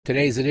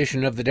Today's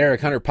edition of the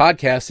Derek Hunter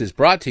Podcast is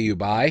brought to you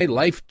by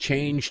Life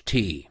Change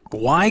Tea.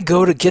 Why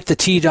go to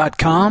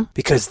getthetea.com?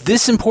 Because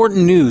this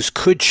important news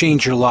could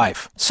change your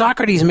life.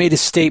 Socrates made a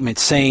statement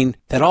saying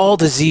that all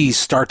disease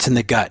starts in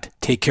the gut.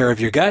 Take care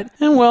of your gut,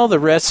 and well, the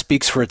rest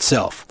speaks for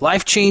itself.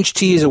 Life Change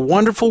Tea is a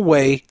wonderful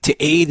way to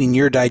aid in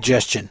your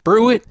digestion.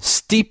 Brew it,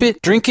 steep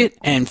it, drink it,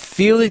 and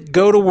feel it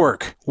go to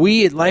work.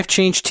 We at Life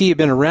Change Tea have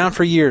been around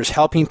for years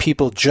helping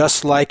people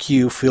just like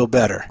you feel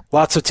better.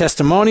 Lots of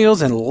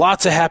testimonials and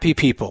lots of happy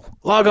people.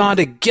 Log on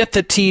to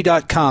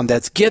getthetea.com.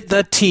 That's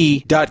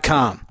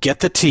getthetea.com.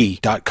 Getthetea.com.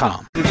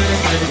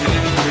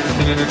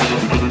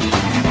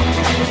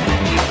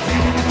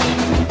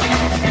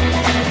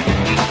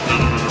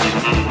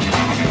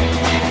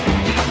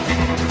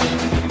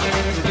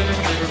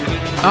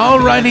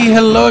 Alrighty,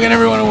 hello again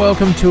everyone and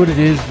welcome to it. It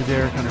is the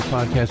Derek Hunter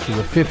Podcast for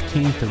the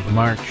 15th of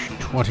March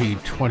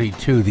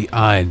 2022, the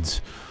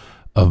Ides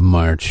of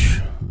March.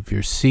 If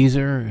you're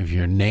Caesar, if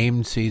you're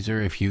named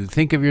Caesar, if you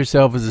think of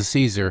yourself as a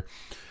Caesar,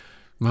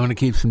 I want to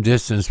keep some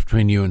distance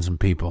between you and some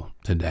people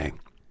today.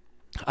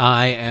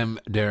 I am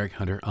Derek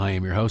Hunter. I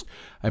am your host.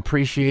 I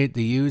appreciate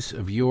the use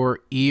of your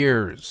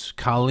ears.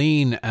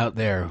 Colleen out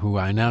there, who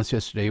I announced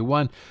yesterday,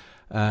 won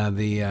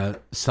the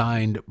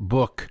signed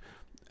book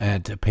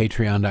at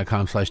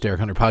patreon.com/Derek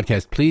Hunter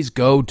Podcast. Please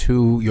go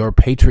to your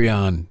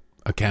Patreon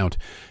account.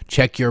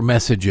 Check your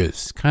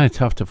messages. Kind of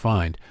tough to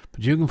find,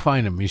 but you can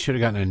find them. You should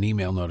have gotten an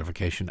email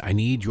notification. I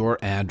need your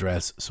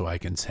address so I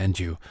can send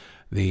you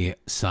the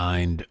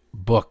signed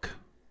book.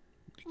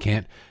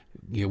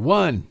 You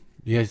won.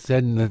 You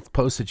said in the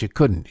post that you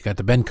couldn't. You got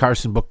the Ben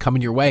Carson book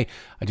coming your way.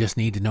 I just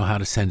need to know how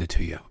to send it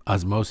to you.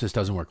 Osmosis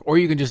doesn't work. Or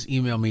you can just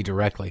email me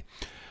directly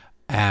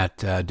at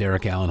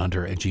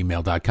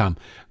DerekAllenHunter@gmail.com.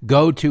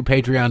 Go to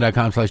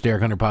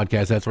patreon.com/Derek Hunter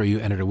Podcast. That's where you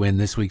enter to win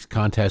this week's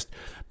contest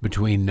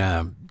between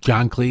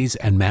John Cleese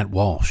and Matt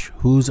Walsh.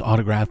 Whose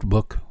autographed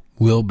book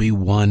will be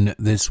won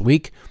this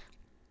week?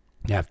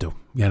 You got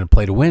to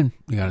play to win.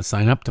 You got to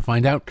sign up to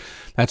find out.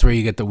 That's where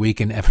you get the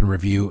week in effing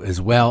review as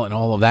well and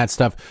all of that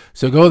stuff.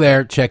 So go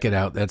there, check it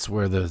out. That's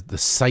where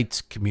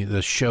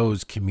the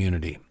show's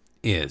community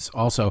is.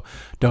 Also,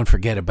 don't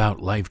forget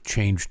about Life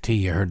Change Tea.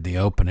 You heard the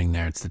opening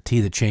there. It's the tea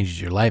that changes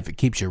your life. It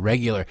keeps you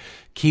regular,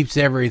 keeps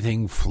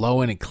everything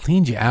flowing. It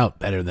cleans you out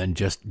better than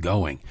just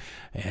going.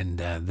 And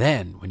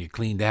then when you're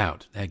cleaned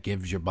out, that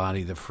gives your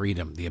body the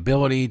freedom, the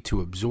ability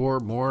to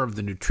absorb more of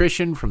the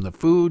nutrition from the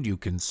food you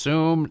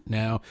consume.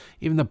 Now,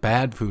 even the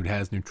bad food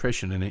has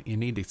nutrition in it. You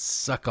need to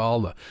suck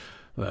all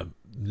the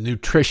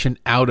nutrition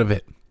out of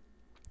it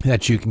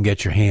that you can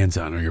get your hands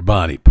on or your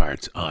body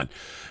parts on.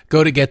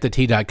 Go to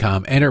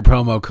getthetea.com, enter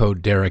promo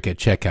code Derek at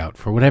checkout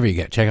for whatever you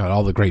get. Check out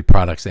all the great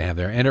products they have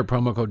there. Enter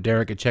promo code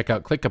Derek at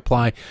checkout, click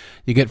apply.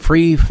 You get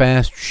free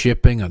fast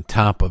shipping on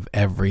top of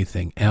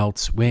everything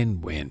else.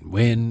 Win, win,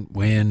 win,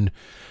 win,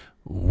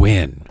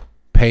 win.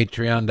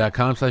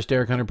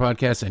 Patreon.com/Derek Hunter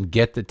Podcast and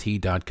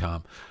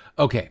getthetea.com.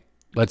 Okay,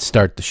 let's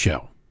start the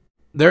show.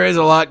 There is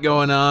a lot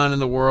going on in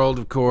the world,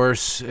 of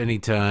course.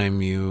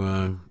 Anytime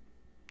you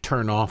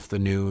turn off the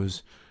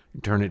news,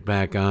 turn it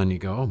back on, you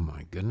go, oh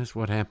my goodness,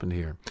 what happened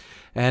here?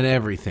 And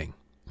everything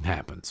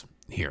happens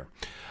here.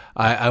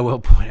 I will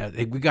point out,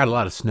 we got a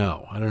lot of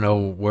snow. I don't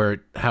know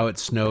how it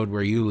snowed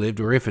where you lived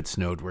or if it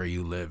snowed where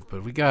you lived,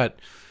 but we got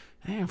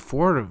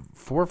 4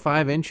 or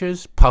 5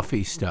 inches,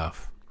 puffy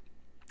stuff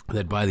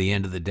that by the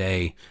end of the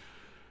day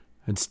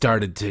had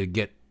started to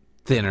get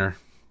thinner.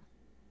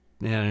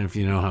 And if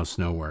you know how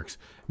snow works,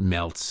 it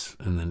melts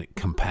and then it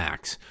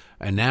compacts.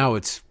 And now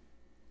it's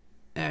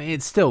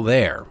still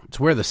there. It's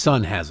where the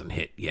sun hasn't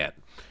hit yet.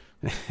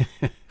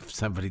 If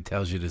somebody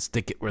tells you to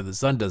stick it where the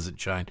sun doesn't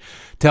shine,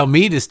 tell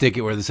me to stick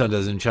it where the sun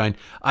doesn't shine.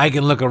 I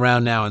can look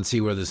around now and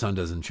see where the sun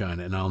doesn't shine,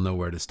 and I'll know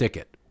where to stick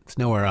it. It's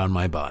nowhere on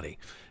my body,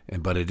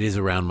 but it is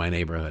around my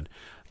neighborhood.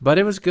 But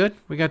it was good.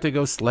 We got to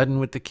go sledding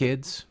with the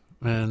kids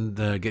and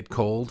get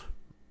cold,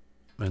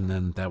 and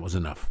then that was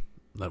enough.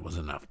 That was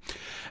enough.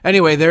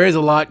 Anyway, there is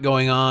a lot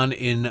going on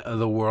in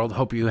the world.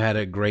 Hope you had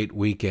a great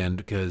weekend,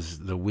 because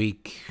the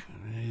week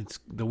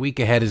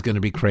ahead is going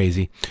to be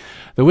crazy.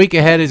 The week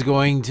ahead is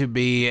going to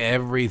be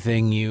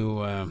everything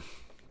you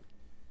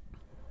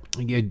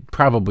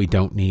probably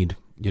don't need,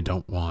 you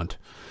don't want.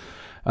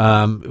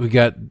 We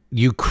got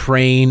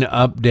Ukraine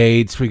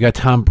updates. We got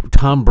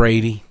Tom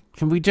Brady.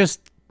 Can we just,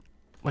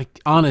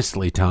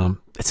 honestly, Tom,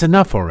 it's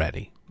enough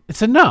already.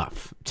 It's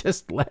enough.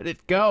 Just let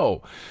it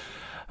go.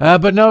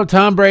 But no,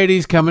 Tom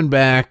Brady's coming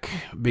back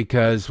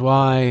because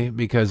why?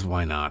 Because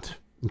why not?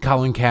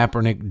 Colin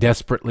Kaepernick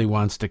desperately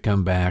wants to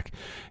come back.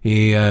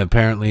 He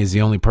apparently is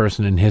the only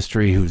person in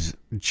history who's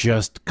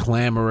just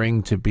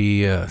clamoring to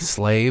be a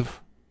slave.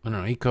 I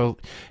don't know.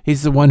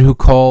 He's the one who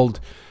called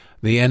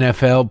the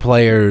NFL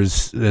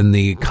players and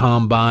the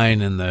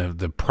combine and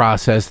the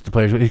process the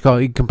players.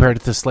 He compared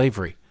it to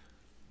slavery.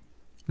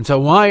 And so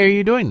why are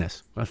you doing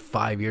this? About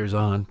 5 years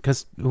on.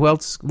 Because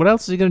what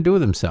else is he going to do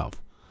with himself?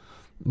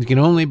 He can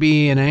only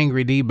be an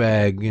angry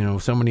D-bag,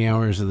 so many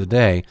hours of the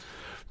day.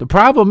 The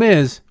problem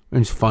is,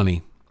 it's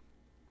funny,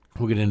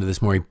 We'll get into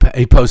this more.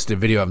 He posted a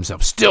video of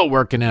himself still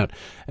working out,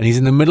 and he's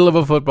in the middle of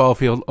a football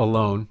field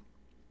alone.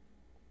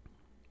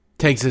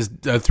 Takes a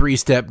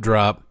 3-step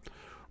drop,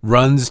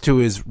 runs to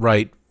his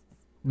right.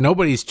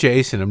 Nobody's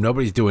chasing him.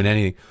 Nobody's doing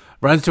anything.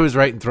 Runs to his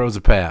right and throws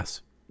a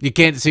pass. You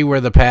can't see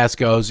where the pass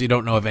goes. You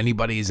don't know if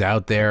anybody's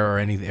out there or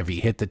anything. If he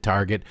hit the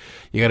target,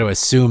 you got to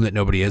assume that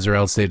nobody is, or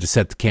else they had to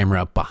set the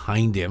camera up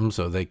behind him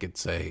so they could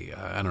say,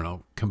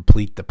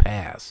 complete the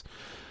pass.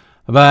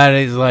 But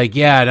he's like,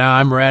 yeah, no,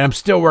 I'm ready. I'm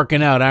still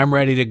working out. I'm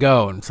ready to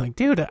go. And it's like,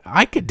 dude,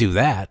 I could do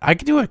that. I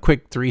could do a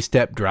quick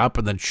 3-step drop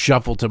and then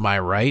shuffle to my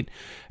right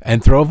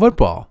and throw a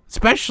football,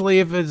 especially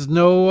if there's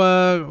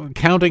no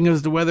counting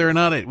as to whether or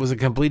not it was a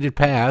completed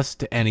pass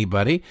to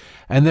anybody,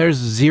 and there's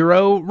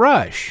zero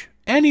rush.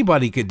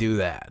 Anybody could do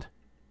that.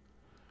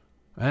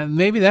 And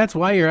maybe that's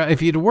why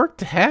if you'd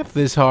worked half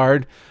this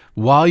hard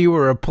while you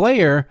were a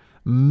player,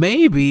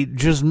 maybe,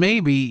 just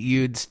maybe,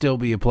 you'd still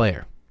be a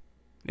player.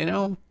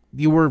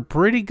 You were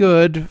pretty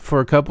good for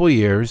a couple of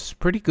years.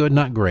 Pretty good,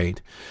 not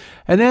great.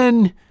 And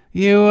then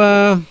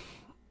you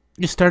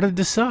started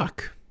to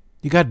suck.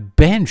 You got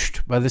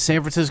benched by the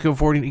San Francisco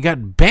 49ers. You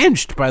got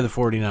benched by the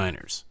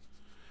 49ers.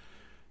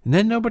 And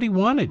then nobody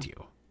wanted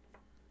you.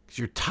 Because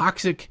you're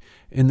toxic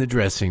in the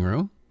dressing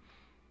room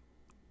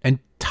and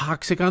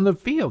toxic on the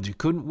field. You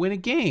couldn't win a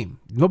game.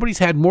 Nobody's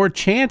had more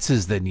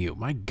chances than you.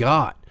 My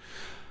God.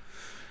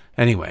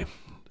 Anyway,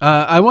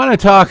 I want to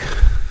talk...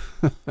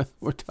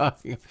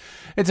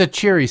 It's a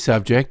cheery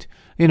subject.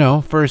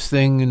 First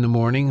thing in the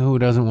morning, who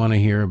doesn't want to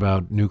hear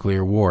about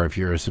nuclear war if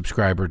you're a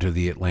subscriber to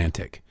The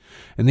Atlantic?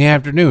 In the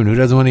afternoon, who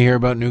doesn't want to hear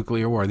about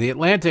nuclear war? The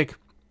Atlantic,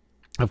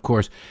 of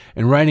course,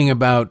 and writing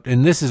about,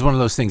 and this is one of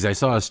those things, I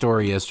saw a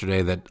story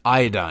yesterday that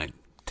iodine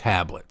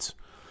tablets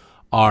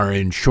are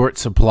in short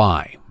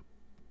supply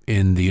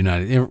in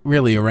the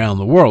really around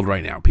the world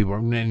right now. People are,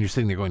 and you're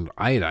sitting there going,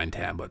 iodine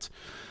tablets.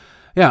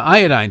 Yeah,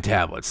 iodine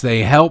tablets.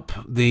 They help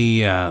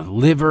the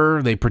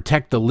liver. They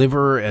protect the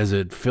liver as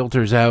it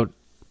filters out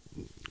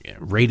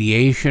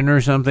radiation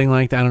or something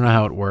like that. I don't know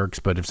how it works,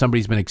 but if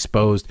somebody's been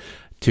exposed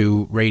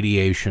to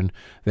radiation,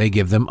 they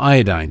give them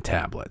iodine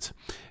tablets.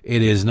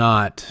 It is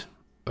not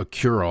a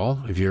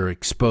cure-all. If you're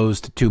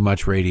exposed to too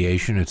much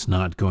radiation, it's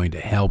not going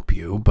to help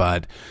you,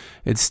 but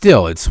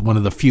it's one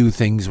of the few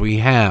things we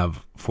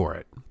have for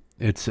it.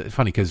 It's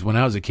funny because when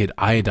I was a kid,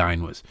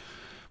 iodine was...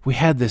 We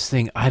had this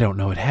thing, I don't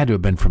know, it had to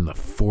have been from the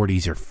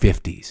 40s or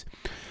 50s.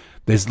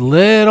 This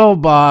little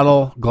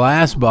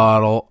glass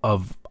bottle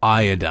of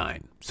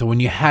iodine. So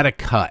when you had a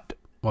cut,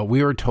 what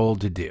we were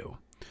told to do,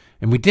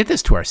 and we did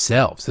this to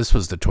ourselves. This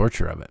was the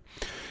torture of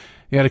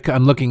it.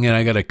 I'm looking and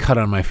I got a cut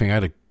on my finger.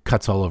 I got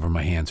cuts all over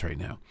my hands right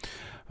now.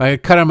 I got a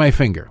cut on my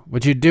finger.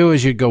 What you do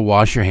is you go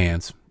wash your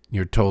hands.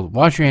 You're told,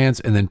 wash your hands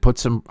and then put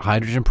some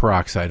hydrogen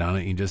peroxide on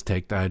it. You just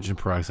take the hydrogen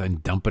peroxide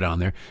and dump it on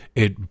there.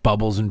 It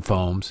bubbles and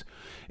foams.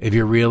 If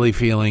you're really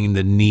feeling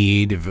the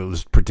need, if it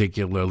was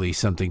particularly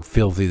something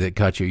filthy that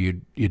cut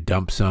you, you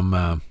dump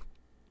some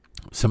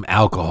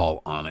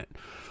alcohol on it.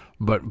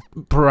 But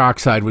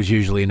peroxide was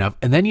usually enough.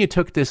 And then you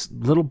took this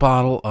little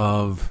bottle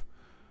of,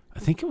 I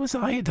think it was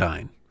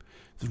iodine.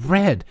 It was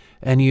red.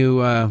 And you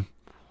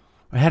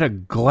had a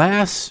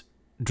glass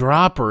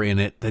dropper in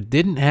it that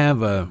didn't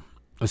have a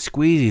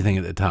squeezy thing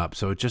at the top.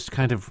 So it just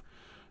kind of,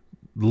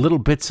 little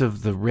bits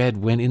of the red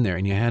went in there.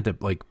 And you had to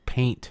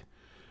paint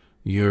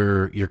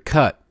your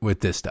cut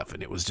with this stuff,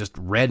 and it was just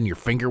red, and your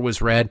finger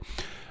was red,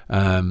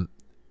 and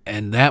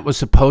that was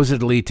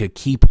supposedly to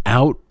keep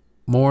out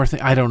more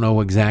I don't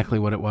know exactly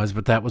what it was,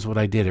 but that was what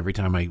I did every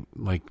time I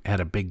had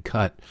a big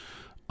cut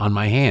on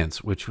my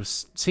hands, which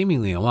was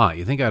seemingly a lot.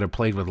 You think I'd have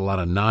played with a lot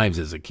of knives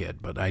as a kid,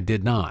 but I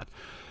did not.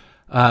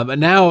 But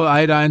now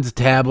iodine's a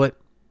tablet,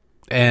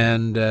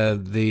 and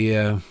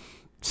the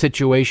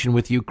situation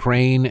with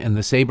Ukraine and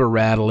the saber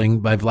rattling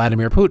by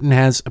Vladimir Putin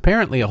has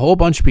apparently a whole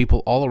bunch of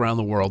people all around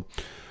the world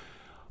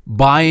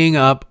buying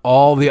up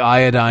all the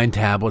iodine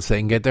tablets they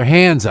can get their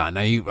hands on.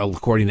 Now,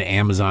 according to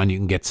Amazon, you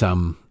can get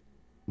some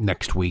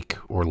next week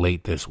or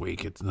late this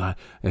week.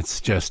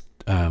 It's just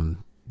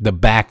the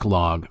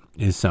backlog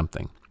is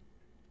something.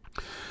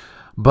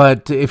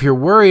 But if you're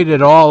worried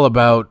at all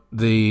about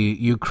the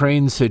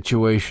Ukraine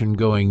situation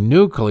going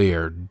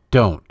nuclear,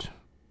 don't,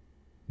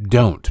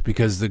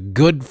 because the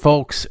good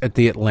folks at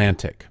The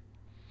Atlantic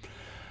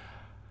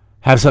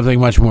have something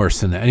much worse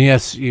than that. And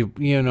yes, you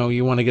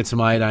want to get some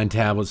iodine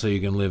tablets so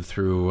you can live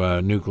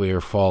through nuclear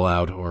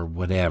fallout or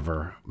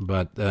whatever.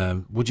 But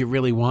would you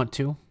really want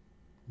to?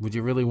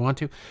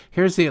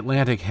 Here's the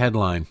Atlantic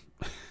headline.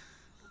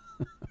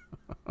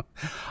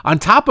 On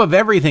top of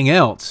everything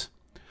else,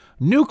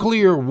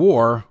 nuclear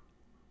war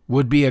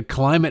would be a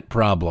climate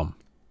problem.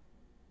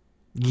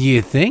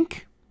 You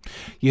think?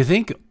 You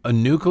think a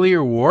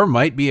nuclear war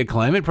might be a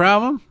climate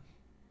problem?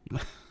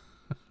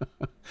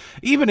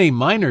 Even a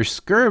minor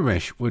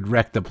skirmish would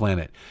wreck the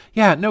planet.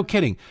 Yeah, no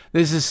kidding.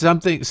 This is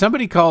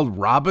somebody called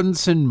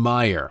Robinson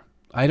Meyer.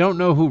 I don't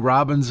know who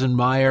Robinson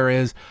Meyer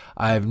is.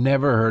 I've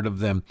never heard of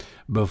them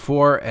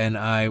before, and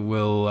I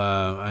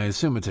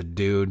assume it's a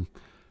dude.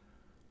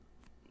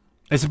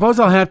 I suppose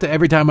I'll have to,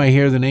 every time I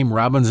hear the name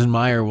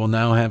Robinson-Meyer, will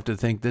now have to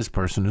think this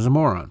person is a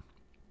moron.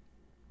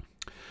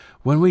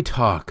 When we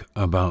talk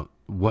about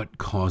what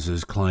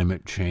causes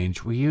climate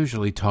change, we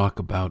usually talk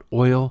about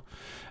oil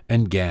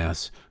and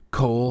gas,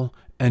 coal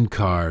and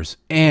cars,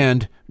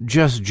 and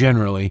just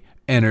generally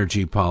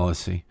energy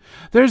policy.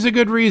 There's a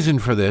good reason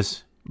for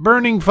this.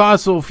 Burning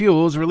fossil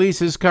fuels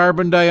releases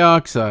carbon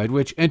dioxide,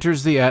 which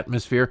enters the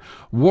atmosphere,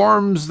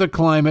 warms the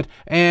climate,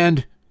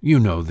 and you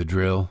know the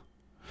drill.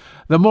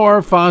 The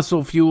more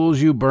fossil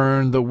fuels you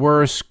burn, the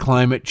worse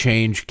climate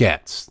change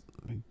gets.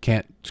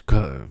 Can't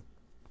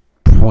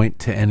point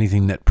to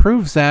anything that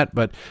proves that,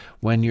 but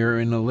when you're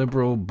in a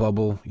liberal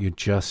bubble, you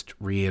just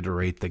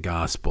reiterate the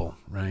gospel,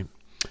 right?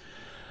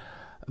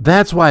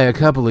 That's why a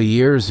couple of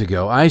years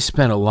ago, I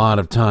spent a lot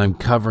of time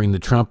covering the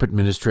Trump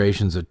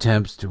administration's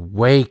attempts to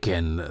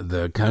weaken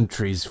the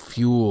country's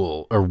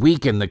fuel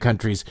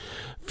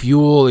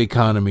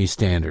economy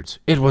standards.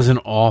 It was an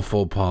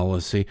awful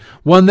policy,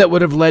 one that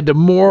would have led to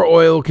more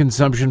oil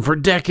consumption for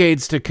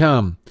decades to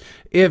come.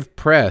 If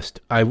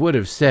pressed, I would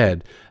have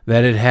said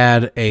that it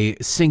had a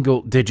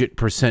single-digit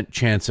 %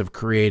 chance of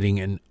creating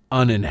an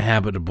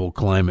uninhabitable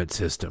climate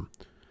system.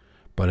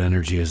 But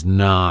energy is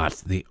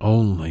not the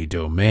only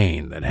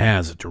domain that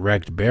has a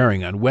direct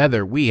bearing on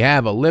whether we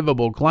have a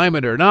livable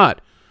climate or not.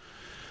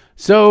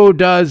 So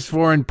does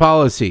foreign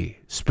policy,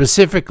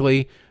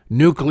 specifically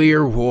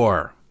nuclear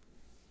war.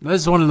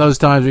 This is one of those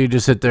times where you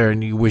just sit there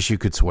and you wish you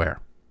could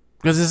swear.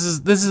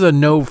 Because this is a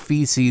no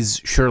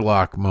feces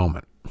Sherlock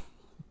moment.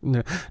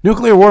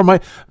 Nuclear war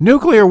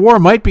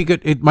might be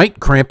good. It might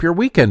cramp your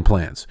weekend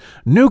plans.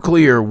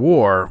 Nuclear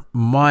war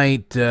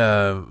might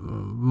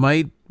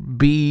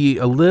be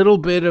a little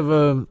bit of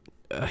a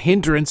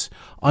hindrance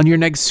on your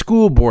next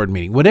school board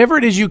meeting. Whatever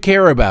it is you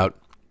care about,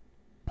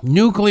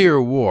 nuclear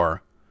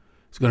war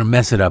is going to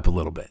mess it up a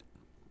little bit.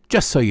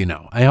 Just so you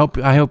know. I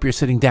hope you're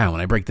sitting down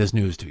when I break this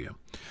news to you.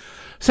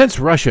 Since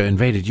Russia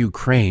invaded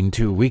Ukraine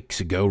 2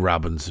 weeks ago,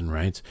 Robinson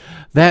writes,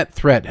 that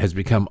threat has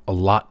become a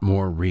lot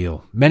more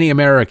real. Many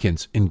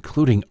Americans,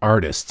 including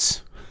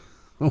artists,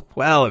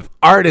 well, if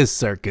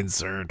artists are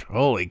concerned,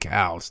 holy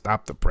cow,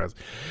 stop the press.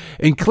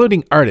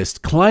 Including artists,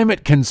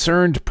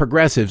 climate-concerned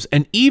progressives,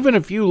 and even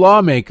a few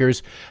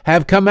lawmakers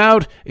have come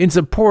out in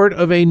support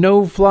of a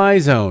no-fly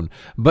zone.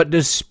 But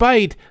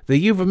despite the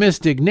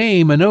euphemistic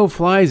name, a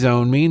no-fly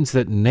zone means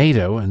that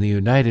NATO and the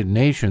United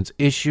Nations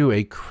issue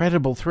a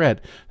credible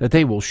threat that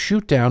they will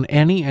shoot down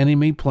any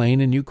enemy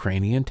plane in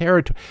Ukrainian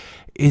territory.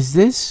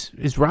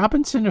 Is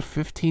Robinson a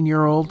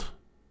 15-year-old?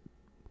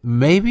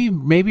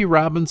 Maybe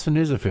Robinson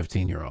is a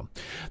 15-year-old.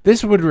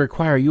 This would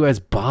require U.S.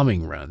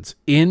 bombing runs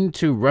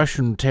into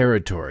Russian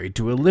territory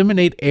to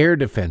eliminate air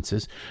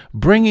defenses,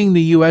 bringing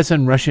the U.S.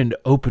 and Russia into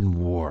open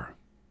war.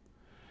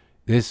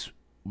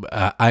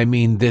 I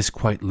mean this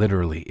quite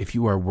literally. If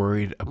you are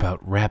worried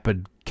about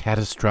rapid,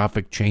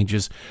 catastrophic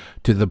changes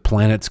to the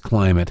planet's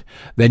climate,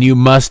 then you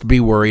must be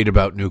worried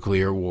about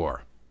nuclear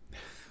war.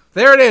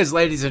 There it is,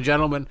 ladies and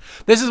gentlemen.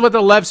 This is what the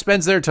left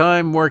spends their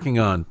time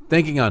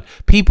thinking on.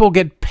 People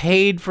get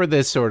paid for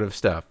this sort of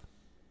stuff.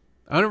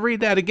 I want to read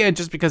that again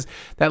just because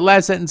that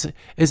last sentence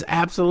is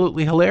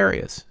absolutely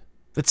hilarious.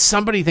 That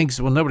somebody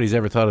thinks, well, nobody's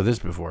ever thought of this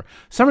before.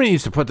 Somebody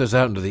needs to put this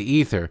out into the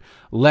ether,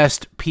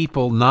 lest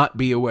people not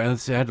be aware.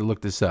 I had to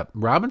look this up.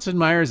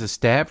 Robinson-Meyer is a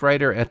staff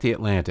writer at The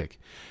Atlantic.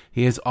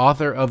 He is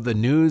author of the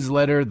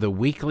newsletter The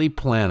Weekly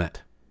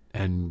Planet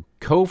and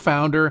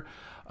co-founder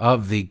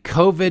of the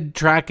COVID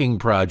tracking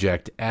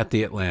project at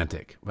The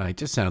Atlantic. Well, it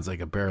just sounds like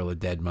a barrel of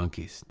dead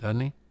monkeys, doesn't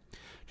he?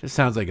 Just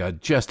sounds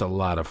like just a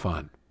lot of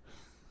fun.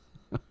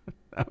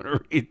 I'm going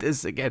to read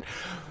this again.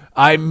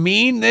 I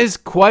mean this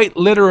quite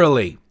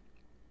literally.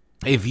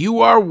 If you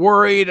are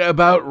worried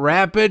about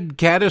rapid,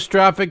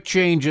 catastrophic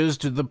changes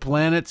to the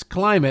planet's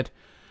climate,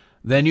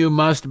 then you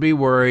must be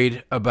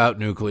worried about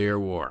nuclear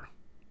war.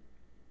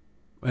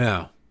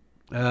 Well,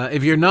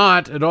 if you're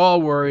not at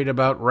all worried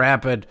about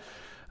rapid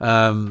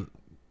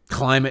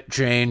climate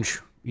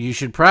change, you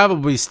should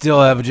probably still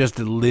have just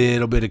a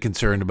little bit of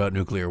concern about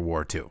nuclear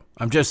war too.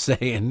 I'm just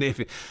saying,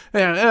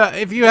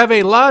 if you have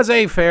a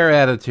laissez-faire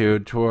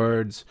attitude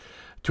towards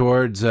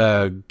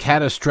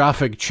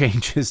catastrophic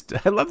changes,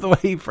 I love the way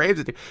he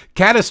frames it.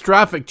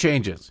 Catastrophic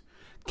changes.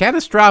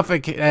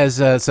 Catastrophic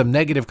has some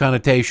negative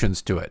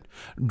connotations to it.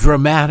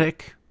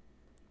 Dramatic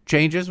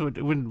changes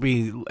wouldn't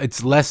be.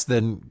 It's less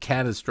than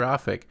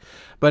catastrophic.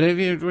 But if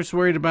you're just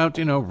worried about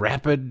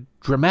rapid,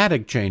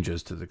 dramatic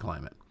changes to the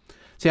climate.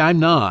 See, I'm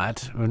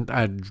not.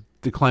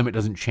 The climate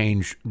doesn't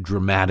change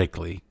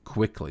dramatically,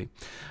 quickly.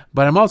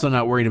 But I'm also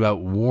not worried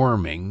about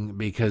warming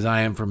because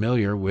I am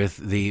familiar with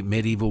the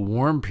medieval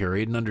warm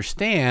period and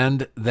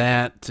understand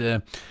that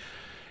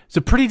it's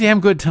a pretty damn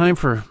good time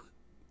for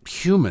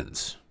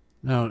humans.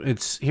 Now,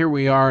 here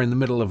we are in the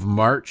middle of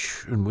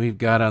March, and we've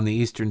got on the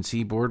eastern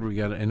seaboard,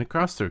 and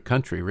across the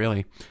country,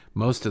 really,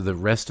 most of the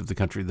rest of the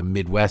country, the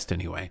Midwest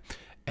anyway,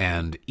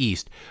 and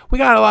east, we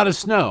got a lot of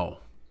snow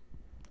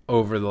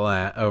over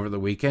the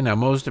weekend. Now,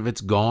 most of it's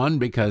gone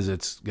because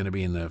it's going to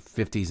be in the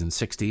 50s and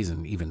 60s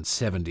and even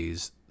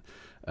 70s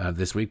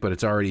this week, but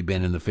it's already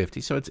been in the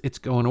 50s, so it's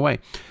going away.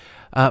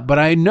 But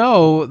I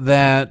know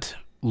that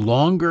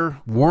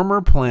longer,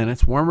 warmer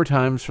planets, warmer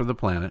times for the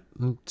planet,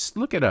 just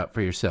look it up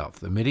for yourself,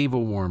 the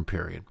medieval warm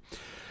period,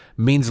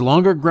 means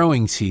longer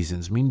growing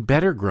seasons, mean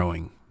better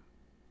growing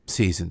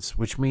seasons,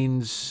 which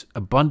means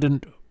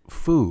abundant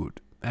food.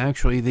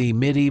 Actually, the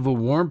medieval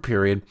warm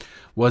period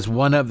was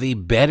one of the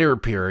better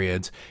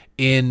periods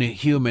in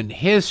human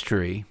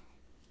history.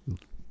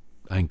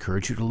 I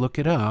encourage you to look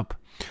it up.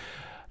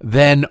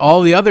 Than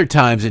all the other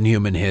times in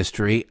human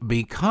history,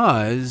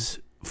 because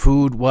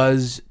food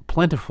was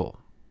plentiful.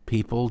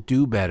 People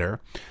do better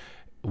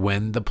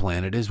when the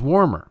planet is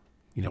warmer.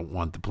 You don't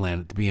want the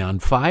planet to be on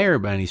fire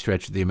by any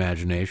stretch of the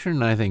imagination,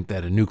 and I think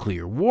that a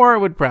nuclear war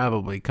would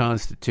probably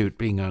constitute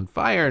being on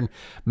fire, and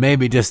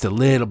maybe just a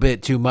little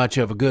bit too much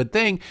of a good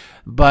thing,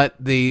 but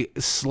the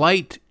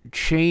slight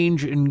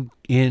change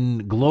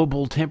in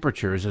global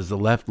temperatures, as the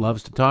left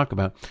loves to talk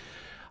about,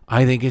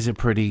 I think is a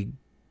pretty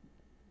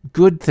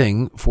good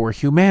thing for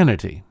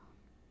humanity.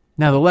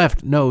 Now, the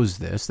left knows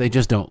this. They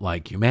just don't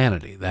like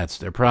humanity. That's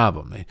their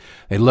problem.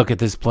 They look at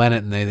this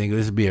planet and they think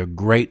this would be a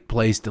great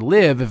place to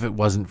live if it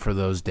wasn't for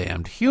those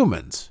damned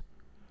humans.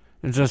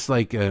 It's just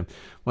like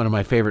one of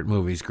my favorite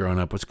movies growing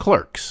up was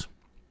Clerks.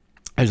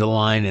 There's a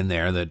line in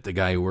there that the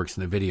guy who works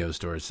in the video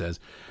store says,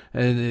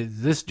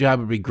 this job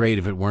would be great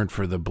if it weren't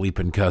for the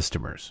bleeping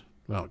customers.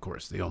 Well, of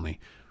course, the only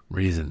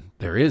reason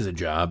there is a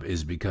job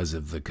is because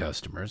of the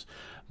customers.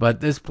 But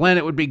this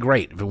planet would be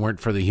great if it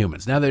weren't for the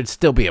humans. Now, there'd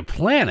still be a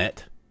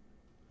planet.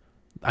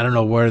 I don't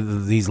know where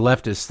these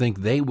leftists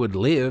think they would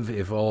live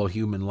if all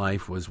human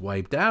life was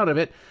wiped out of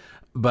it,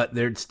 but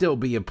there'd still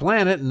be a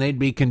planet, and they'd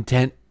be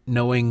content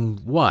knowing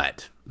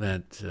what?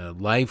 That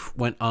life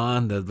went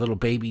on, the little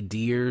baby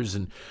deers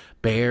and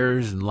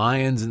bears and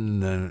lions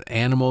and the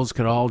animals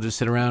could all just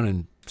sit around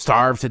and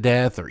starve to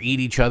death or eat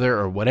each other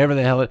or whatever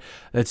the hell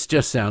that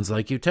just sounds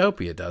like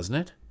utopia, doesn't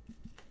it?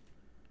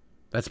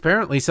 That's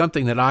apparently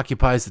something that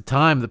occupies the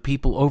time of the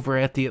people over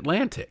at the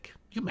Atlantic.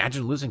 Can you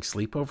imagine losing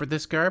sleep over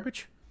this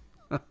garbage?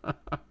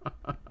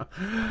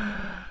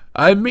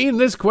 I mean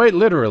this quite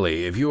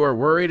literally. If you are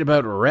worried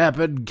about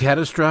rapid,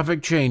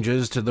 catastrophic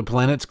changes to the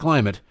planet's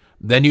climate,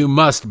 then you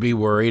must be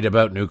worried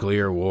about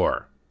nuclear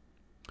war.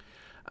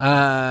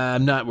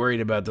 I'm not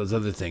worried about those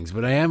other things,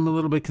 but I am a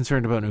little bit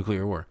concerned about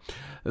nuclear war.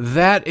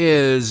 That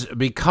is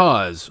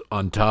because,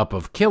 on top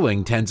of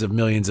killing tens of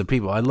millions of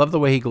people, I love the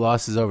way he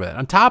glosses over that,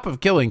 on top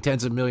of killing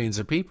tens of millions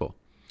of people,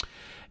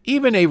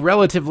 even a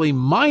relatively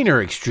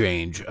minor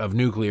exchange of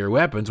nuclear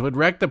weapons would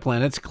wreck the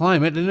planet's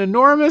climate in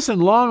enormous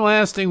and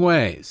long-lasting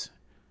ways.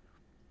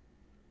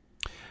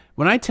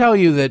 When I tell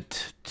you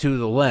that, to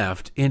the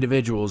left,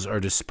 individuals are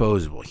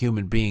disposable,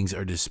 human beings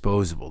are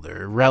disposable,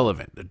 they're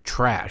irrelevant, they're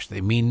trash,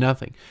 they mean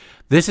nothing,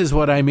 this is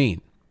what I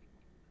mean.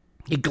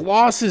 He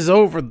glosses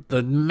over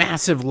the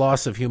massive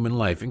loss of human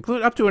life,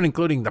 up to and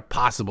including the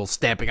possible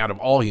stamping out of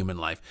all human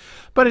life.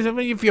 But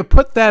if you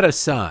put that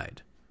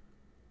aside,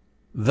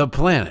 the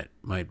planet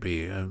might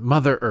be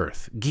Mother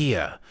Earth,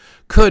 Gaia,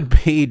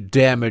 could be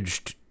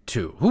damaged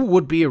too. Who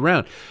would be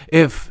around?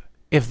 If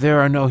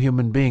there are no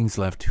human beings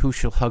left, who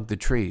shall hug the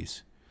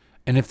trees?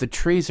 And if the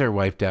trees are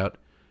wiped out,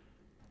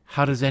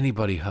 how does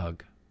anybody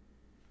hug?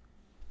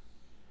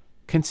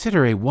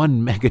 Consider a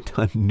 1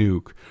 megaton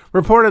nuke,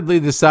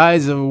 reportedly the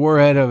size of a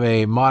warhead of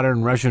a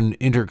modern Russian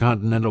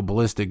intercontinental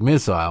ballistic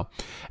missile.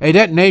 A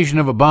detonation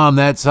of a bomb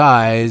that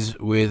size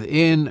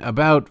within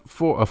about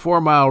a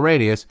 4-mile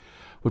radius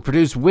would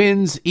produce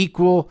winds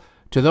equal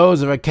to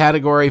those of a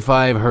Category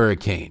 5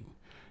 hurricane,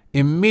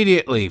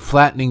 immediately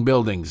flattening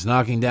buildings,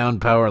 knocking down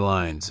power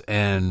lines,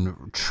 and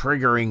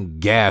triggering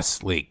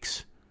gas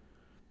leaks.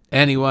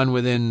 Anyone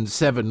within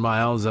 7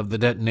 miles of the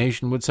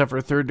detonation would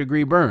suffer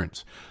third-degree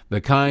burns, the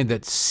kind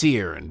that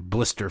sear and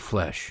blister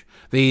flesh.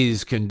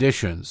 These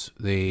conditions,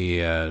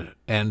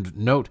 and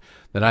note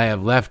that I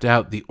have left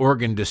out the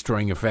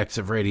organ-destroying effects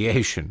of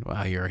radiation.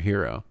 Wow, you're a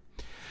hero.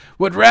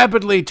 Would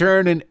rapidly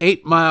turn an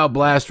 8-mile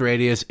blast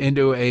radius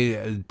into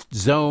a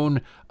zone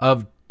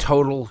of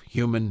total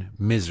human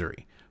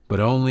misery.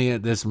 But only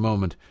at this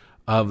moment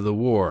of the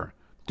war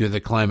do the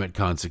climate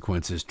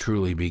consequences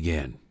truly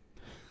begin.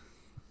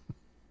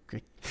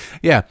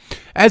 Yeah,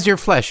 as your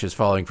flesh is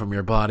falling from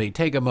your body,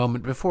 take a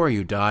moment before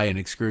you die in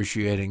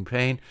excruciating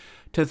pain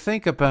to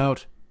think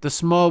about the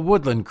small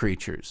woodland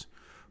creatures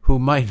who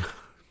might,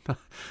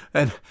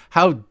 and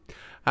how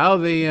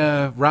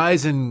the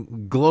rise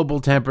in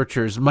global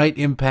temperatures might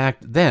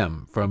impact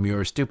them from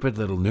your stupid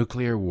little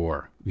nuclear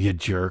war, you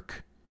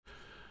jerk.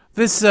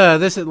 This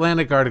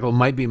Atlantic article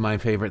might be my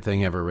favorite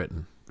thing ever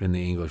written in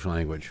the English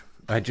language.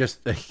 I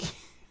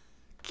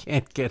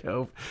can't get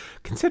over.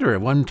 Consider it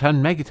 1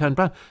 ton, megaton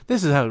bomb.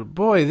 This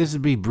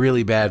would be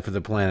really bad for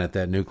the planet,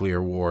 that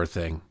nuclear war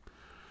thing.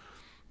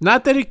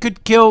 Not that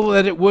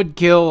it would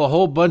kill a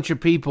whole bunch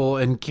of people,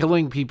 and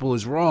killing people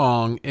is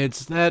wrong.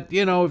 It's that,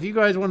 if you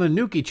guys want to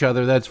nuke each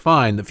other, that's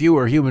fine. The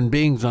fewer human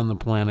beings on the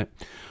planet,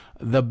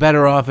 the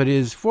better off it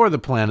is for the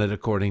planet,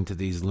 according to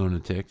these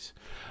lunatics.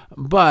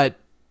 But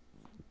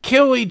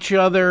kill each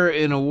other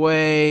in a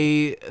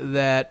way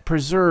that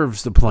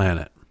preserves the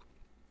planet.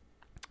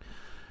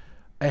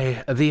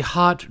 The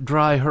hot,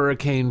 dry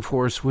hurricane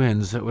force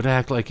winds that would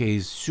act like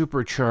a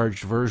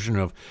supercharged version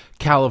of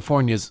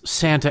California's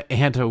Santa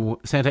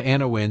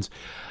Ana winds,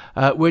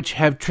 which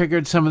have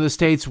triggered some of the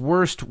state's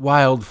worst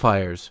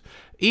wildfires.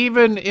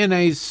 Even in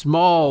a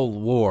small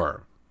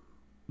war,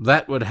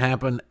 that would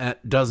happen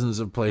at dozens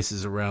of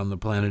places around the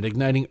planet,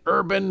 igniting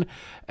urban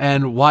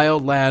and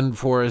wildland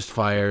forest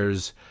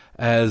fires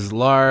as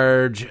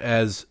large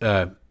as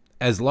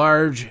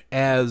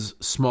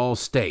small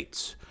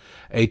states.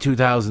 A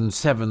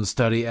 2007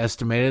 study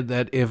estimated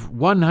that if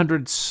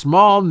 100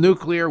 small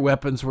nuclear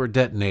weapons were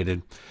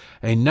detonated,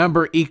 a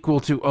number equal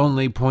to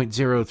only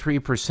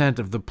 0.03%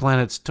 of the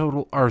planet's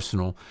total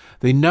arsenal,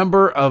 the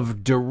number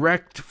of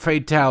direct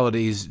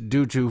fatalities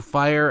due to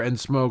fire and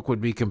smoke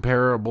would be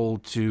comparable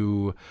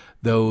to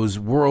those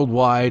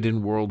worldwide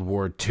in World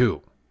War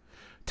II.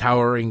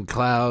 Towering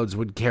clouds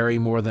would carry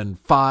more than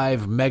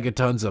 5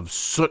 megatons of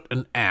soot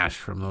and ash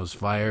from those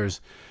fires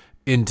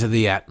into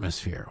the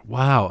atmosphere.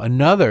 Wow,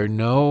 another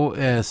no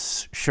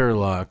S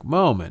Sherlock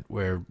moment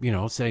where,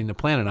 setting the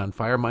planet on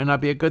fire might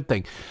not be a good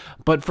thing.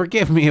 But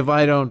forgive me if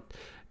I don't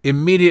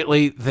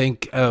immediately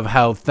think of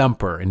how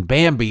Thumper and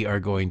Bambi are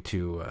going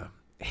to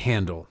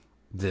handle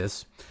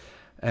this.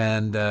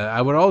 And I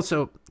would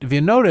also, if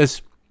you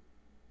notice,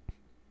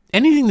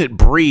 anything that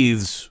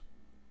breathes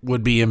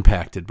would be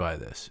impacted by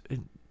this.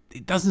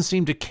 It doesn't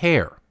seem to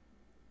care.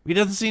 He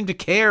doesn't seem to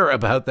care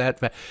about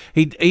that.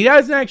 He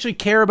doesn't actually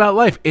care about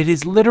life. It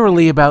is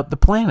literally about the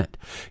planet.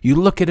 You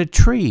look at a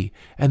tree,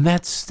 and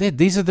that's it.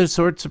 These are the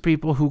sorts of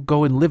people who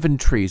go and live in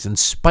trees and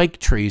spike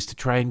trees to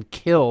try and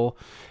kill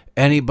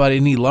any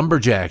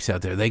lumberjacks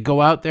out there. They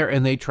go out there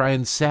and they try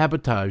and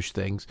sabotage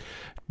things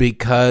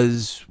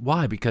because,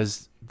 why?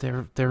 Because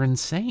they're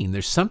insane.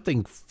 There's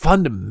something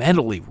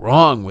fundamentally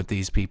wrong with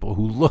these people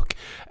who look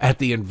at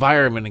the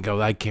environment and go,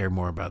 I care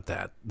more about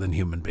that than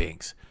human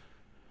beings.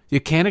 You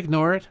can't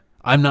ignore it.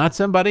 I'm not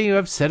somebody who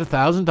I've said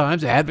 1,000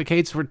 times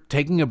advocates for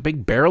taking a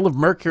big barrel of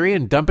mercury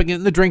and dumping it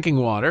in the drinking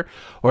water,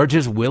 or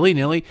just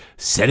willy-nilly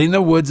setting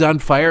the woods on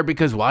fire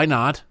because why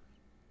not?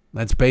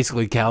 That's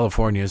basically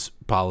California's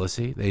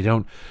policy. They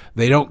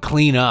don't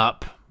clean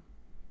up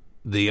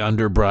the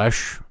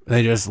underbrush.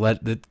 They just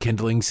let the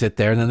kindling sit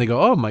there, and then they go,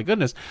 oh my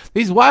goodness,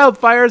 these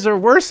wildfires are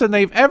worse than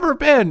they've ever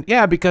been.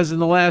 Yeah, because in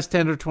the last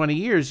 10 or 20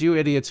 years, you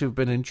idiots who've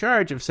been in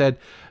charge have said,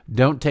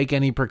 don't take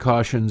any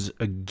precautions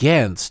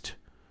against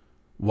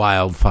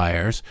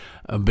wildfires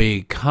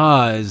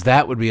because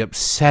that would be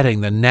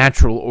upsetting the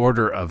natural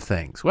order of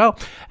things. Well,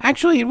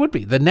 actually, it would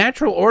be. The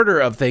natural order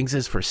of things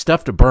is for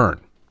stuff to burn.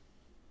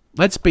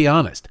 Let's be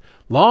honest.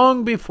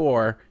 Long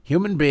before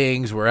human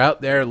beings were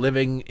out there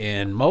living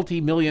in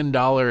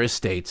multi-million-dollar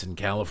estates in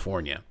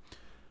California,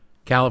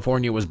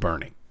 California was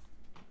burning.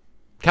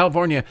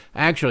 California,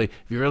 actually,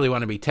 if you really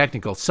want to be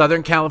technical,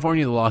 Southern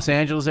California, the Los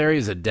Angeles area,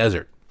 is a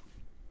desert.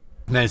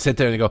 And they sit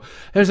there and they go,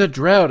 there's a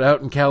drought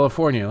out in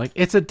California. Like,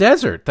 it's a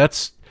desert.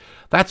 That's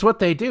what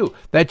they do.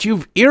 That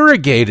you've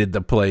irrigated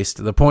the place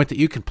to the point that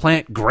you can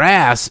plant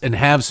grass and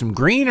have some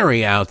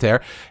greenery out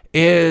there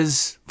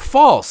is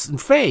false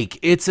and fake.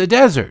 It's a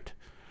desert.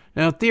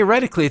 Now,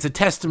 theoretically, it's a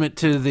testament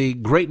to the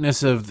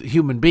greatness of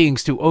human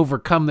beings to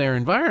overcome their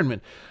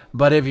environment.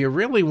 But if you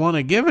really want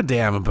to give a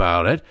damn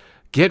about it,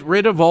 get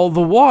rid of all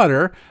the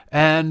water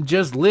and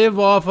just live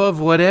off of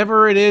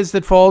whatever it is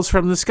that falls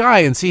from the sky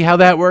and see how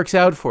that works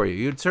out for you.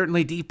 You'd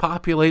certainly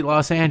depopulate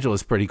Los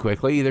Angeles pretty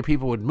quickly. Either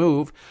people would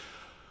move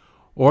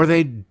or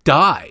they'd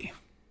die.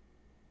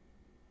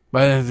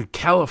 But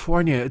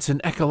California, it's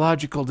an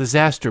ecological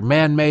disaster,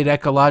 man-made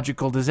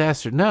ecological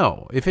disaster.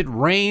 No, if it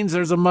rains,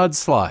 there's a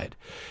mudslide.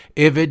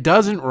 If it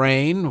doesn't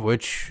rain,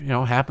 which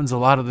happens a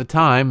lot of the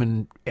time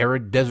in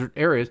arid desert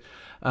areas,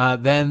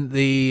 then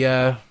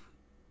the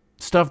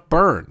stuff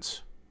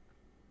burns.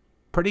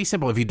 Pretty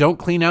simple. If you don't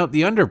clean out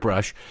the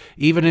underbrush,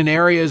 even in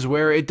areas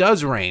where it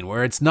does rain,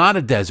 where it's not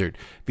a desert,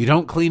 if you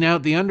don't clean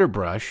out the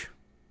underbrush,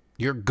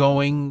 you're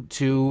going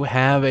to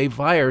have a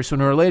fire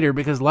sooner or later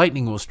because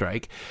lightning will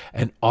strike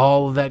and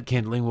all of that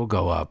kindling will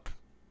go up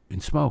in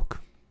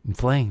smoke, in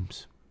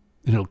flames.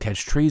 And it'll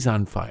catch trees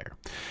on fire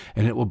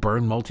and it will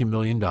burn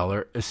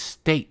multi-million-dollar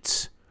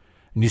estates.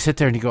 And you sit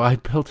there and you go, I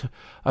built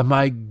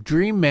my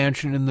dream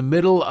mansion in the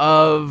middle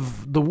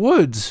of the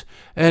woods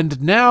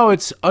and now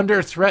it's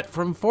under threat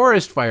from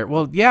forest fire.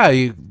 Well,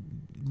 yeah,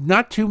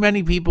 not too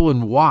many people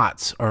in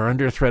Watts are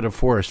under threat of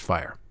forest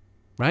fire,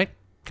 right?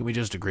 Can we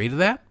just agree to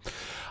that?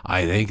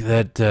 I think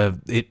that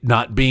it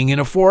not being in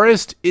a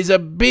forest is a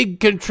big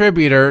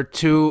contributor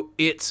to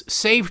its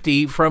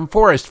safety from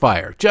forest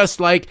fire. Just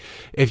like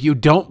if you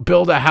don't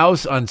build a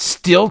house on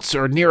stilts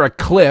or near a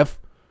cliff,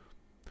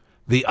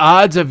 the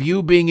odds of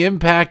you being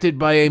impacted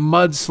by a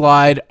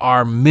mudslide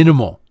are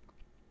minimal.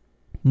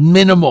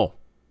 Minimal.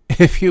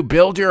 If you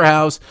build your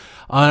house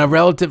on a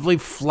relatively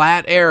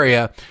flat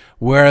area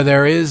where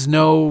there is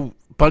no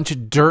bunch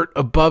of dirt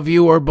above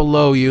you or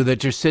below you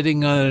that you're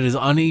sitting on, it is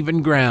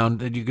uneven ground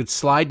that you could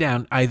slide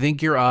down, I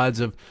think your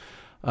odds of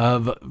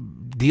of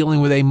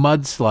dealing with a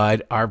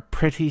mudslide are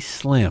pretty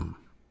slim.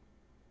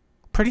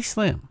 Pretty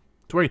slim.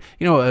 It's where,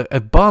 a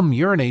bum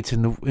urinates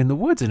in the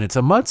woods and it's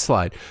a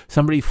mudslide.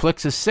 Somebody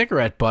flicks a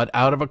cigarette butt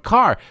out of a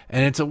car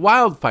and it's a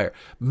wildfire.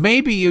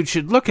 Maybe you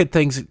should look at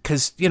things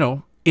because,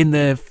 in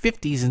the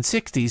 50s and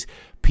 60s,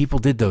 people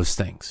did those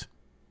things.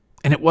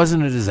 And it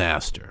wasn't a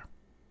disaster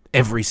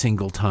every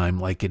single time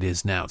like it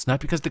is now. It's not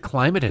because the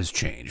climate has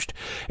changed.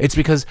 It's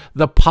because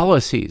the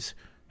policies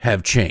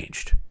have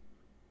changed.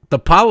 The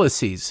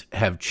policies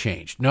have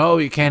changed. No,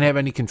 you can't have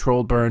any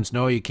controlled burns.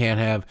 No, you can't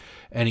have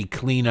any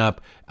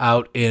cleanup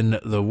out in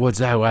the woods.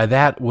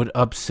 That would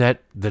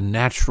upset the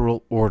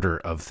natural order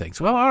of things.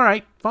 Well, all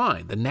right,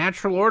 fine. The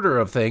natural order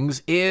of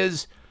things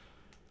is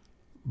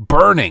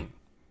burning.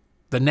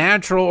 The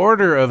natural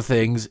order of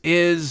things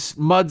is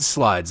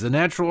mudslides. The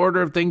natural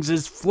order of things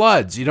is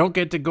floods. You don't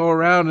get to go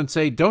around and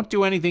say, don't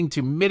do anything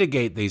to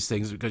mitigate these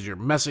things because you're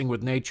messing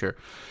with nature.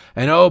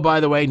 And oh,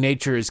 by the way,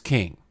 nature is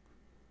king.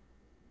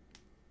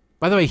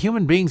 By the way,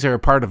 human beings are a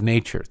part of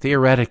nature,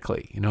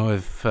 theoretically.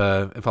 If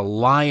a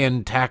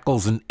lion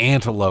tackles an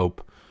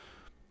antelope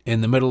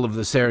in the middle of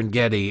the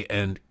Serengeti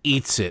and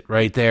eats it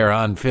right there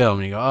on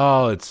film, you go,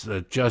 oh, it's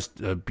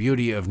just a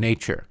beauty of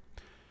nature.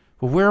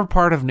 Well, we're a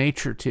part of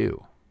nature,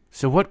 too.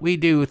 So what we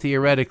do,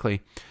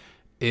 theoretically,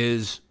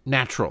 is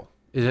natural,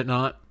 is it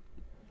not?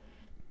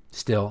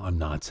 Still, I'm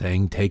not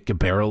saying take a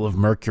barrel of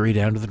mercury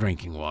down to the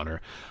drinking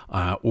water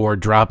or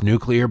drop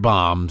nuclear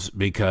bombs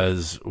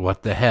because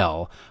what the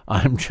hell?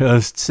 I'm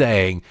just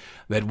saying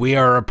that we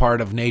are a part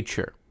of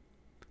nature.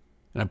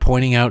 And I'm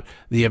pointing out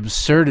the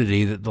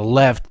absurdity that the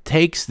left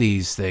takes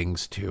these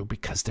things to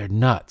because they're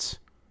nuts.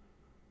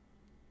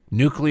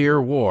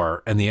 Nuclear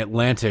war and the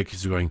Atlantic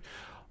is going,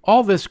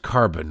 all this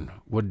carbon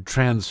would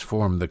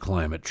transform the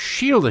climate,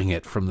 shielding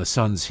it from the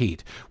sun's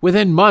heat.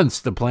 Within months,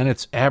 the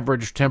planet's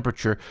average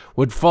temperature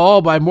would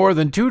fall by more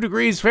than 2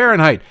 degrees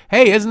Fahrenheit.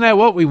 Hey, isn't that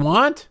what we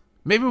want?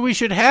 Maybe we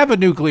should have a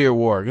nuclear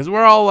war, because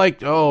we're all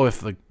like, oh,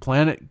 if the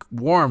planet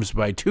warms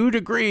by 2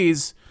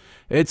 degrees,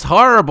 it's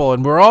horrible,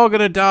 and we're all going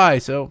to die.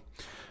 So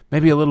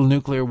maybe a little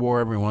nuclear war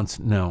every once.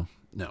 No.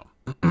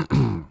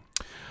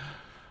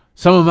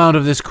 Some amount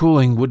of this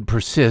cooling would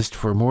persist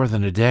for more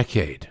than a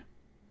decade.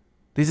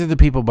 These are the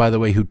people, by the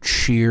way, who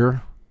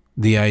cheer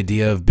the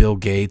idea of Bill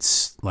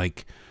Gates,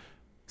 like,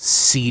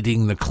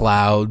 seeding the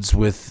clouds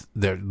with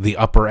the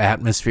upper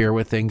atmosphere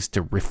with things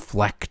to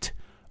reflect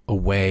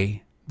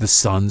away the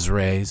sun's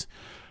rays.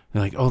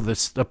 They're like, oh,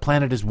 the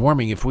planet is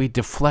warming. If we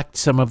deflect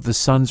some of the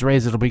sun's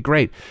rays, it'll be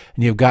great.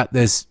 And you've got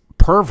this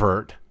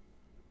pervert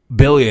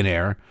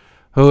billionaire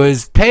who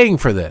is paying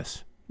for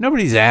this.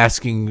 Nobody's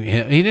asking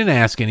him. He didn't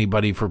ask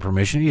anybody for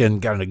permission. He hadn't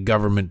gotten a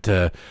government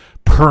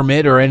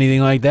permit or anything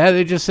like that.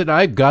 They just said,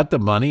 I've got the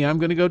money. I'm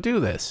going to go do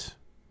this.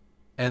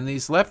 And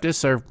these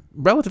leftists are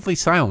relatively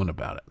silent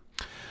about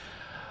it.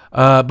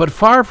 But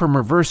far from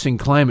reversing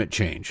climate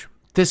change,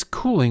 this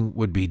cooling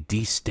would be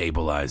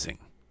destabilizing.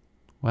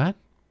 What?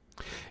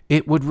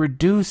 It would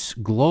reduce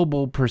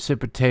global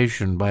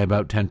precipitation by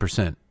about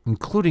 10%,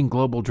 including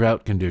global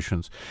drought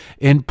conditions.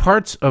 In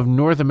parts of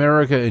North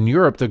America and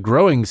Europe, the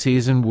growing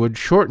season would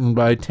shorten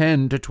by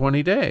 10 to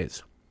 20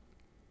 days.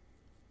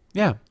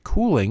 Yeah,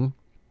 cooling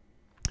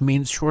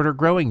means shorter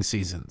growing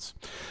seasons.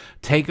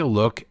 Take a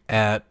look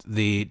at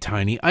the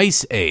tiny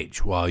ice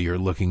age while you're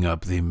looking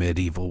up the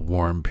medieval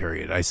warm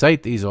period. I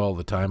cite these all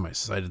the time. I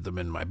cited them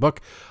in my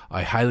book.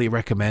 I highly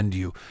recommend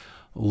you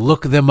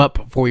look them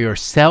up for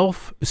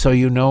yourself so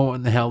you know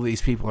what the hell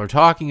these people are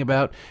talking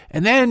about.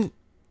 And then,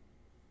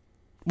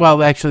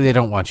 well, actually, they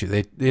don't want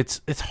you.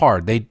 It's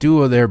hard. They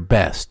do their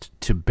best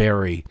to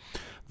bury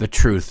the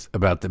truth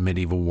about the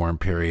medieval warm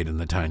period and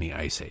the tiny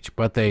ice age.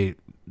 But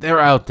they're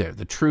out there.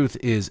 The truth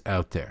is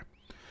out there.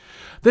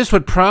 This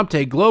would prompt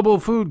a global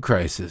food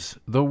crisis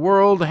the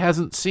world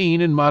hasn't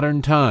seen in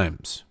modern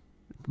times.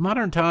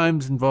 Modern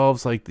times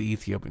involves like the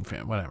Ethiopian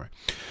famine, whatever.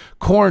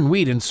 Corn,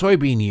 wheat, and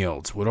soybean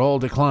yields would all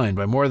decline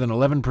by more than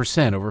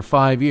 11% over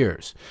 5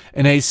 years.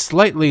 In a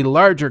slightly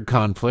larger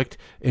conflict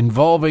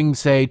involving,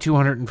 say,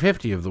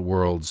 250 of the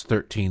world's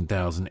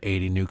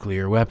 13,080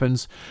 nuclear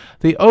weapons,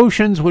 the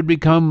oceans would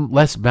become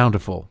less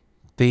bountiful.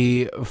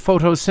 The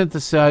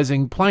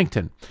photosynthesizing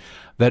plankton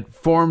that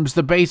forms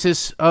the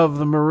basis of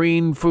the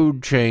marine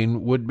food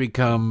chain would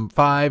become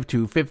 5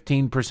 to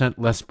 15%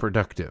 less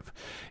productive.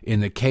 In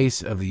the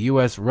case of the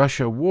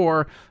U.S.-Russia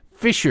war,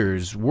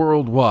 fishers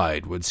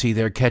worldwide would see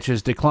their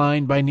catches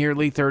decline by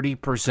nearly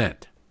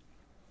 30%.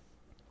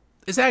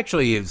 This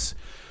actually is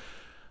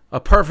a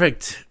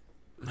perfect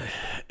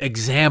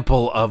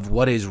example of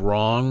what is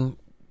wrong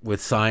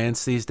with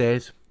science these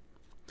days.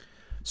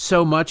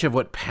 So much of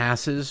what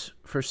passes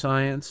for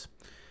science,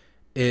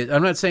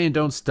 I'm not saying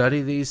don't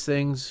study these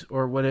things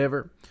or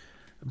whatever,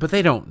 but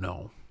they don't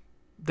know.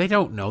 They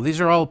don't know.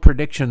 These are all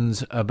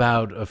predictions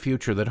about a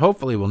future that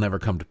hopefully will never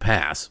come to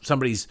pass.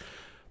 Somebody's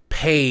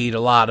paid a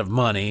lot of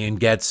money and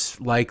gets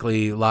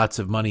likely lots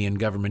of money in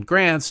government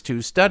grants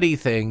to study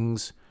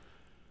things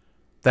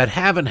that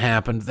haven't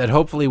happened, that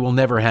hopefully will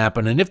never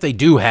happen. And if they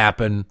do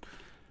happen,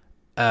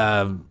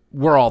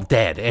 we're all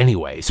dead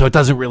anyway, so it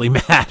doesn't really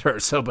matter.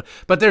 So,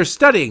 but they're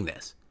studying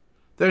this.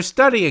 They're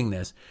studying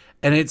this,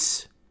 and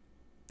it's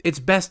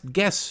best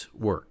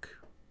guesswork.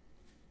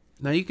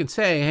 Now you can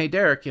say, "Hey,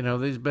 Derek,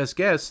 these best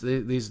guess,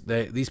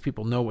 these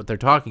people know what they're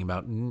talking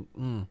about."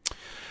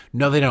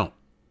 No, they don't.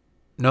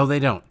 No, they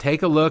don't.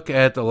 Take a look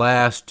at the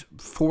last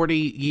 40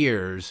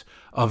 years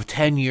of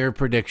 10-year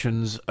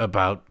predictions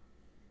about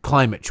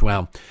climate.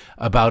 Well,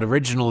 about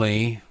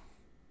originally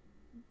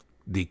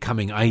the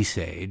coming ice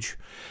age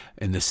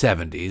in the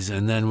 70s,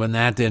 and then when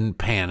that didn't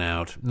pan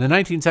out, in the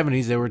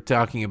 1970s, they were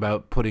talking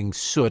about putting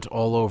soot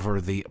all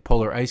over the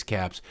polar ice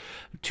caps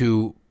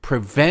to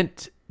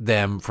prevent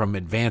them from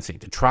advancing,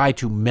 to try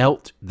to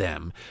melt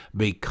them,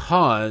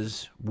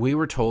 because we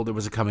were told there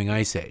was a coming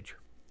ice age.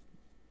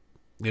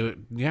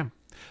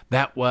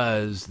 That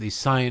was the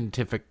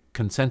scientific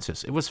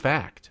consensus. It was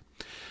fact.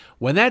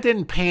 When that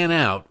didn't pan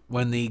out,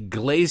 when the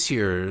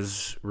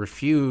glaciers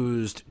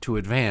refused to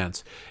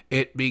advance,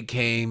 it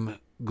became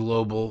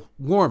global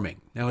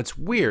warming. Now, it's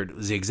weird. It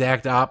was the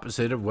exact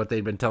opposite of what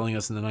they'd been telling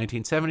us in the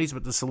 1970s,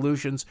 but the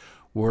solutions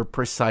were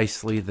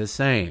precisely the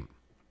same.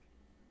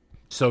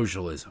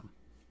 Socialism.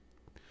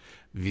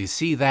 If you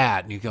see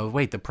that and you go,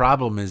 wait, the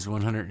problem is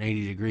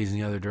 180 degrees in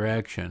the other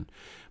direction,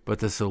 but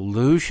the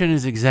solution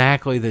is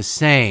exactly the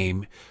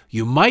same,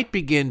 you might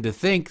begin to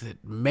think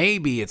that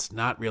maybe it's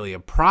not really a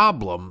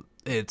problem,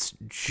 it's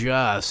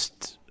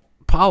just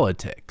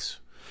politics.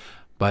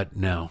 But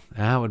no,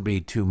 that would be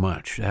too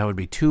much. That would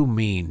be too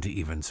mean to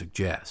even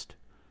suggest.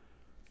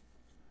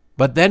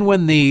 But then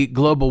when the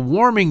global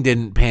warming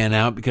didn't pan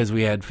out, because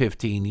we had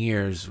 15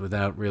 years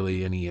without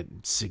really any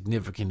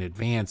significant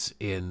advance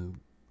in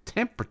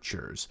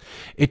temperatures,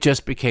 it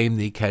just became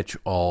the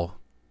catch-all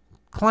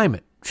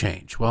climate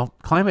change. Well,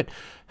 climate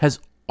has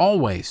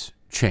always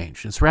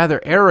changed. It's rather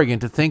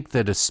arrogant to think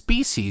that a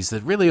species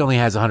that really only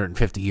has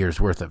 150 years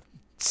worth of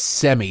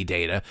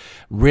semi-data,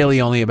 really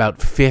only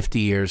about 50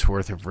 years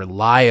worth of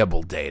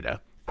reliable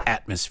data,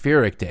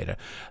 atmospheric data,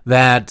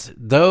 that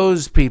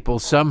those people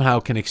somehow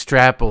can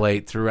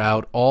extrapolate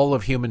throughout all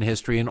of human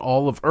history and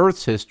all of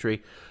Earth's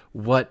history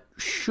what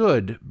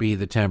should be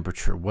the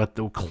temperature, what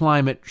the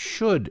climate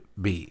should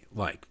be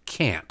like.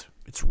 Can't.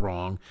 It's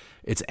wrong.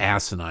 It's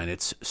asinine.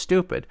 It's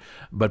stupid.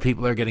 But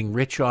people are getting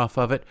rich off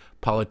of it.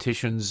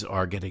 Politicians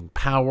are getting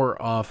power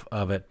off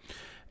of it.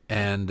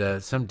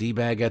 And some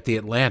D-bag at the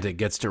Atlantic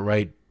gets to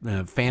write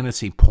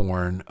fantasy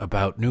porn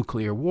about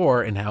nuclear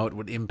war and how it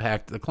would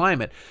impact the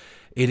climate.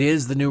 It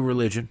is the new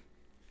religion.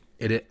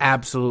 It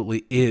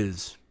absolutely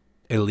is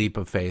a leap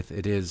of faith.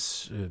 It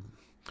is...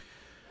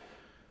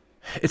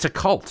 it's a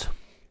cult,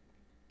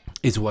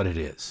 is what it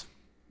is.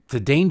 It's a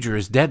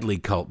dangerous, deadly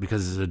cult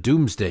because it's a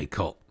doomsday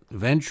cult.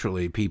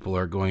 Eventually, people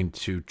are going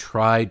to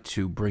try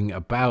to bring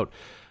about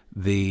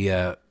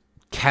the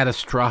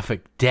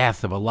catastrophic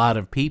death of a lot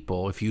of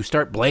people. If you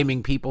start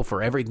blaming people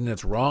for everything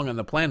that's wrong on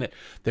the planet,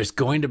 there's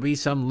going to be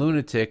some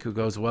lunatic who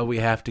goes, well, we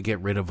have to get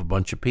rid of a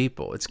bunch of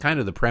people. It's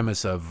kind of the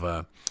premise of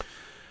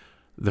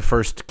the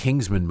first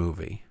Kingsman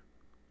movie,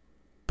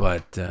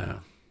 but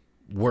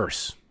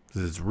worse.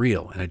 It's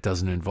real, and it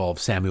doesn't involve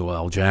Samuel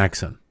L.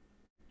 Jackson.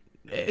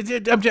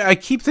 I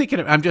keep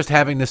thinking, I'm just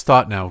having this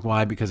thought now.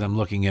 Why? Because I'm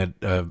looking at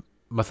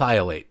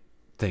methylate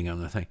thing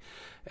on the thing,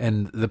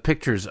 and the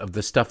pictures of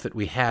the stuff that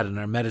we had in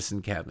our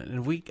medicine cabinet.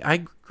 And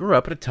I grew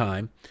up at a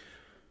time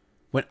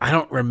when I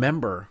don't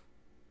remember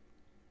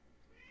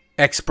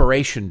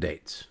expiration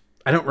dates.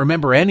 I don't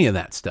remember any of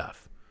that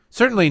stuff.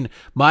 Certainly,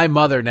 my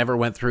mother never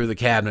went through the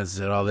cabinets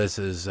and said, oh, this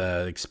is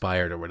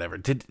expired or whatever.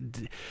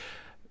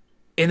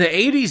 In the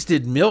 80s,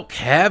 did milk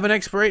have an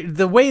expiration?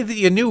 The way that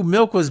you knew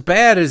milk was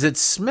bad is it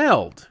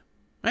smelled.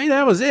 Right?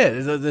 That was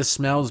it. This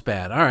smells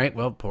bad. All right,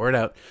 well, pour it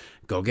out.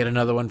 Go get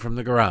another one from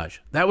the garage.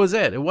 That was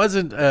it. It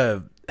wasn't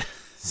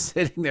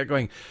sitting there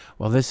going,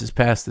 well, this is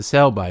past the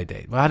sell-by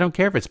date. Well, I don't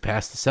care if it's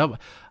past the sell-by.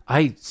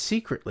 I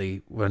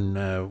secretly, when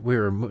we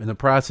were in the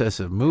process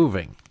of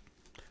moving,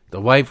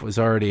 the wife was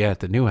already at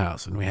the new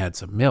house, and we had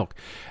some milk.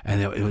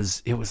 And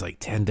it was like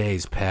 10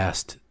 days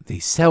past the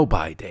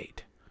sell-by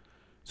date.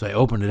 So I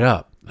opened it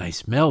up, and I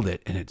smelled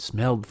it, and it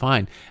smelled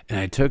fine. And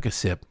I took a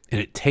sip,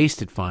 and it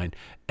tasted fine.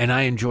 And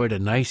I enjoyed a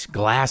nice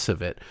glass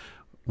of it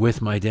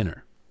with my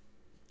dinner,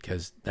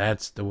 because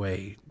that's the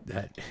way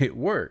that it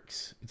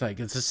works. It's like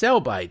it's a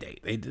sell-by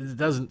date. It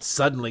doesn't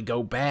suddenly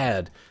go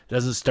bad. It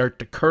doesn't start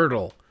to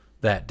curdle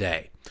that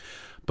day.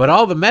 But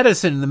all the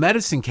medicine in the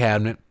medicine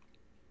cabinet,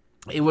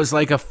 it was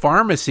like a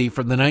pharmacy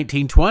from the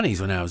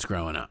 1920s when I was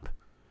growing up.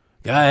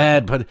 Go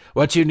ahead, put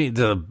what you need,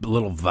 the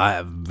little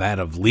vat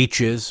of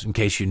leeches in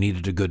case you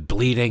needed a good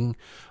bleeding.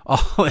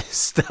 All this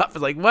stuff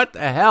is like, what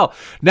the hell?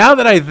 Now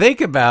that I think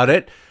about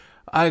it,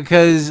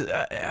 because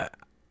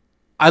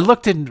I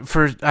looked in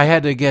for, I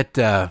had to get,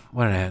 I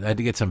had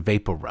to get some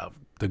Vapor Rub.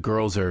 The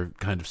girls are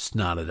kind of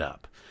snotted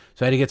up.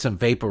 So I had to get some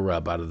Vapor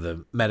Rub out of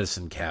the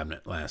medicine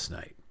cabinet last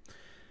night.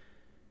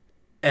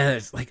 And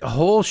it's like a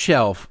whole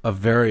shelf of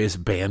various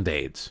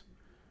Band-Aids.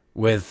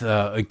 with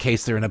in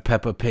case they're in a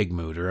Peppa Pig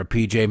mood or a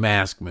PJ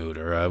Masks mood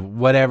or a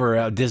whatever,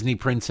 a Disney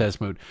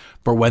princess mood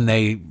for when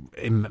they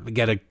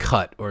get a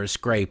cut or a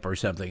scrape or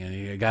something. And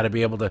you got to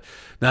be able to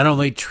not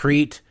only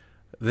treat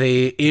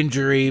the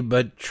injury,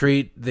 but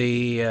treat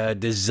the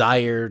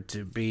desire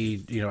to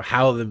be,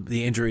 how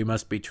the injury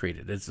must be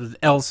treated. It's an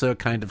Elsa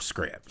kind of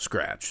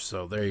scratch.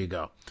 So there you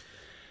go.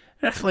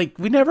 That's like,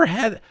 we never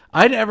had,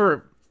 I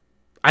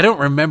don't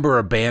remember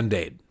a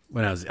Band-Aid.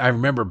 I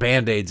remember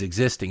Band-Aids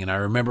existing, and I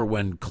remember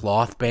when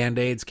cloth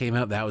Band-Aids came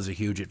out, that was a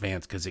huge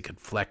advance because it could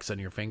flex on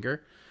your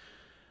finger.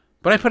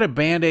 But I put a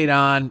Band-Aid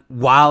on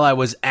while I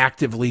was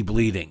actively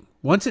bleeding.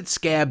 Once it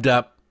scabbed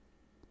up,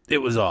 it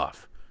was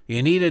off.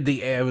 You needed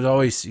the air. It was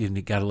always, you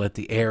got to let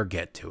the air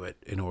get to it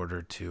in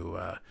order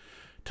to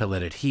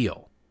let it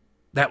heal.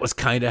 That was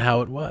kind of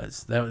how it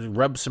was. That was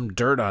rub some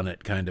dirt on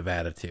it kind of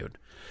attitude.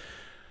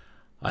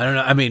 I don't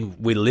know. I mean,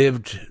 we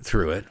lived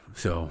through it,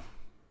 so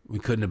we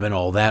couldn't have been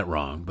all that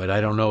wrong, but I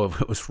don't know if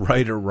it was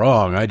right or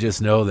wrong. I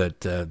just know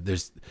that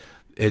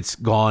it's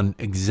gone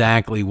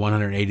exactly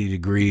 180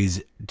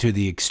 degrees to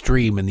the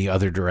extreme in the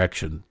other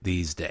direction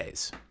these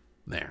days.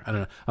 There, I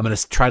don't know. I'm going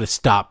to try to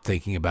stop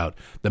thinking about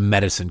the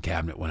medicine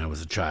cabinet when I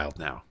was a child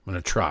now. I'm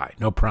going to try.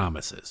 No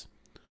promises.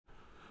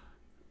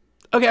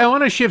 Okay, I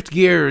want to shift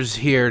gears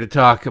here to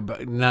talk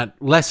about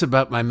less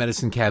about my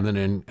medicine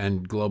cabinet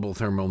and global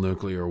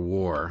thermonuclear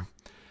war,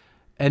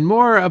 and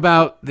more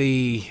about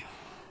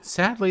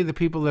sadly, the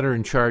people that are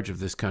in charge of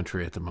this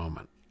country at the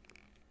moment.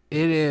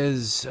 It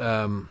is,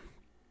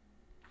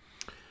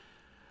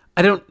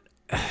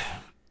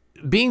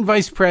 being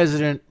vice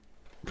president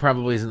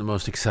probably isn't the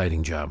most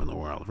exciting job in the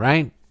world,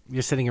 right?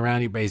 You're sitting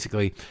around, you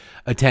basically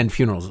attend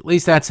funerals. At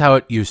least that's how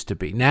it used to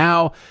be.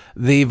 Now,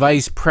 the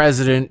vice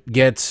president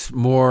gets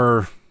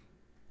more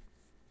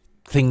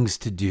things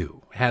to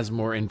do, has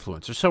more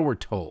influence, or so we're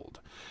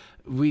told.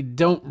 We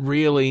don't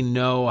really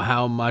know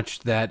how much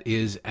that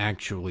is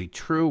actually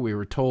true. We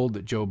were told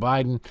that Joe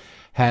Biden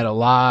had a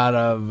lot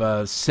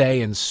of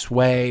say and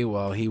sway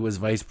while he was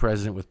vice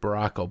president with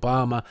Barack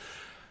Obama.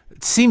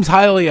 It seems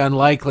highly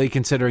unlikely,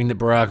 considering that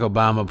Barack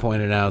Obama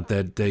pointed out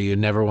that you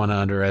never want to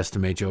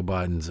underestimate Joe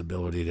Biden's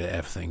ability to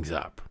F things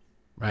up,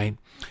 right?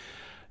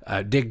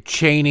 Dick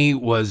Cheney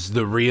was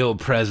the real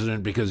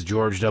president because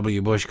George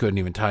W. Bush couldn't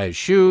even tie his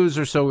shoes,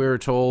 or so we were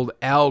told.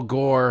 Al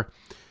Gore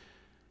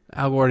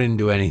didn't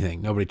do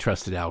anything. Nobody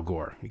trusted Al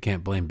Gore. You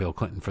can't blame Bill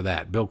Clinton for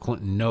that. Bill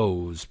Clinton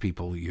knows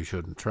people you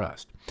shouldn't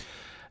trust.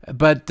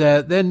 But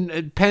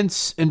then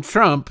Pence and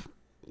Trump,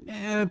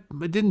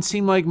 it didn't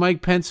seem like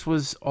Mike Pence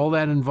was all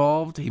that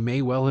involved. He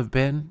may well have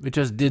been. It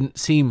just didn't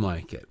seem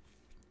like it.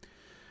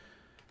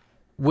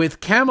 With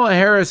Kamala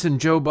Harris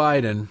and Joe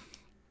Biden,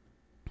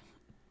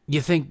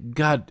 you think,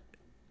 God,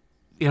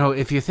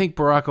 if you think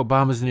Barack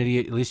Obama's an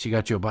idiot, at least you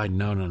got Joe Biden.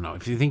 No.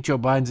 If you think Joe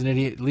Biden's an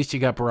idiot, at least you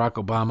got Barack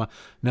Obama.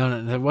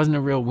 No, there wasn't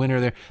a real winner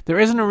there. There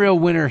isn't a real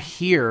winner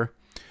here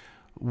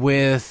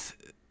with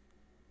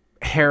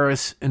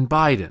Harris and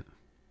Biden.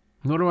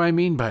 What do I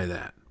mean by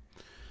that?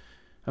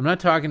 I'm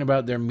not talking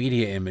about their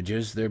media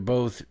images. They're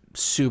both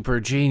super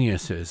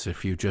geniuses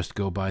if you just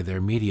go by their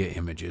media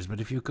images.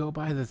 But if you go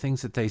by the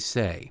things that they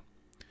say,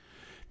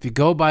 if you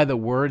go by the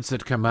words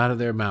that come out of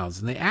their mouths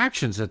and the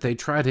actions that they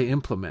try to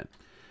implement,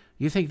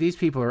 you think these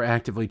people are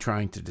actively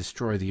trying to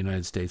destroy the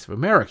United States of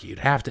America. You'd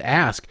have to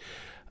ask,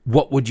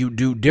 what would you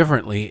do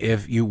differently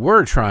if you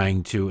were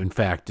trying to, in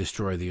fact,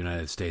 destroy the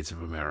United States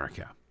of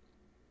America?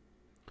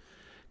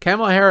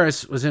 Kamala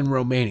Harris was in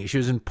Romania. She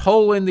was in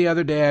Poland the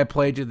other day. I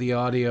played you the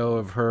audio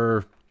of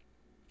her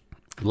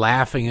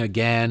laughing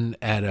again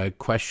at a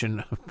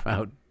question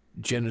about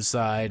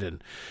genocide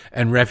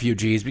and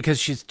refugees because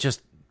she's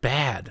just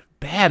bad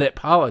at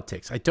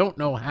politics. I don't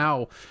know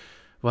how.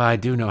 Well, I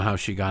do know how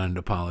she got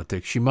into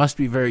politics. She must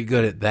be very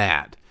good at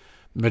that.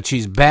 But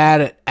she's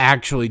bad at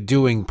actually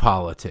doing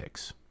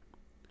politics.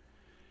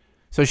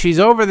 So she's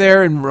over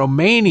there in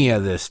Romania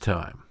this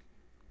time.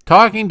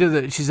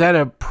 She's at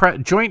a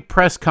joint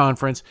press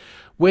conference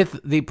with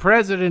the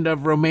president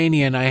of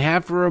Romania. And I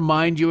have to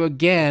remind you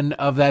again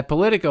of that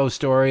Politico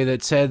story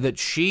that said that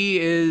she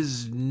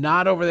is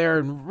not over there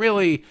in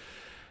really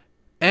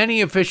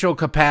any official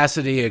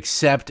capacity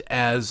except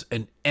as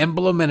an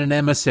emblem and an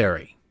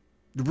emissary.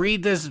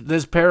 Read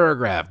this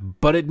paragraph.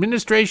 But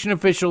administration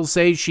officials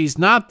say she's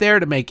not there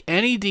to make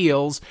any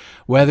deals,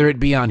 whether it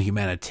be on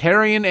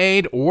humanitarian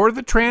aid or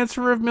the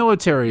transfer of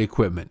military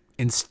equipment.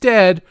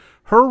 Instead,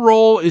 her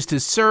role is to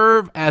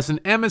serve as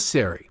an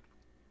emissary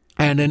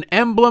and an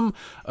emblem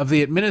of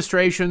the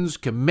administration's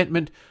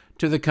commitment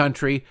to the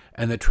country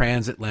and the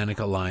transatlantic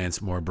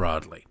alliance more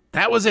broadly.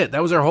 That was it.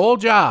 That was her whole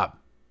job.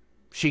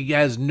 She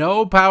has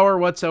no power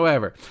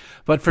whatsoever.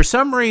 But for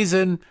some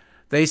reason,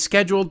 they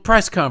scheduled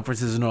press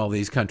conferences in all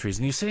these countries.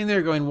 And you're sitting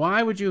there going,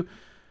 why would you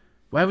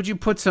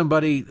put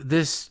somebody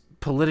this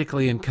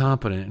politically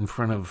incompetent in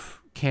front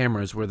of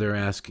cameras where they're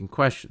asking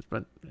questions?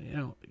 But,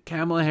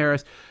 Kamala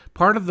Harris,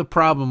 part of the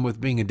problem with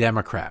being a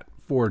Democrat,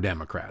 for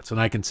Democrats, and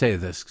I can say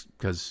this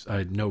because I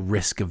had no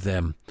risk of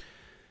them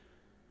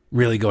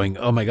really going,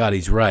 oh my God,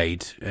 he's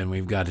right, and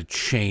we've got to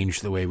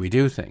change the way we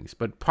do things.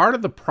 But part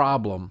of the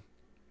problem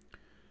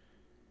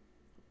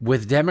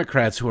with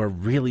Democrats who are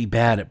really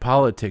bad at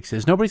politics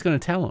is nobody's going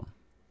to tell them.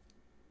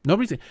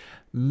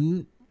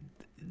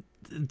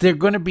 They're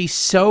going to be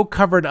so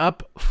covered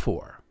up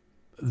for.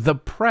 The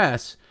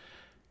press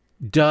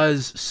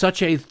does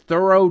such a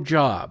thorough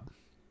job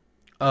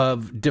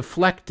of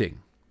deflecting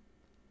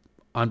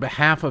on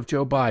behalf of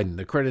Joe Biden,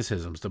 the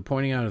criticisms, the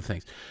pointing out of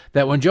things,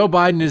 that when Joe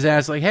Biden is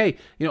asked, like, hey,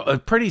 a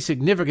pretty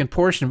significant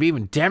portion of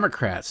even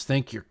Democrats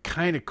think you're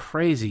kind of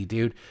crazy,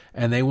 dude,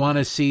 and they want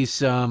to see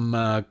some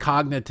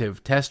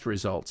cognitive test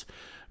results,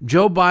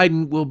 Joe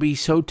Biden will be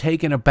so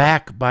taken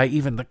aback by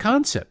even the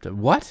concept of,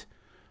 what?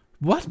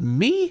 What,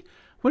 me?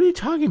 What are you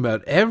talking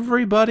about?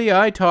 Everybody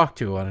I talk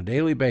to on a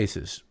daily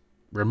basis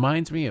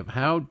reminds me of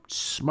how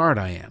smart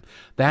I am.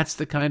 That's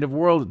the kind of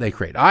world that they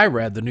create. I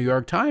read the New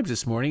York Times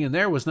this morning, and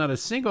there was not a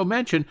single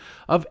mention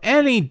of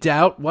any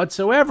doubt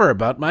whatsoever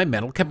about my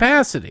mental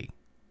capacity.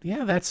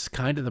 Yeah, that's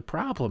kind of the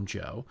problem,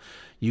 Joe.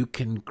 You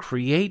can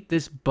create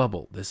this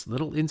bubble, this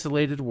little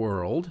insulated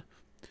world,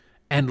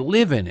 and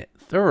live in it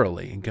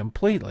thoroughly and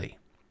completely,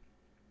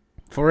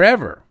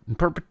 forever, in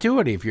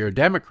perpetuity if you're a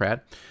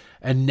Democrat,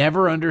 and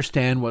never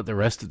understand what the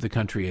rest of the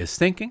country is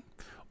thinking,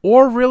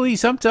 or really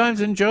sometimes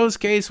in Joe's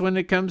case when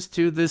it comes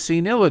to the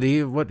senility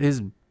of what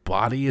his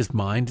body, his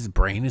mind, his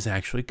brain is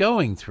actually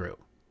going through.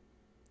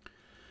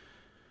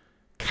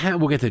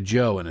 We'll get to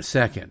Joe in a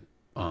second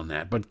on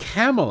that, but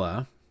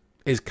Kamala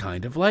is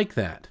kind of like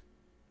that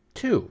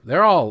too.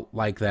 They're all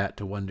like that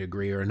to one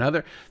degree or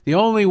another. The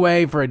only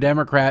way for a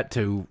Democrat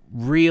to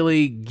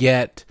really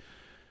get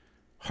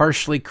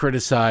harshly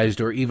criticized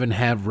or even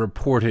have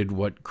reported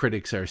what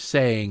critics are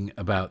saying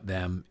about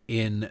them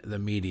in the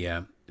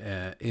media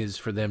is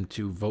for them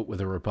to vote with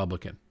a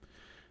Republican.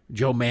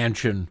 Joe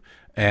Manchin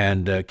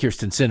and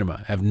Kyrsten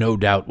Sinema have no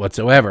doubt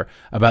whatsoever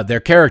about their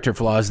character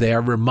flaws. They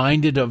are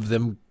reminded of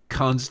them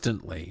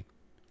constantly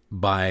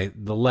by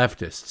the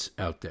leftists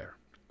out there.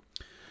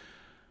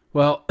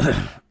 Well,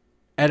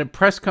 at a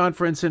press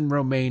conference in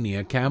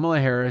Romania,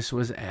 Kamala Harris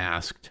was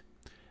asked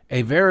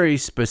a very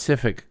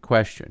specific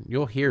question.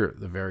 You'll hear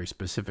the very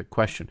specific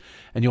question,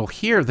 and you'll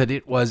hear that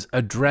it was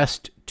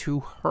addressed to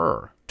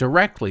her,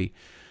 directly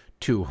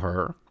to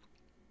her,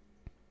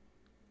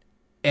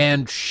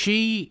 and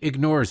she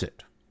ignores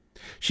it.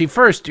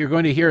 You're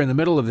going to hear in the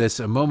middle of this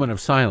a moment of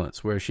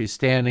silence where she's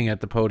standing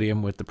at the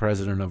podium with the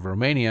president of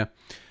Romania,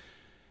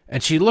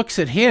 and she looks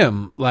at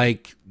him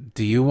like,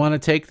 do you want to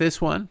take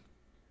this one?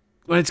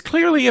 When it's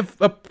clearly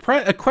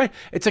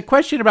it's a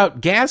question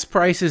about gas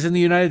prices in the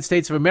United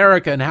States of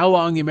America and how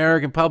long the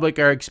American public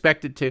are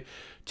expected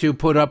to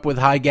put up with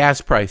high gas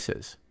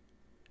prices.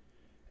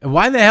 And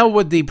why the hell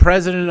would the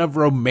president of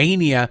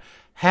Romania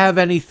have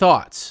any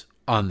thoughts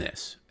on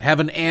this, have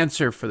an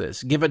answer for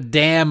this, give a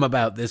damn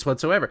about this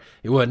whatsoever?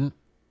 He wouldn't.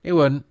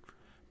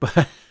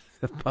 But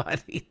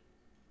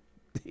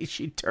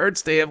she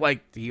turns to him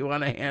like, do you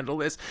want to handle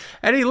this?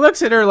 And he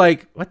looks at her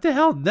like, what the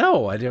hell?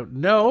 No, I don't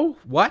know.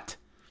 What?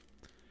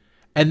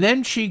 And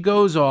then she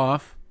goes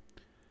off,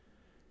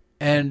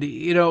 and,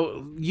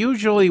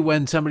 usually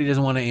when somebody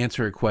doesn't want to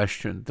answer a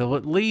question, they'll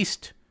at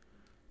least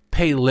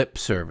pay lip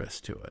service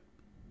to it.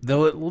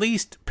 They'll at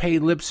least pay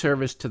lip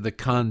service to the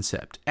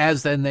concept,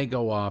 as then they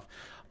go off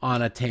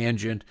on a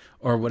tangent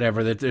or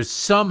whatever, that there's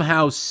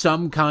somehow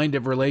some kind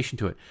of relation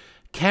to it.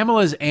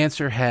 Kamala's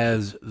answer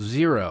has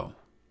zero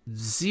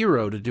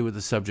to do with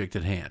the subject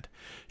at hand.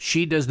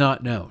 She does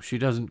not know. She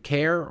doesn't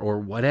care or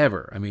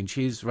whatever. I mean,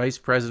 she's vice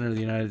president of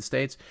the United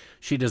States.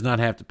 She does not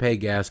have to pay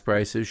gas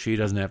prices. She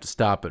doesn't have to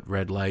stop at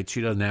red lights.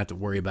 She doesn't have to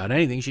worry about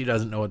anything. She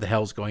doesn't know what the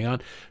hell's going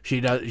on. She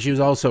was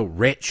also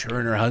rich. Her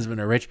and her husband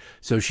are rich,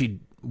 so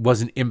she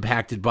wasn't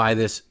impacted by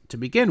this to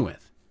begin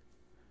with.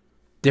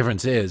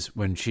 Difference is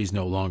when she's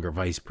no longer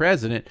vice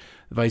president,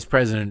 the vice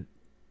president,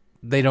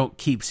 they don't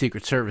keep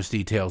Secret Service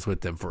details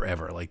with them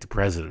forever like the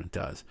president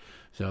does.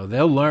 So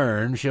they'll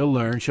learn, she'll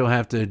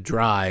have to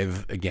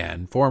drive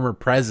again. Former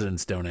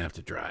presidents don't have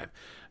to drive,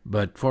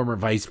 but former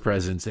vice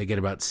presidents, they get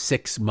about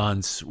 6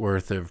 months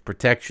worth of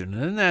protection,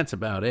 and that's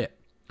about it.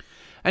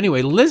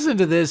 Anyway, listen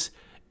to this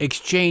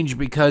exchange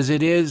because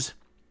it's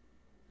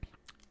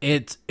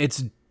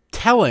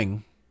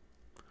telling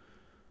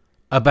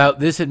about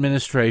this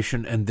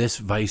administration and this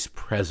vice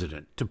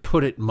president, to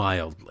put it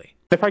mildly.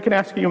 If I can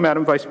ask you,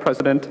 Madam Vice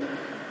President,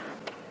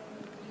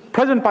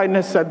 President Biden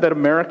has said that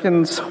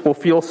Americans will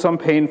feel some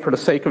pain for the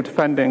sake of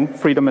defending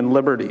freedom and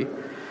liberty,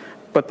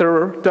 but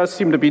there does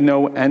seem to be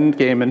no end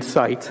game in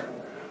sight.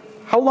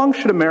 How long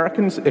should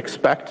Americans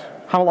expect?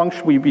 How long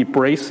should we be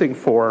bracing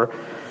for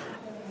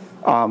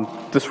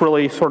this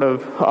really sort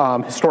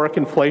of historic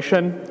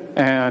inflation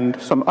and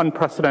some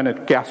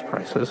unprecedented gas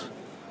prices?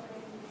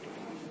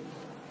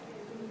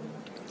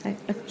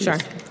 Sure.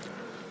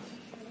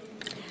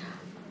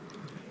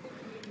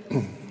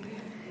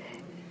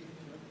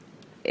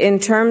 In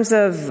terms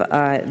of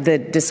the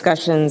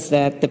discussions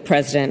that the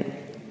President,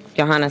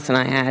 Johannes, and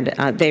I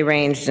had, they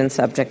ranged in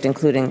subject,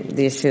 including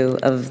the issue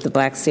of the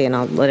Black Sea, and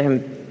I'll let him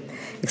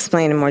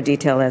explain in more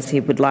detail as he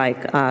would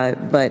like.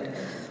 But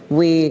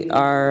we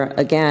are,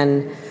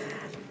 again,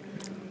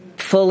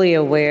 fully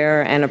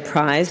aware and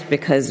apprised,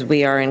 because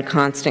we are in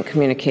constant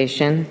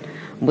communication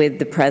with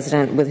the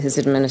president, with his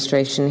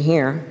administration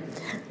here,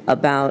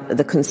 about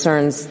the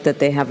concerns that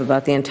they have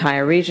about the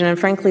entire region and,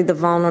 frankly, the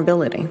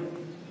vulnerability.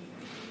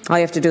 All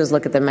you have to do is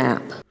look at the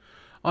map.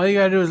 All you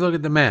got to do is look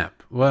at the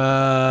map.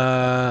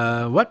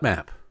 What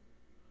map?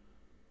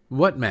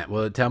 What map?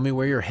 Will it tell me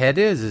where your head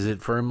is? Is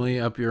it firmly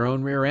up your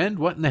own rear end?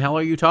 What in the hell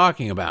are you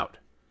talking about?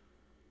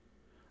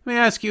 Let me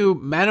ask you,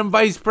 Madam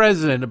Vice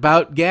President,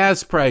 about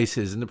gas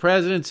prices. And the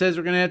president says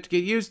we're going to have to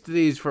get used to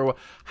these for a while.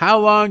 How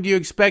long do you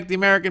expect the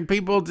American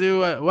people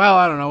to, well,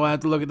 I don't know. We'll have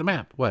to look at the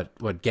map. What,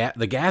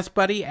 the Gas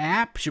Buddy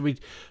app? Should we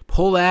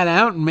pull that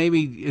out and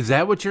maybe, is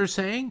that what you're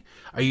saying?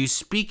 Are you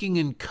speaking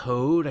in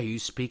code? Are you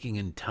speaking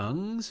in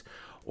tongues?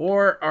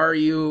 Or are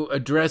you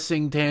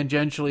addressing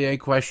tangentially a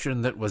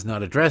question that was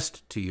not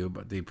addressed to you,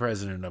 but the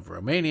president of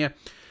Romania,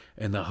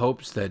 in the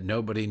hopes that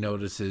nobody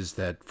notices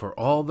that for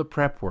all the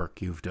prep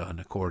work you've done,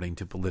 according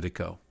to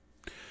Politico,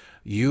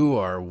 you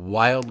are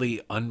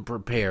wildly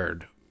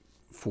unprepared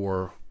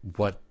for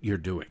what you're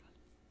doing.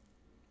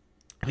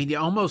 I mean, you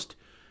almost,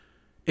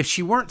 if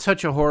she weren't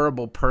such a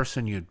horrible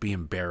person, you'd be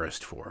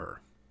embarrassed for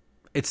her.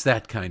 It's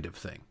that kind of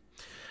thing.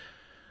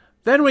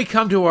 Then we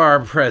come to our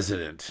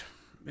president.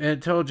 I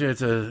told you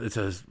it's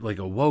a like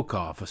a woke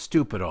off, a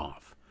stupid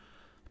off.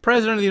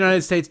 President of the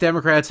United States,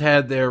 Democrats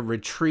had their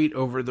retreat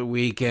over the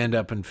weekend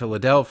up in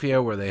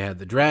Philadelphia, where they had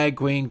the drag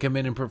queen come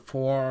in and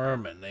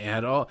perform, and they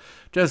had all,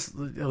 just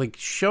like,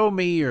 show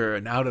me you're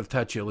an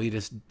out-of-touch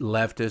elitist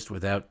leftist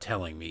without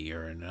telling me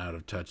you're an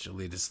out-of-touch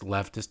elitist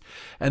leftist.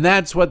 And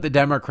that's what the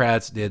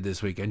Democrats did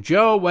this weekend.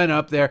 Joe went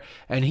up there,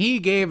 and he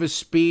gave a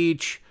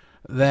speech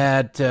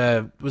that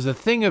was a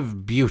thing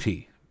of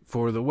beauty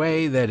for the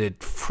way that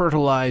it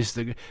fertilized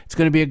it's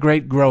going to be a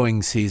great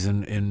growing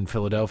season in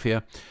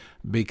Philadelphia,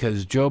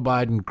 because Joe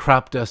Biden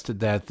crop dusted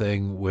that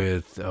thing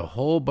with a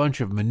whole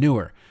bunch of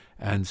manure.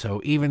 And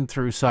so even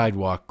through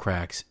sidewalk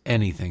cracks,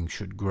 anything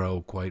should grow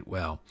quite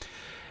well.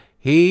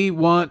 He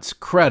wants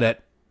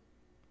credit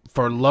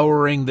for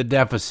lowering the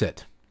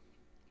deficit.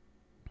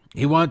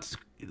 He wants,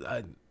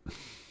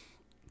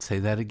 say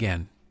that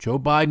again, Joe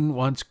Biden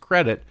wants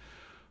credit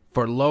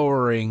for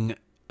lowering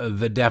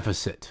the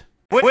deficit.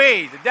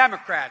 We, the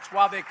Democrats,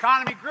 while the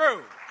economy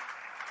grew,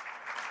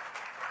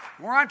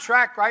 we're on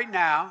track right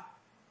now.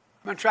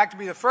 I'm on track to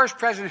be the first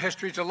president in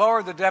history to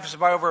lower the deficit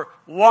by over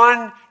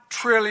 $1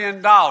 trillion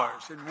in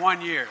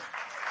 1 year.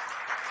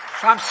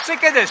 So I'm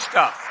sick of this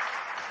stuff.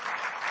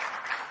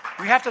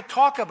 We have to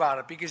talk about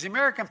it, because the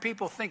American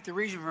people think the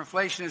reason for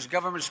inflation is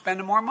government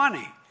spending more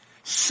money.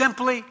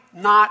 Simply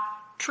not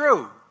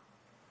true.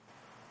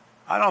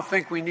 I don't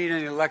think we need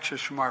any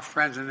lectures from our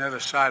friends on the other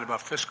side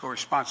about fiscal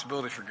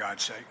responsibility, for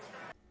God's sake.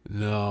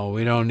 No,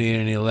 we don't need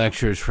any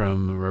lectures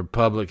from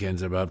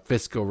Republicans about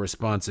fiscal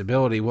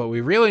responsibility. What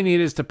we really need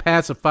is to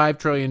pass a $5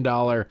 trillion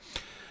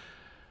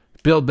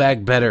Build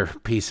Back Better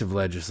piece of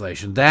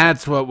legislation.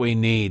 That's what we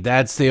need.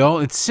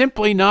 It's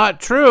simply not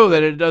true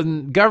that it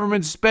doesn't,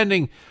 government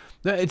spending,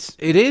 it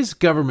is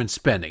government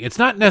spending. It's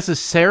not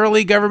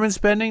necessarily government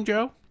spending,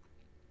 Joe,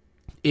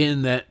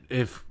 in that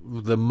if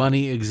the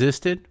money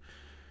existed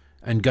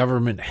and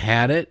government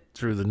had it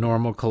through the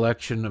normal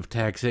collection of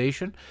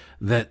taxation,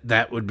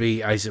 that would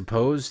be, I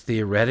suppose,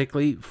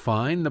 theoretically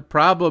fine. The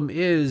problem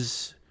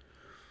is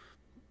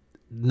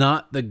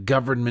not the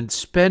government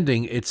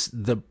spending, it's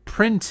the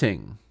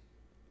printing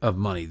of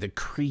money, the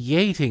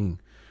creating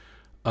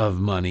of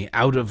money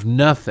out of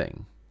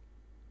nothing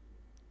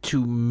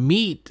to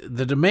meet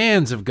the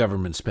demands of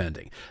government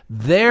spending.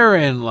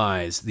 Therein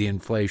lies the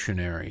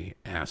inflationary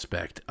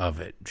aspect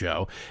of it,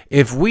 Joe.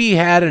 If we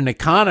had an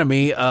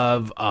economy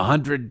of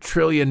 $100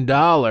 trillion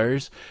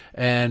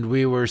and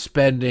we were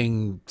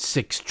spending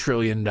 $6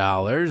 trillion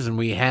and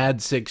we had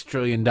 $6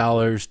 trillion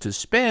to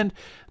spend,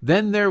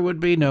 then there would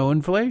be no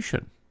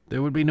inflation.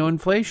 There would be no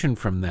inflation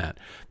from that.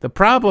 The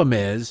problem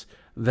is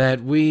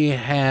that we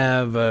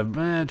have a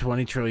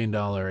 $20 trillion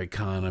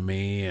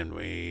economy, and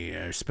we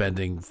are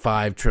spending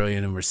 $5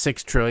 trillion, and we're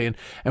 $6 trillion,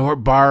 and we're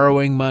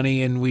borrowing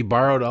money, and we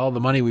borrowed all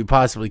the money we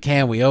possibly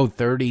can. We owe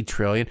 $30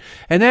 trillion.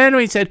 And then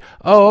we said,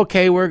 oh,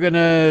 okay, we're going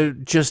to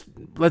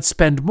let's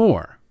spend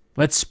more.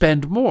 Let's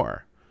spend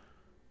more.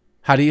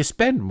 How do you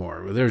spend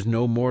more? Well, there's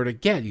no more to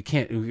get. You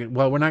can't,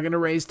 well, we're not going to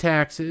raise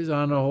taxes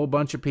on a whole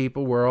bunch of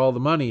people where all the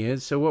money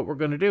is. So what we're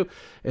going to do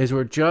is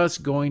we're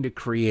just going to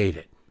create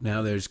it.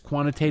 Now, there's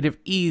quantitative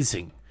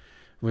easing.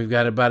 We've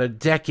got about a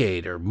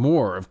decade or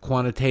more of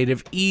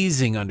quantitative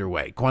easing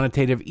underway.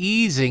 Quantitative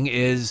easing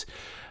is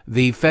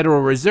the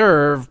Federal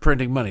Reserve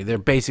printing money.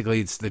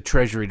 It's the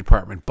Treasury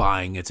Department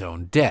buying its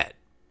own debt.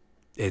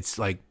 It's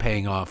like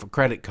paying off a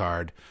credit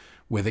card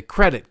with a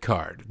credit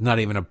card, not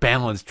even a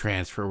balance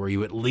transfer where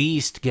you at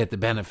least get the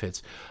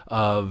benefits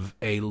of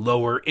a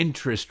lower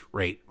interest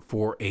rate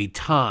for a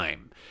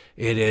time.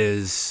 It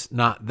is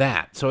not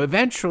that. So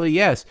eventually,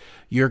 yes,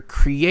 you're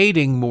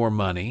creating more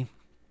money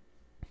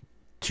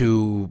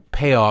to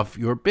pay off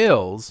your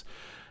bills.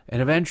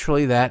 And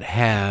eventually that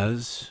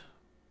has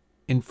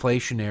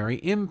inflationary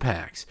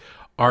impacts.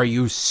 Are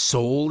you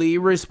solely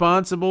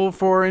responsible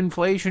for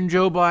inflation,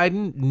 Joe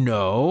Biden?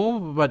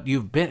 No, but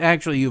you've been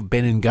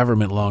in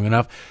government long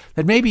enough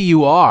that maybe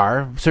you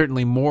are,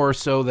 certainly more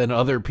so than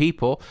other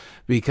people,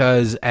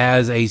 because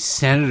as a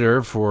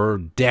senator for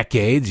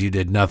decades, you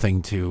did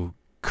nothing to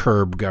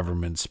curb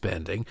government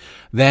spending.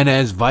 Then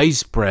as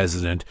vice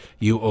president,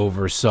 you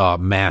oversaw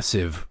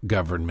massive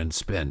government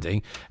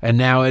spending. And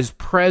now as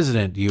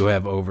president, you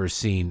have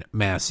overseen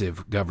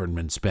massive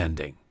government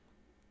spending.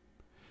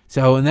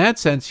 So in that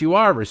sense, you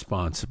are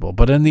responsible.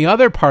 But in the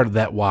other part of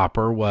that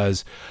whopper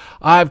was,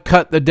 I've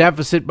cut the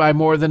deficit by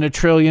more than $1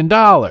 trillion.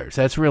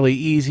 That's really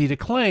easy to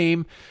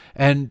claim.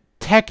 And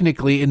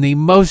technically, in the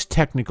most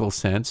technical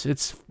sense,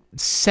 it's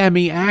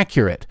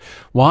semi-accurate.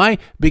 Why?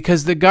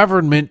 Because the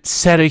government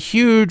set a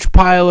huge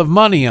pile of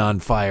money on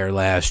fire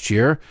last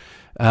year,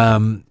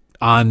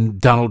 on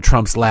Donald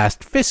Trump's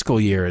last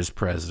fiscal year as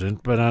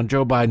president, but on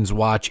Joe Biden's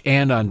watch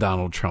and on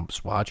Donald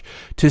Trump's watch,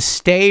 to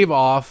stave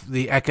off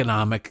the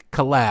economic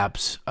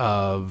collapse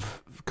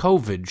of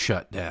COVID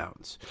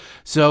shutdowns.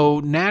 So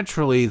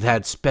naturally,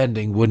 that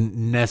spending wouldn't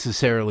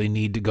necessarily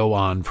need to go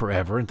on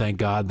forever, and thank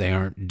God they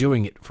aren't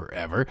doing it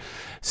forever.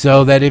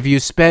 So that if you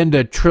spend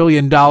 $1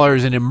 trillion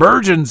in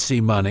emergency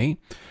money,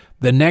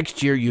 the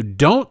next year you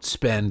don't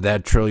spend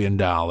that $1 trillion,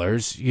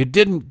 you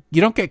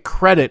don't get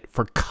credit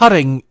for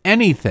cutting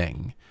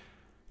anything.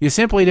 You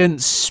simply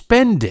didn't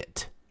spend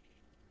it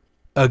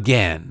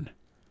again,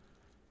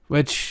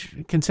 which,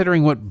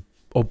 considering what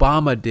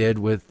Obama did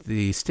with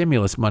the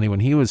stimulus money when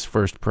he was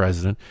first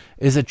president,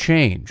 is a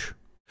change.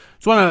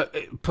 Just want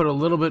to put a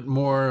little bit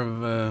more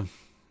of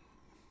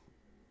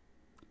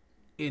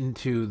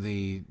into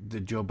the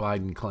Joe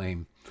Biden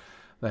claim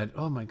that,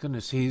 oh my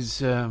goodness,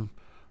 he's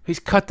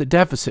cut the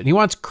deficit, and he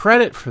wants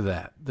credit for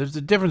that. There's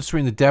a difference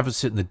between the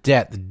deficit and the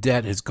debt. The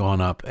debt has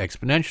gone up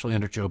exponentially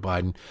under Joe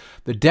Biden.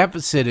 The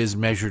deficit is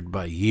measured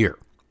by year.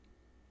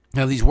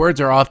 Now, these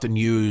words are often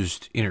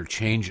used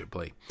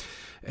interchangeably,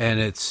 and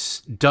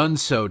it's done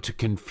so to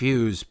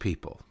confuse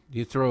people.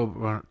 You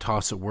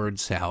toss a word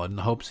salad in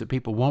the hopes that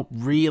people won't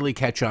really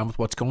catch on with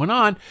what's going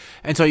on,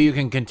 and so you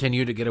can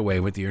continue to get away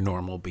with your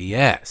normal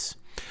BS.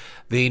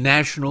 The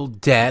national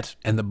debt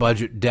and the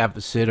budget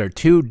deficit are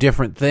two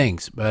different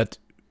things, but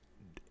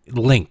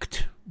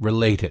linked,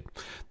 related.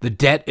 The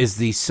debt is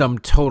the sum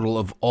total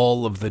of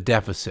all of the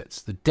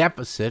deficits. The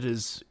deficit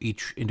is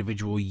each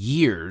individual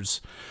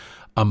year's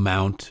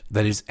amount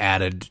that is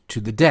added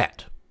to the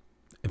debt,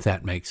 if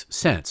that makes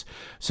sense.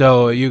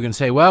 So you can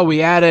say, well,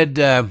 we added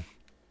 $3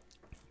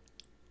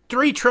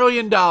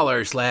 trillion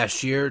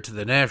last year to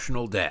the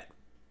national debt.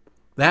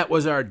 That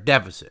was our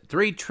deficit,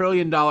 $3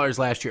 trillion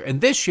last year. And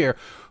this year,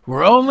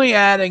 we're only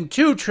adding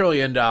 $2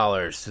 trillion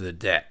to the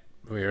debt.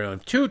 We're on a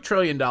 $2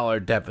 trillion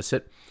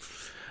deficit.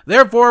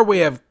 Therefore, we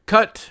have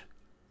cut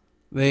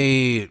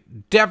the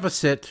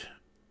deficit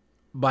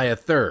by a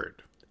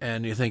third.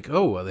 And you think,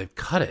 oh, well, they've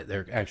cut it.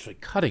 They're actually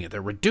cutting it.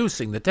 They're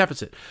reducing the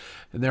deficit.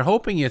 And they're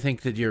hoping you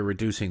think that you're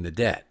reducing the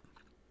debt.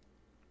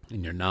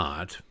 And you're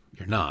not.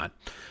 You're not.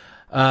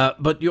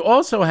 But you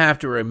also have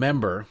to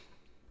remember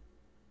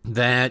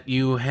that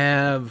you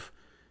have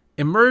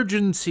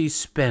emergency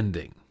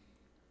spending.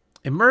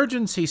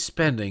 Emergency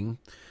spending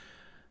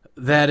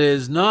that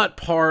is not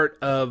part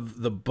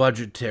of the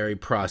budgetary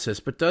process,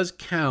 but does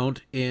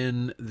count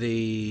in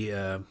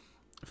the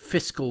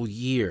fiscal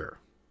year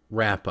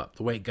wrap-up,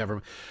 the way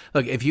government...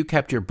 Look, if you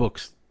kept your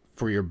books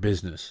for your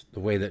business the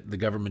way that the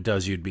government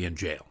does, you'd be in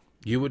jail.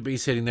 You would be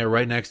sitting there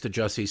right next to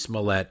Jussie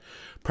Smollett,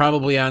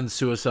 probably on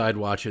suicide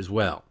watch as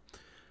well.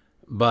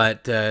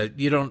 But the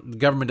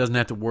government doesn't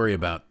have to worry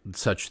about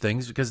such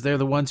things because they're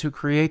the ones who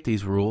create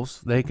these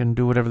rules. They can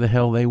do whatever the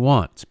hell they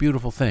want. It's a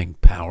beautiful thing,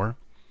 power.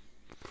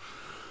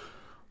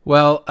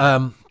 Well,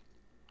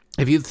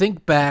 if you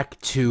think back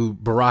to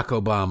Barack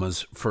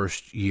Obama's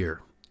first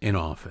year in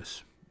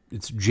office,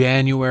 it's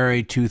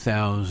January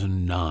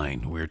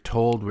 2009. We're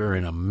told we're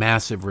in a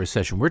massive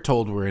recession. We're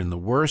told we're in the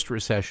worst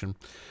recession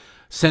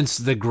since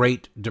the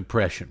Great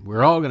Depression.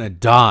 We're all going to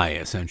die,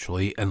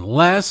 essentially,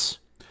 unless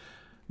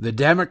the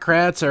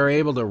Democrats are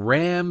able to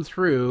ram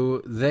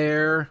through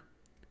their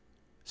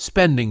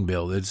spending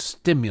bill, the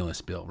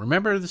stimulus bill.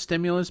 Remember the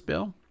stimulus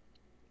bill?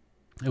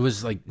 It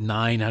was like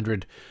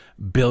 $900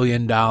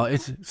 billion.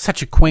 It's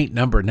such a quaint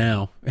number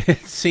now. It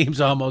seems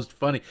almost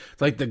funny.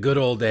 It's like the good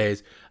old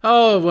days.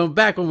 Oh, well,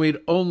 back when we'd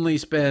only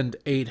spend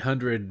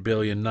 $800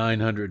 billion,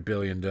 $900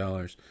 billion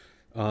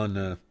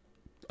on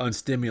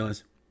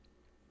stimulus.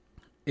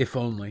 If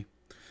only.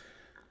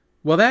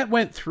 Well, that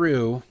went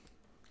through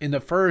in the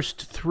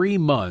first 3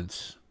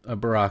 months of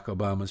Barack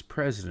Obama's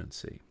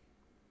presidency.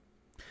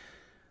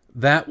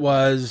 That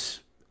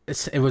was...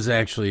 It was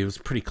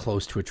pretty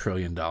close to $1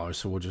 trillion.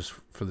 So we'll just,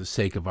 for the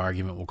sake of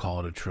argument, we'll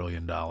call it $1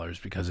 trillion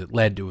because it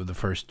led to the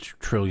first $1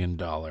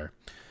 trillion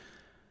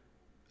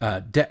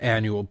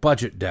annual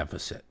budget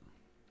deficit.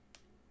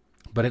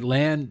 But it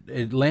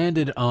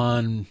landed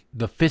on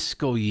the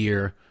fiscal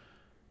year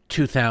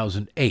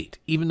 2008.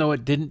 Even though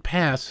it didn't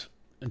pass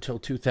until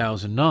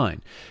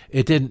 2009.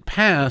 It didn't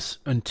pass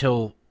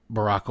until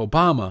Barack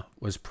Obama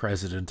was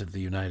president of the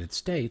United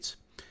States.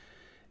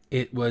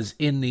 It was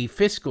in the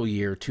fiscal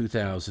year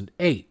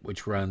 2008,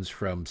 which runs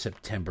from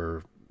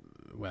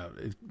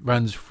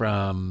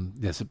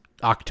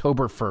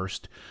October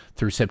 1st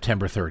through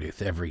September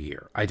 30th every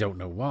year. I don't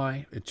know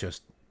why. It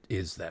just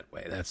is that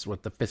way. That's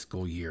what the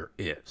fiscal year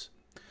is.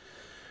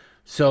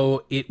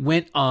 So it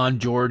went on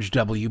George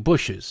W.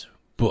 Bush's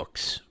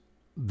books,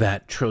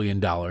 that $1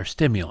 trillion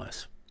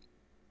stimulus.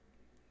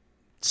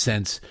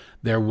 Since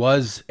there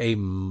was a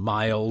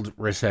mild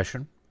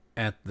recession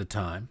at the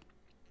time,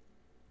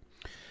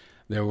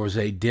 there was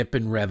a dip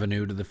in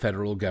revenue to the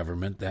federal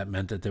government. That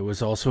meant that there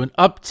was also an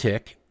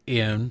uptick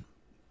in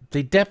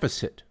the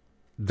deficit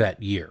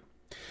that year.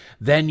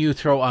 Then you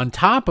throw on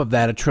top of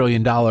that $1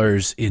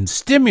 trillion in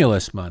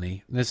stimulus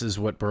money. This is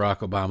what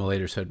Barack Obama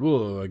later said,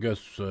 well, I guess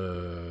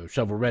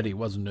shovel-ready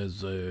wasn't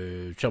as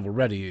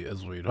shovel-ready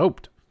as we'd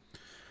hoped.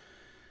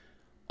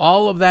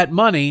 All of that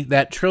money,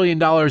 that $1 trillion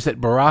that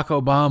Barack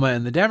Obama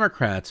and the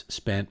Democrats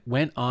spent,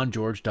 went on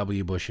George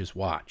W. Bush's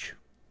watch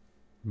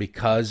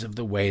because of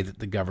the way that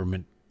the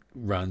government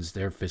runs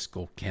their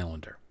fiscal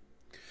calendar.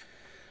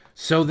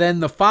 So then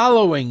the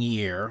following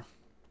year,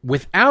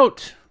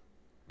 without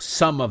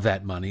some of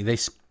that money,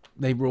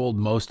 they rolled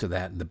most of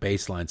that in the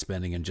baseline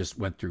spending and just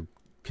went through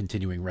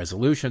continuing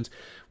resolutions,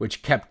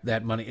 which kept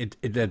that money.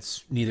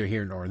 That's neither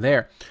here nor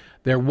there.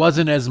 There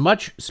wasn't as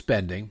much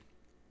spending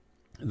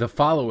the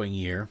following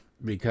year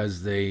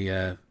because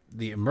the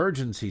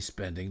emergency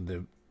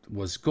spending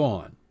was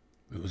gone.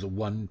 It was a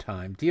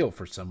one-time deal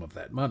for some of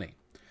that money.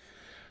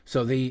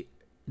 So the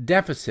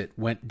deficit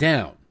went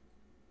down.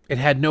 It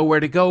had nowhere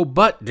to go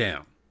but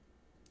down.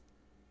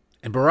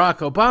 And Barack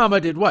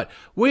Obama did what?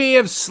 We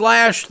have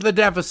slashed the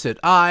deficit.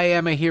 I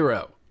am a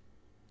hero.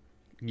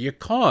 You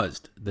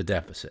caused the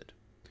deficit.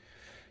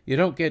 You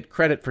don't get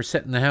credit for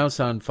setting the house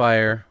on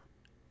fire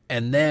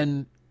and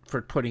then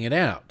for putting it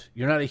out.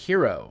 You're not a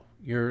hero.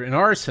 You're an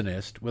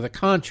arsonist with a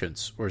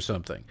conscience or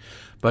something.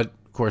 But,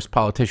 of course,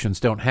 politicians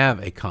don't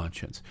have a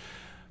conscience.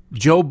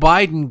 Joe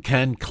Biden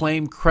can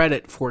claim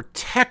credit for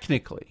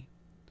technically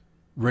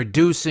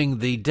reducing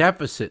the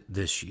deficit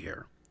this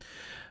year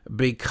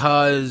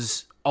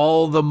because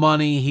all the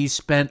money he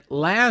spent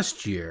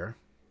last year,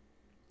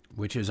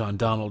 which is on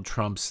Donald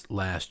Trump's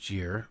last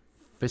year,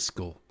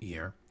 fiscal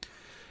year,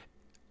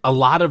 a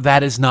lot of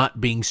that is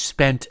not being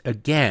spent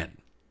again.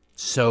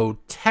 So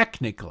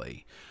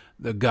technically,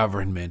 the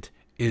government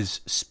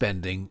is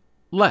spending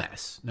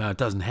less. Now, it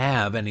doesn't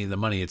have any of the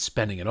money it's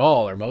spending at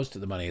all, or most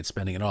of the money it's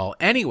spending at all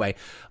anyway,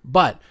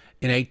 but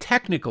in a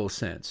technical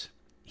sense,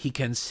 he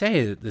can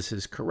say that this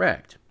is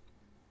correct.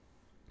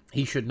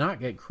 He should not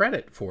get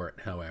credit for it,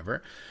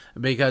 however,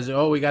 because,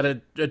 we got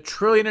a $1.5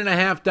 trillion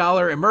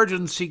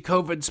emergency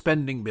COVID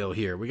spending bill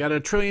here. We got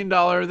 $1 trillion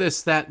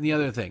this, that, and the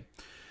other thing.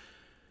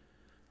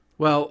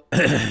 Well,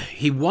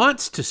 he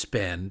wants to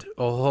spend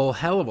a whole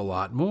hell of a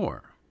lot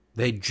more.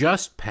 They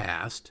just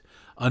passed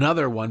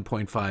another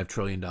 $1.5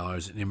 trillion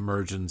in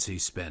emergency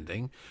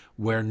spending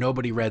where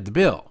nobody read the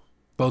bill.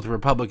 Both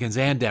Republicans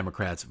and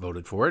Democrats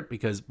voted for it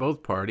because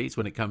both parties,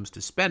 when it comes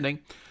to spending,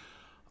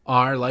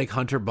 are like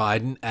Hunter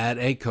Biden at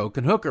a Coke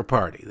and hooker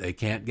party. They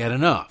can't get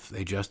enough.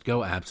 They just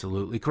go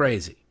absolutely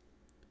crazy.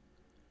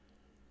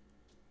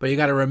 But you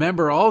got to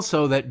remember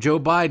also that Joe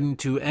Biden,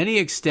 to any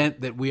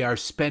extent that we are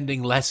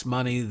spending less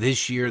money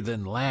this year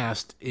than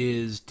last,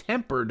 is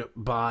tempered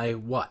by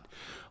what?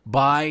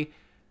 By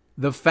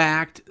the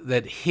fact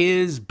that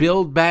his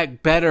Build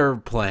Back Better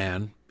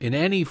plan, in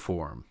any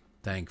form,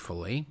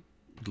 thankfully,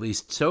 at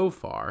least so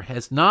far,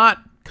 has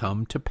not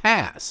come to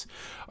pass.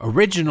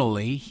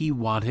 Originally, he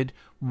wanted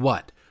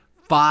what?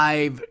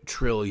 $5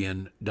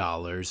 trillion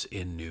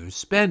in new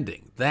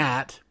spending.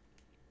 That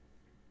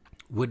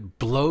would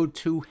blow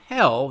to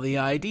hell the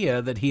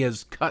idea that he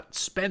has cut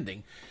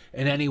spending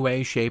in any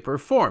way, shape, or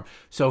form.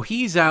 So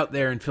he's out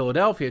there in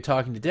Philadelphia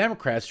talking to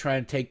Democrats,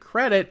 trying to take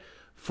credit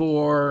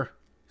for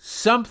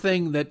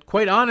something that,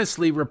 quite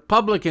honestly,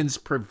 Republicans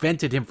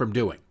prevented him from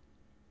doing.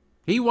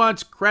 He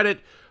wants credit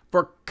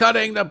for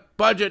cutting the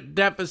budget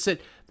deficit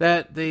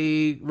that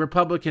the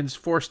Republicans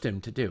forced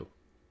him to do.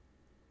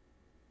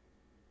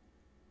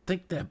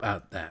 Think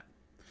about that.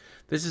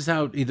 This is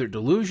how either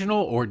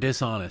delusional or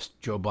dishonest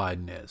Joe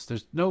Biden is.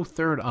 There's no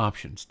third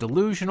option. It's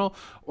delusional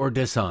or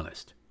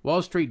dishonest.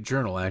 Wall Street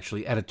Journal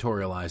actually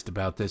editorialized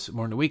about this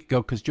more than a week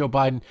ago because Joe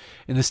Biden,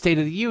 in the State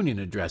of the Union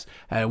address,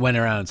 went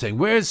around saying,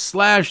 "Where's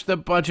slash the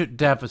budget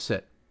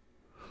deficit?"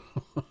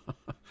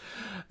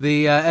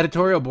 The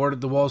editorial board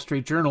of the Wall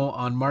Street Journal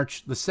on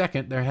March the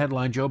 2nd, their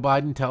headline, Joe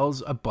Biden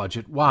tells a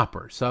budget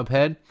whopper.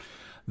 Subhead,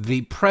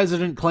 the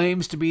president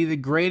claims to be the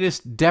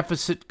greatest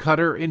deficit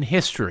cutter in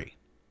history.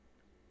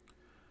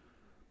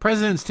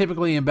 Presidents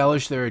typically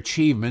embellish their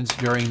achievements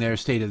during their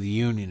State of the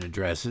Union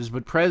addresses,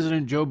 but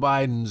President Joe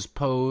Biden's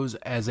pose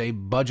as a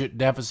budget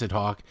deficit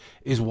hawk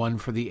is one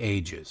for the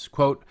ages.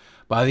 Quote,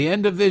 by the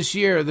end of this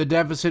year, the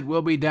deficit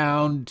will be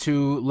down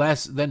to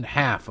less than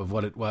half of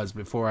what it was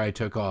before I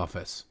took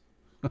office.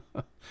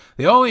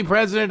 The only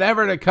president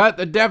ever to cut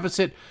the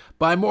deficit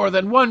by more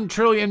than $1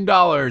 trillion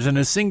in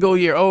a single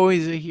year. Oh,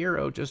 he's a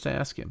hero. Just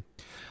ask him.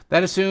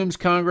 That assumes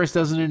Congress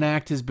doesn't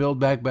enact his Build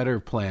Back Better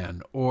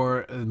plan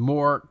or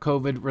more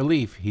COVID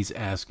relief he's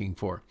asking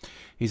for.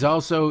 He's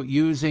also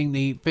using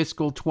the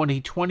fiscal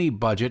 2020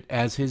 budget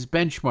as his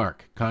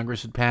benchmark.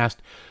 Congress had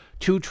passed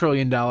 $2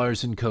 trillion in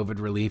COVID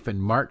relief in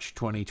March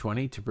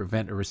 2020 to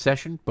prevent a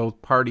recession.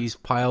 Both parties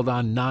piled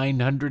on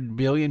 $900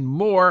 billion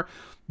more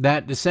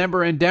that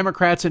December, and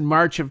Democrats in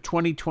March of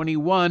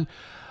 2021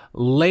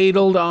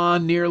 ladled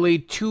on nearly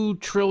 $2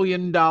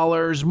 trillion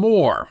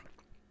more.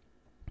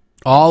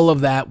 All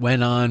of that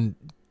went on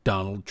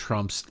Donald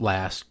Trump's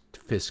last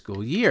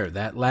fiscal year.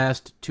 That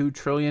last $2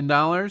 trillion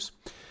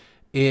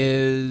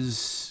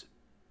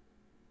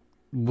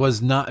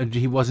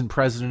he wasn't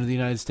president of the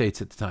United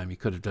States at the time. He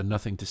could have done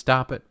nothing to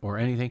stop it or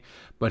anything,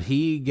 but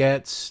he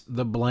gets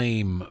the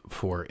blame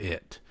for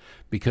it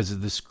because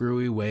of the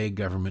screwy way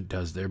government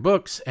does their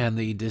books and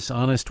the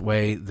dishonest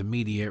way the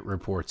media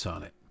reports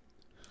on it.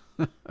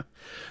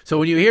 So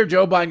when you hear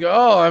Joe Biden go,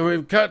 oh,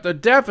 we've cut the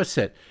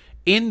deficit,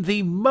 in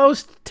the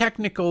most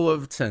technical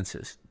of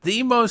senses,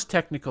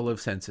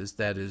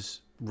 that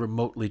is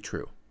remotely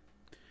true.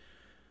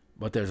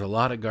 But there's a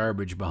lot of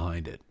garbage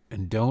behind it.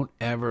 And don't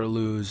ever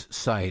lose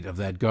sight of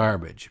that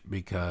garbage,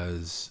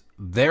 because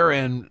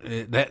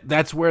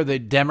that's where the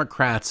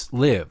Democrats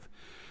live,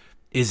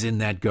 is in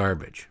that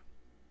garbage.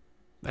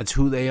 That's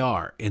who they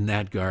are, in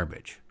that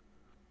garbage.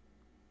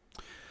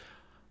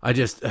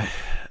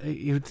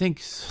 You'd think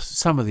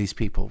some of these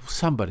people,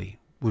 somebody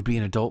would be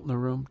an adult in the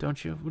room,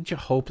 don't you? Wouldn't you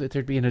hope that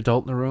there'd be an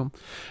adult in the room?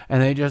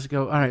 And they just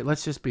go, all right,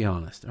 let's just be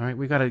honest. All right,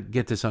 we've got to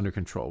get this under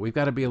control. We've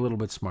got to be a little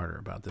bit smarter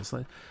about this.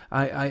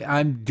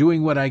 I'm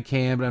doing what I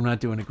can, but I'm not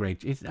doing a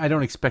great. I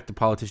don't expect the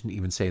politician to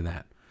even say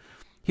that.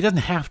 He doesn't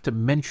have to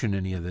mention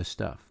any of this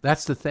stuff.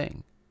 That's the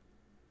thing.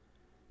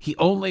 He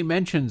only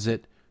mentions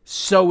it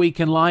so he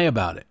can lie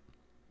about it.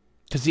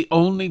 Because the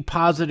only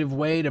positive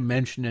way to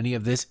mention any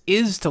of this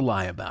is to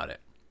lie about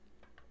it.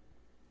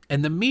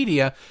 And the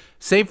media,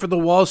 save for the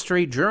Wall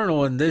Street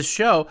Journal and this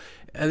show,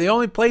 the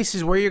only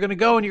places where you're going to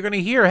go and you're going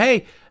to hear,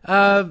 hey,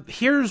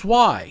 here's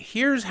why,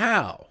 here's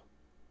how.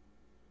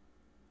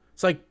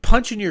 It's like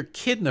punching your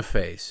kid in the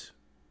face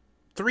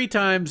 3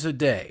 times a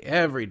day,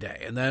 every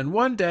day. And then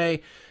one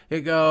day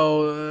you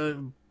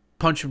go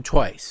punch him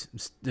twice,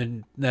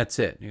 and that's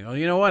it.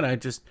 You know what?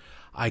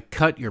 I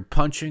cut your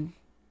punching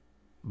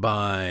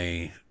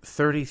by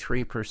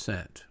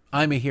 33%.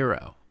 I'm a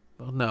hero.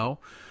 Well, no.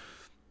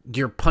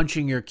 You're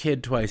punching your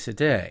kid twice a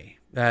day.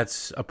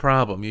 That's a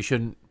problem. You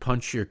shouldn't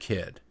punch your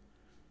kid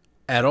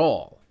at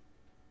all.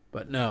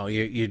 But no,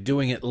 you're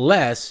doing it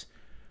less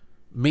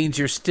means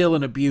you're still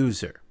an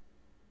abuser.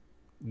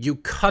 You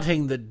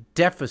cutting the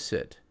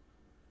deficit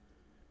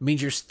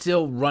means you're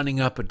still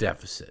running up a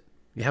deficit.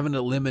 You haven't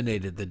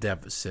eliminated the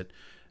deficit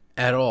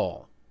at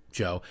all,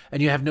 Joe.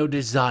 And you have no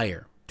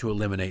desire to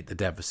eliminate the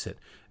deficit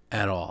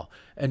at all.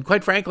 And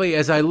quite frankly,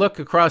 as I look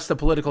across the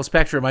political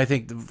spectrum, I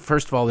think,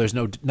 first of all, there's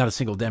not a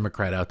single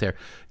Democrat out there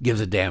gives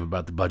a damn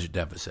about the budget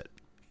deficit.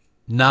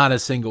 Not a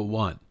single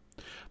one.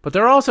 But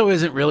there also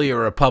isn't really a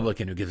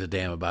Republican who gives a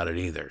damn about it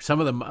either. Some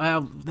of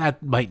them,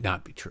 that might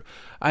not be true.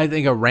 I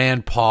think a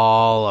Rand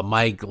Paul, a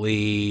Mike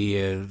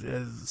Lee,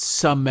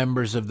 some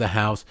members of the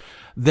House,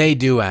 they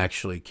do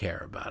actually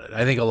care about it.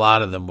 I think a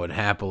lot of them would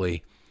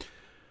happily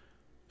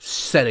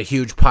set a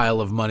huge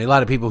pile of money. A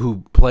lot of people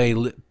who pay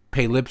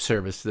lip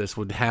service to this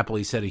would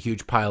happily set a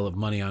huge pile of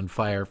money on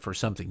fire for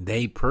something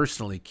they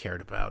personally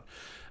cared about,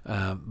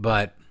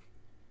 but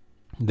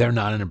they're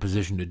not in a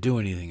position to do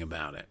anything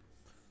about it.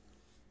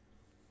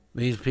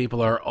 These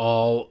people are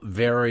all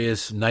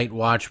various night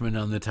watchmen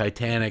on the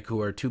Titanic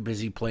who are too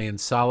busy playing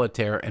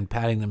solitaire and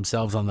patting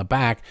themselves on the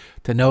back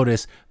to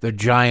notice the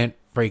giant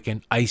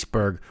freaking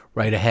iceberg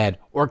right ahead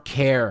or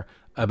care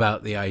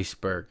about the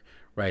iceberg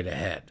right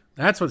ahead.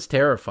 That's what's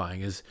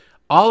terrifying, is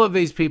all of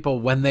these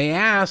people, when you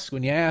ask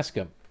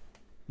them,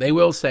 they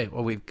will say,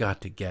 well, we've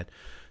got to get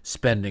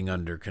spending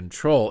under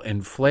control.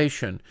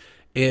 Inflation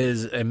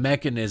is a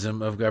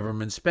mechanism of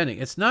government spending.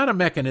 It's not a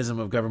mechanism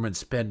of government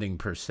spending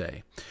per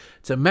se.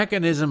 It's a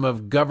mechanism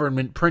of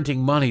government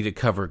printing money to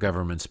cover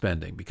government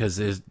spending, because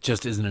there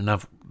just isn't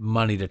enough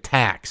money to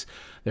tax.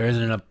 There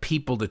isn't enough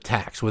people to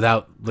tax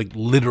without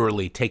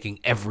literally taking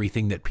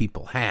everything that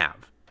people have.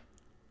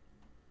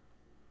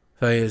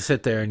 So you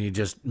sit there and you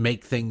just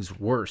make things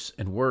worse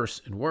and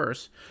worse and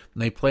worse.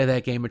 And they play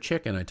that game of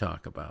chicken I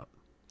talk about,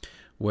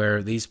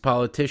 where these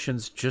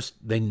politicians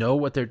they know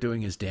what they're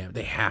doing is damn.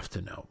 They have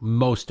to know.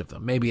 Most of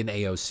them. Maybe an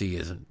AOC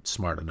isn't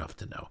smart enough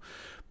to know.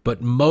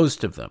 But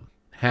most of them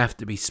have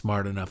to be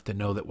smart enough to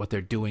know that what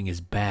they're doing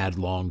is bad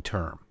long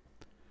term.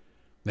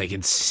 They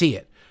can see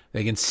it.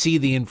 They can see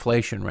the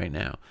inflation right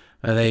now.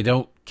 And they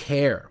don't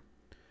care.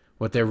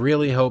 What they're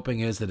really hoping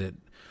is that it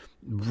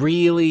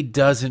really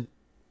doesn't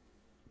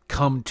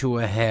come to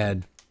a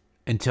head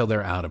until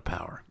they're out of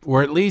power,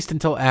 or at least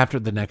until after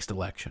the next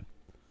election.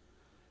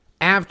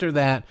 After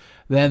that,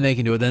 then they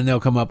can do it. Then they'll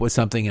come up with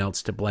something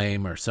else to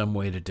blame or some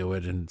way to do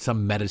it, and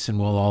some medicine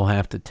we'll all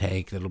have to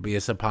take. That'll be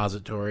a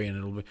suppository, and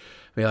it'll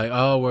be like,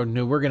 oh,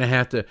 we're going to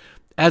have to,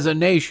 as a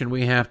nation,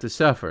 we have to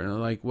suffer. And they're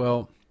like,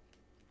 well,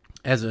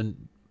 as a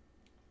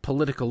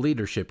political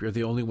leadership, you're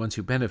the only ones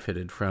who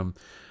benefited from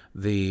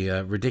the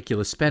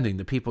ridiculous spending.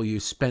 The people you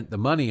spent the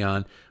money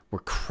on were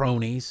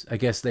cronies. I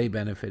guess they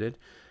benefited.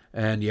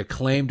 And you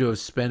claim to have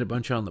spent a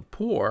bunch on the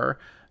poor,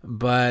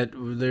 but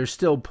they're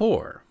still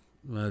poor.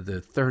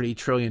 The $30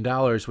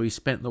 trillion we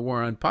spent in the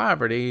war on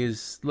poverty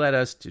has led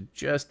us to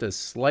just a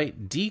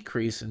slight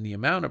decrease in the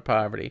amount of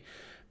poverty.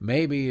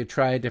 Maybe you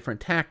try a different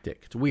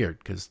tactic. It's weird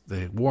because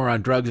the war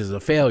on drugs is a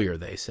failure,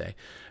 they say,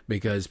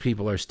 because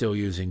people are still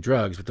using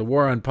drugs. But the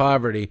war on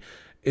poverty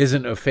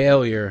isn't a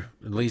failure,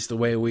 at least the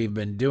way we've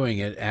been doing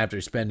it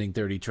after spending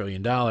 $30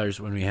 trillion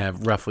when we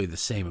have roughly the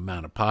same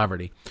amount of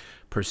poverty,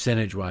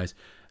 percentage-wise.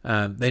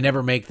 They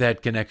never make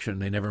that connection.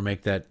 They never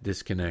make that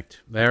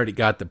disconnect. They already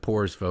got the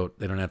poor's vote.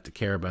 They don't have to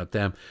care about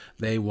them.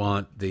 They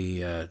want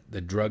the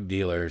drug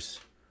dealers'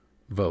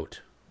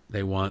 vote.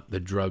 They want the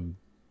drug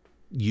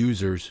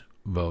users'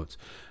 votes.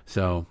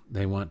 So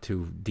they want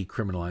to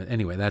decriminalize.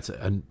 Anyway, that's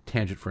a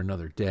tangent for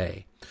another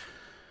day.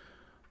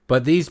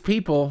 But these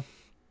people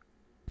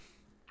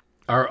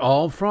are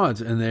all frauds,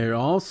 and they're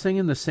all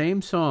singing the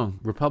same song,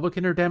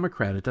 Republican or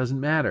Democrat, it doesn't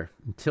matter,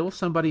 until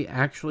somebody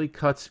actually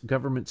cuts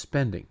government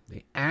spending.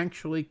 They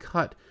actually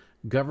cut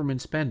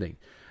government spending.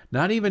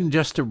 Not even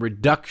just a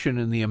reduction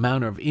in the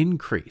amount of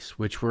increase,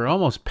 which we're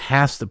almost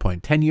past the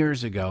point. 10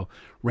 years ago,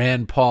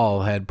 Rand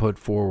Paul had put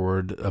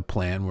forward a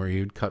plan where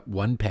you'd cut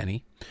 1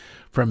 penny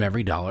from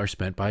every dollar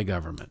spent by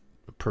government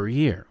per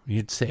year.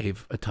 You'd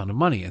save a ton of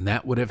money, and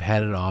that would have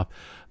headed off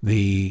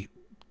the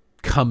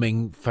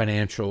coming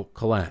financial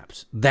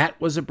collapse. That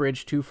was a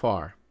bridge too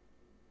far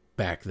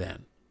back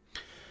then.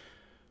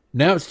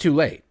 Now it's too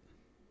late.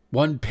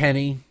 1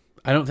 penny,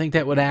 I don't think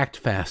that would act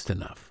fast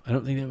enough. I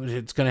don't think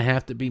it's going to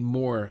have to be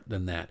more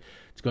than that.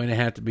 It's going to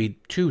have to be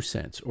 2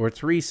 cents or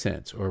 3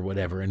 cents or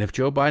whatever. And if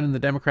Joe Biden and the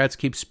Democrats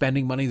keep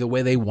spending money the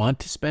way they want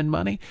to spend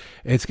money,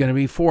 it's going to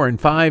be 4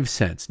 and 5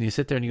 cents. And you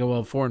sit there and you go,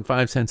 well, 4 and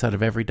 5 cents out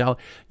of every dollar.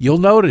 You'll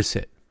notice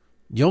it.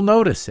 You'll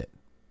notice it.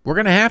 We're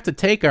going to have to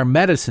take our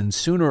medicine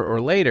sooner or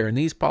later, and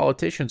these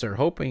politicians are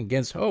hoping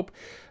against hope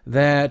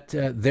that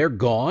they're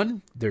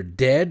gone, they're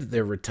dead,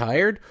 they're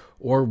retired,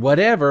 or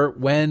whatever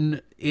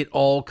when it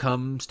all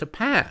comes to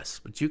pass.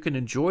 But you can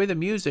enjoy the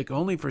music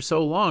only for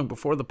so long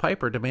before the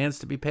piper demands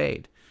to be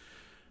paid.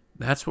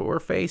 That's what we're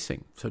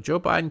facing. So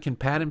Joe Biden can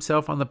pat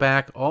himself on the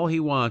back all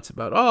he wants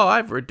about, oh,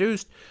 I've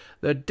reduced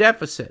the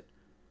deficit.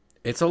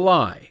 It's a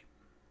lie.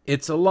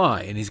 It's a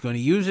lie, and he's going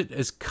to use it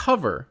as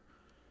cover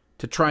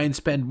to try and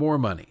spend more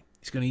money.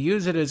 He's going to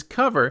use it as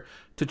cover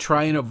to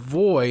try and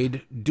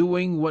avoid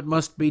doing what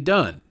must be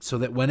done, so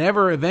that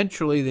whenever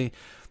eventually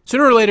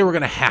sooner or later we're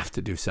going to have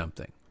to do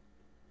something,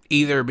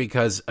 either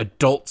because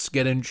adults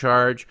get in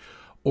charge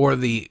or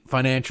the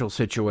financial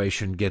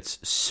situation gets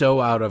so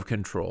out of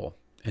control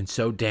and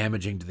so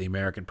damaging to the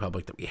American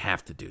public that we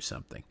have to do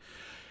something.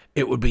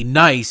 It would be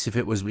nice if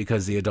it was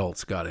because the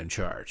adults got in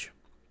charge.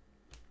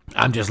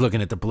 I'm just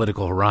looking at the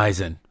political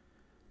horizon,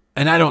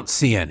 and I don't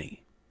see any.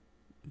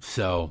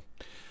 So,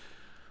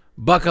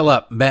 buckle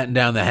up, batten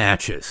down the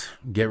hatches.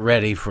 Get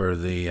ready for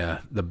the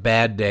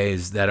bad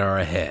days that are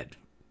ahead.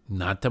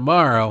 Not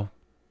tomorrow,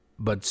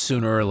 but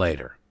sooner or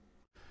later.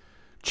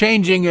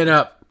 Changing it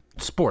up.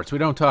 Sports. We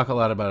don't talk a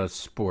lot about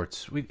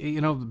sports.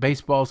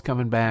 Baseball's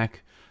coming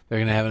back. They're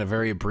going to have a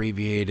very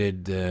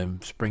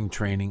abbreviated spring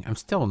training. I'm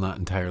still not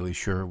entirely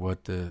sure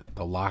what the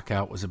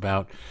lockout was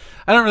about.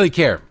 I don't really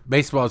care.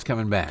 Baseball's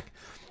coming back.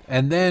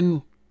 And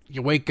then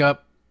you wake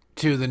up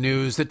to the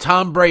news that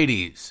Tom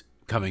Brady's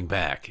coming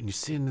back. And you're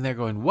sitting there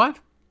going, what?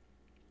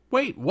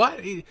 Wait, what?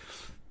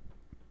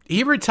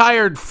 He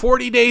retired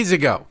 40 days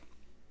ago.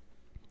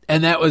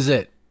 And that was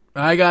it.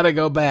 I got to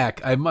go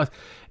back. I must.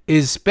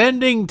 Is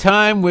spending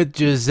time with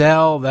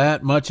Giselle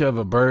that much of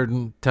a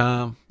burden,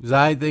 Tom? Because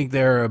I think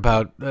there are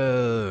about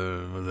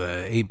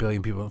 8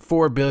 billion people,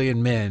 4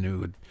 billion men who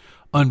would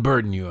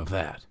unburden you of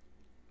that.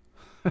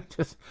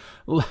 Just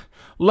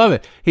love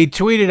it. He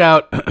tweeted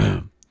out,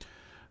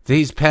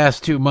 these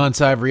past 2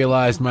 months I've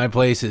realized my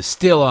place is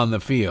still on the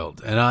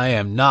field, and I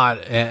am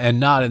not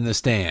in the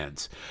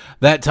stands.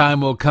 That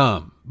time will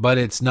come, but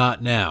it's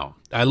not now.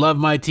 I love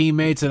my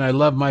teammates and I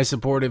love my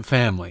supportive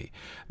family.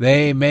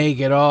 They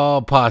make it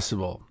all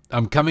possible.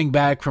 I'm coming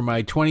back for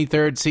my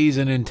 23rd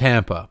season in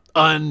Tampa.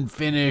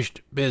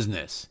 Unfinished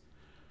business.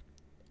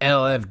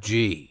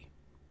 LFG.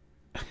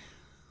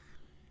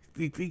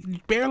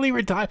 He barely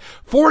retired.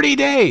 40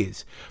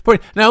 days.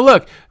 Now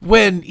look,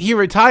 when he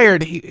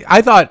retired,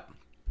 I thought,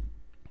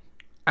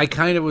 I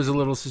kind of was a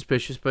little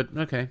suspicious, but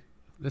okay,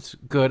 that's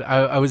good.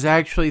 I was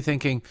actually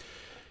thinking,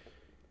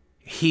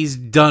 he's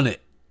done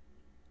it.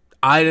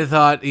 I'd have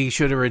thought he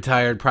should have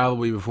retired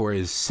probably before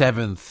his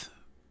 7th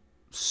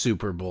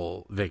Super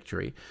Bowl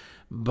victory,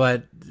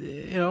 But,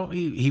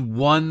 he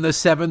won the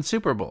 7th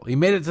Super Bowl. He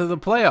made it to the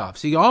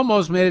playoffs. He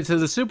almost made it to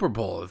the Super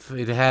Bowl. If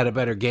he'd had a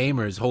better game,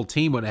 or his whole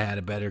team would have had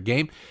a better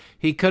game,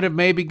 he could have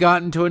maybe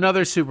gotten to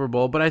another Super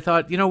Bowl. But I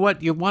thought, you know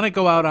what? You want to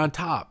go out on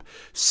top.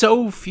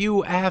 So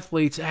few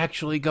athletes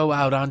actually go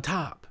out on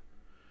top.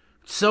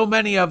 So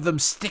many of them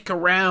stick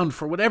around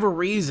for whatever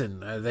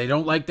reason. They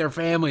don't like their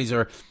families,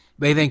 or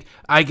they think,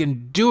 I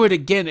can do it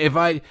again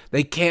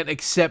they can't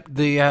accept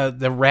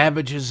the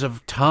ravages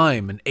of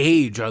time and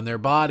age on their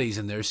bodies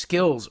and their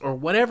skills, or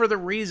whatever the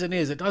reason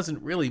is. It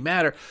doesn't really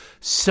matter.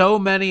 So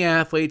many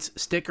athletes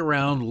stick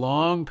around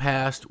long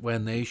past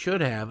when they should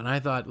have. And I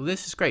thought, well,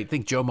 this is great. I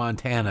think Joe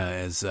Montana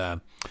is,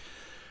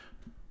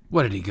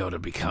 what did he go to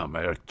become?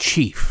 A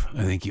chief,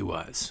 I think he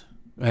was.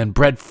 And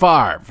Brett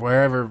Favre,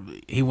 wherever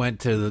he went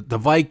to the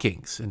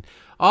Vikings. And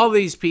all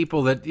these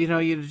people that, you'd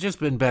have just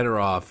been better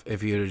off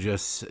if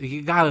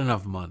you got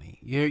enough money.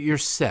 You're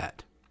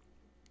set.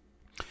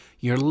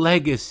 Your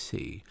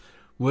legacy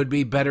would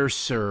be better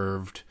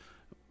served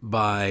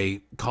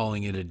by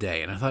calling it a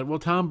day. And I thought, well,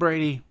 Tom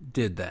Brady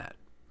did that.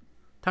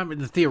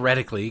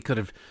 Theoretically, he could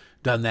have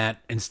done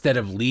that instead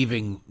of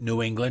leaving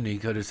New England. He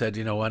could have said,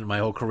 you know what, my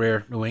whole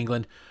career, New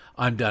England,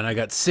 I'm done. I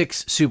got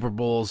 6 Super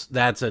Bowls.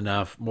 That's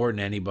enough, more than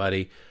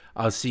anybody.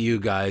 I'll see you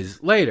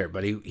guys later.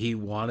 But he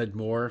wanted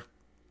more.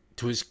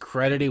 To his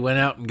credit, he went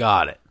out and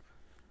got it.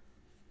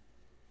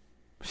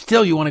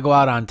 Still, you want to go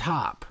out on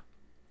top.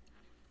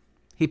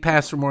 He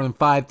passed for more than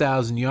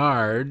 5,000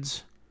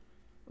 yards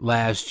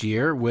last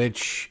year,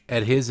 which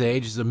at his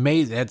age is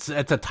amazing. That's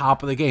at the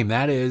top of the game.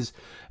 That is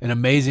an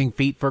amazing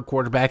feat for a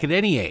quarterback at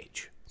any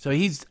age. So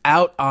he's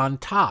out on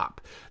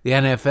top. The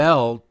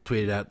NFL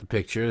tweeted out the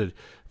picture,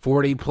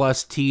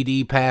 40-plus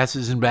TD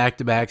passes in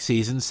back-to-back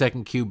seasons,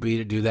 second QB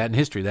to do that in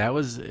history. That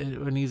was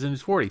when he's in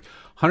his 40s.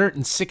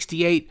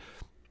 168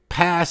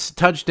 pass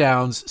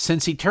touchdowns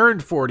since he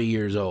turned 40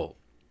 years old.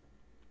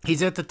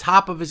 He's at the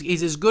top of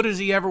he's as good as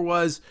he ever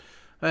was.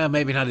 Well,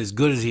 maybe not as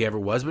good as he ever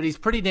was, but he's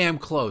pretty damn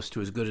close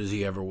to as good as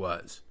he ever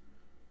was.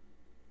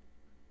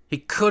 He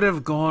could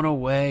have gone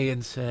away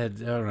and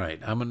said, all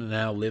right, I'm going to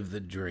now live the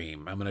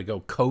dream. I'm going to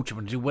go coach. I'm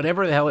going to do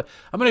whatever the hell.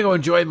 I'm going to go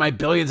enjoy my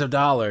billions of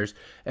dollars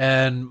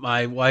and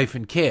my wife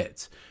and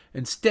kids.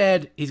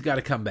 Instead, he's got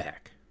to come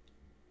back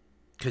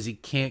because he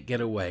can't get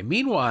away.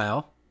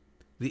 Meanwhile,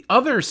 the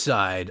other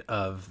side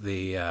of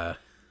the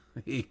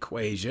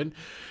equation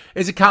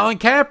is a Colin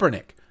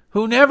Kaepernick,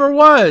 who never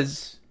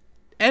was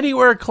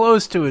anywhere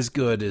close to as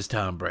good as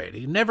Tom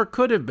Brady. Never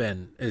could have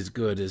been as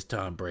good as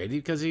Tom Brady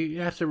because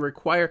it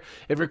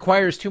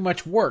requires too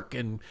much work.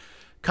 And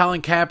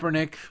Colin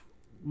Kaepernick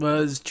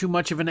was too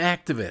much of an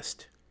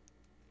activist.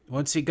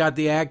 Once he got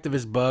the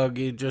activist bug,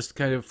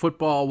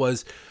 football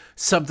was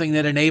something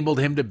that enabled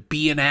him to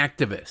be an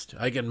activist.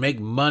 I can make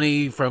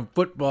money from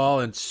football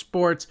and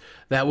sports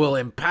that will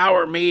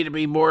empower me to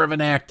be more of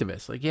an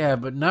activist. Like, yeah,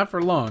 but not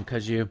for long,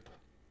 because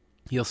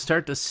you'll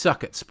start to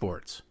suck at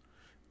sports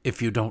if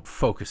you don't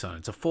focus on it.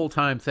 It's a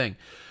full-time thing.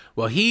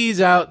 Well,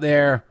 he's out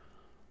there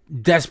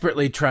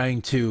desperately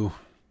trying to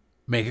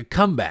make a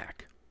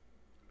comeback.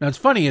 Now, what's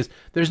funny is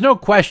there's no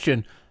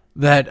question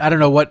that,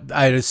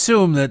 I'd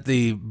assume that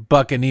the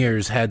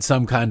Buccaneers had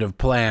some kind of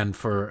plan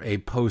for a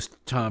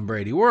post-Tom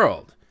Brady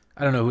world.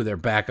 I don't know who their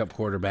backup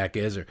quarterback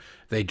is, or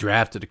they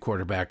drafted a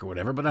quarterback or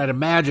whatever, but I'd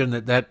imagine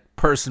that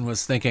person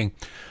was thinking,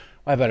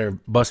 I better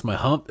bust my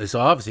hump this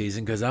offseason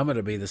because I'm going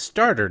to be the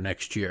starter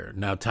next year.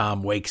 Now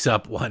Tom wakes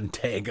up one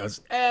day and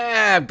goes,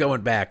 I'm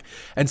going back.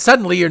 And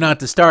suddenly you're not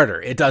the starter.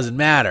 It doesn't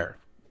matter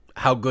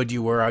how good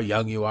you were, how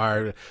young you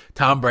are.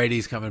 Tom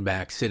Brady's coming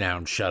back. Sit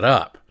down, shut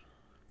up.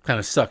 Kind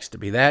of sucks to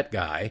be that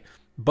guy,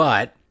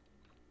 but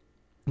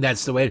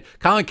that's the way.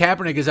 Colin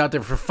Kaepernick is out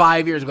there for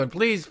 5 years going,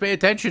 please pay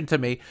attention to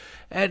me.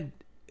 And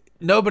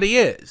nobody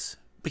is.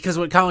 Because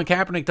what Colin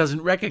Kaepernick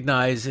doesn't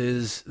recognize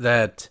is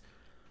that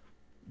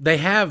they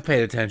have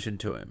paid attention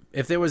to him.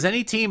 If there was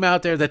any team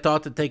out there that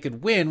thought that they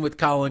could win with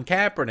Colin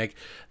Kaepernick,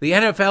 the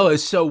NFL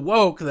is so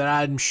woke that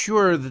I'm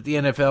sure that the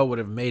NFL would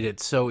have made it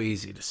so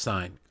easy to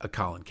sign a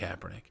Colin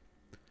Kaepernick.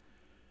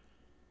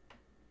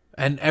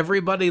 And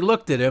everybody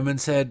looked at him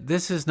and said,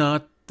 this is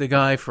not the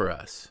guy for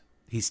us.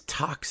 He's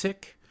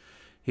toxic.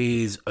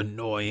 He's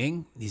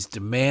annoying. He's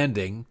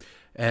demanding.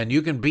 And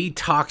you can be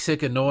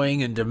toxic,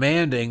 annoying, and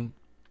demanding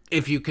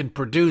if you can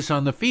produce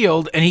on the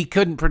field. And he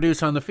couldn't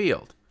produce on the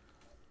field.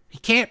 He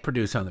can't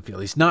produce on the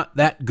field. He's not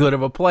that good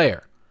of a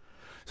player.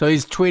 So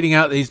he's tweeting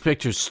out these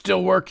pictures,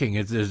 still working.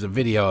 There's a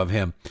video of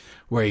him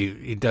where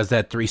he does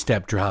that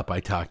 3-step drop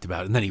I talked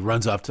about. And then he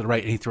runs off to the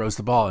right and he throws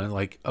the ball. And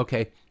like,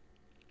 okay.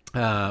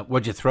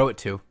 What'd you throw it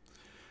to?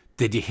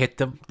 Did you hit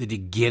them? Did you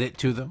get it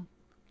to them?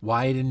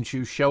 Why didn't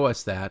you show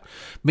us that?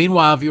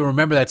 Meanwhile, if you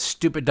remember that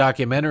stupid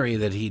documentary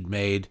that he'd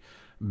made,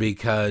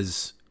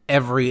 because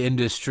every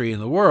industry in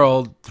the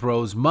world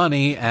throws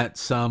money at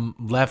some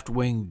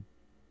left-wing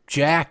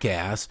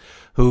jackass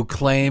who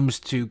claims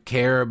to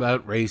care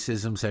about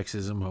racism,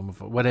 sexism,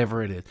 homophobia,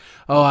 whatever it is.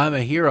 Oh, I'm a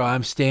hero.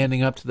 I'm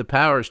standing up to the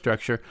power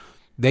structure.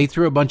 They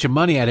threw a bunch of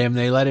money at him.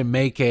 They let him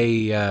make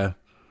a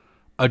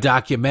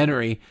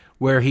documentary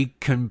where he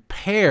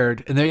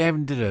compared, and they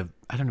haven't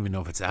I don't even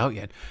know if it's out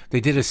yet.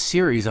 They did a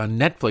series on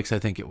Netflix, I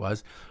think it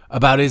was,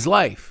 about his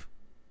life.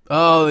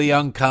 Oh, the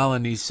young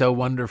Colin, he's so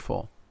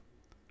wonderful.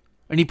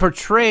 And he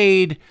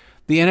portrayed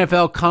the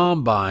NFL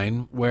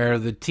Combine, where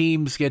the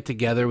teams get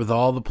together with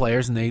all the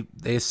players and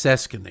they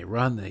assess, can they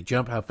run, they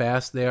jump, how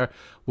fast they are,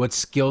 what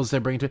skills they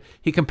bring to it.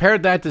 He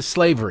compared that to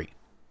slavery.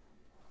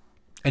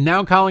 And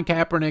now Colin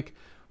Kaepernick,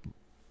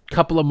 a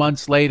couple of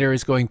months later,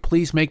 is going,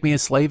 please make me a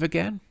slave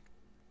again?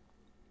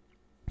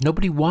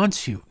 Nobody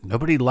wants you.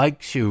 Nobody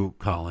likes you,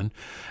 Colin.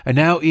 And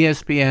now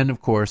ESPN, of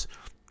course,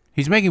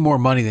 he's making more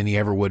money than he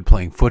ever would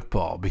playing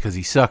football because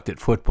he sucked at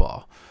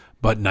football.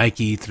 But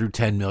Nike threw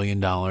 $10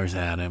 million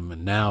at him,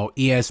 and now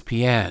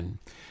ESPN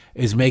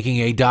is making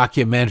a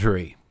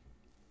documentary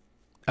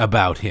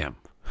about him.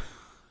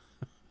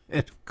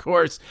 And of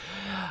course,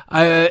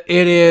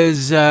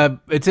 it's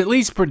at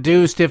least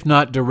produced, if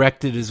not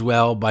directed as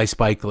well, by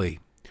Spike Lee.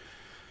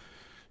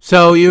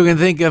 So you can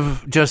think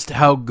of just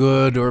how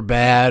good or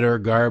bad or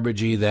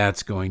garbagey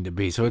that's going to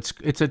be. So it's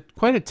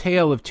quite a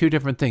tale of two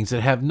different things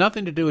that have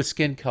nothing to do with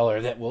skin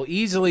color that will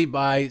easily,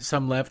 by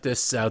some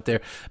leftists out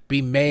there,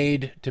 be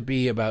made to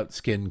be about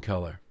skin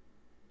color.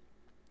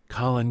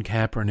 Colin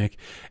Kaepernick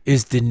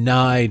is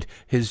denied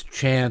his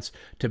chance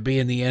to be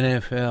in the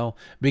NFL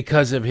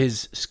because of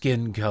his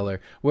skin color,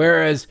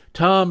 whereas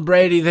Tom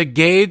Brady, the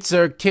gates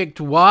are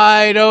kicked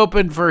wide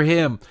open for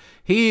him.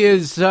 He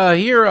is a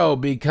hero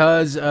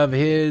because of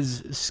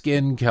his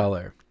skin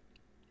color.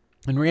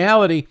 In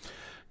reality,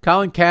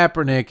 Colin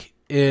Kaepernick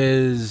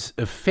is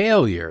a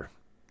failure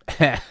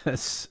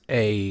as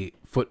a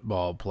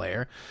football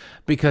player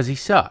because he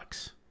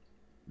sucks.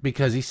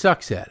 Because he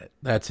sucks at it.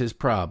 That's his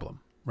problem,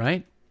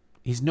 right?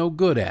 He's no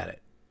good at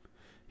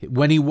it.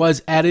 When he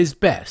was at his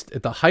best,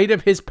 at the height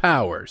of his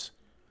powers,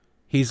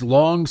 he's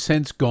long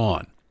since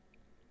gone.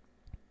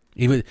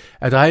 Even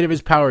at the height of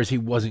his powers, he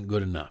wasn't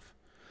good enough.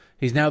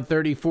 He's now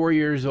 34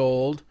 years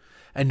old,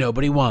 and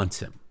nobody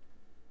wants him.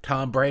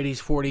 Tom Brady's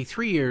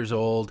 43 years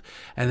old,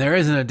 and there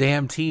isn't a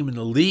damn team in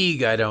the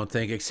league, I don't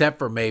think, except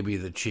for maybe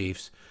the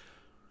Chiefs,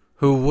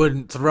 who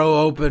wouldn't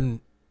throw open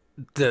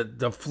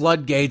the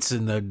floodgates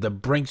and the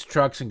Brinks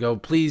trucks and go,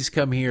 please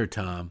come here,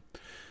 Tom.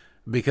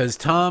 Because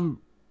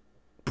Tom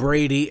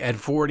Brady at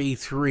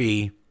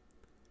 43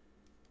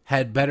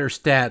 had better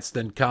stats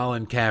than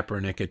Colin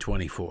Kaepernick at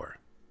 24.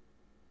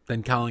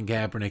 Than Colin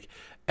Kaepernick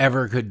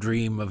ever could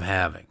dream of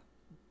having.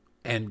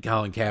 And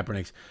Colin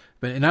Kaepernick's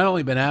not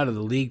only been out of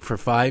the league for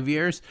 5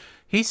 years,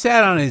 he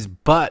sat on his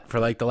butt for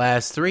like the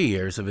last 3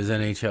 years of his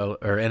NHL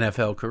or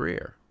NFL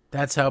career.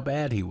 That's how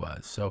bad he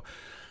was. So,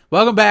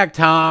 welcome back,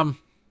 Tom.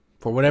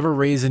 For whatever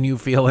reason you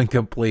feel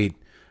incomplete,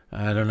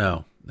 I don't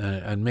know.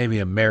 And maybe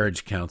a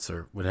marriage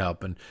counselor would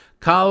help. And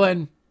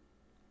Colin,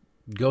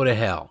 go to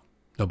hell.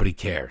 Nobody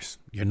cares.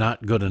 You're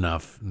not good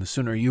enough. And the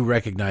sooner you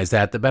recognize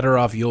that, the better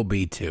off you'll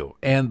be too.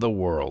 And the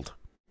world.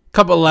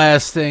 Couple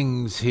last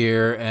things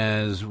here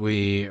as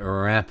we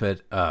wrap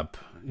it up.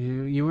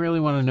 You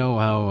really want to know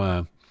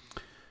how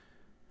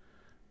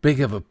big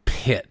of a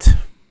pit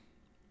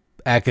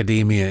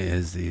academia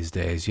is these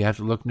days. You have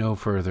to look no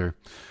further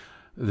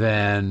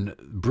than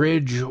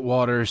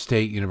Bridgewater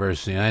State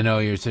University. And I know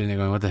you're sitting there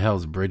going, what the hell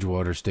is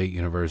Bridgewater State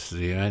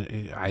University?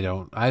 I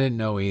didn't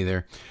know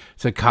either.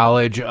 It's a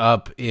college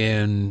up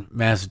in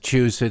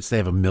Massachusetts. They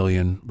have a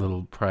million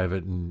little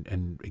private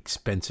and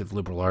expensive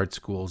liberal arts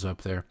schools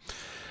up there.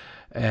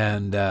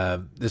 And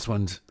this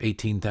one's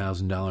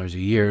 $18,000 a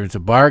year. It's a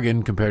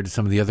bargain compared to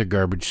some of the other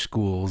garbage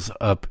schools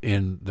up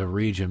in the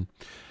region.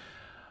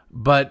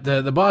 But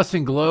the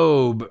Boston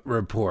Globe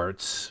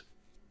reports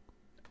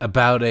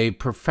about a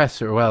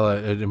professor,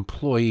 an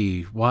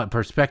employee,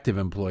 prospective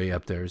employee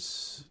up there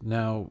is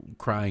now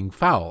crying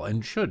foul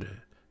and should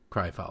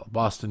cry foul.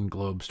 Boston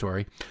Globe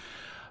story.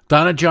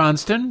 Donna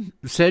Johnston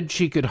said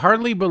she could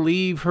hardly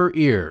believe her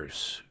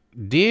ears.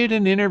 Did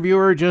an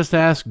interviewer just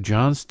ask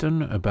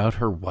Johnston about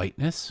her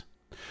whiteness?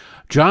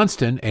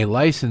 Johnston, a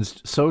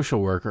licensed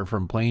social worker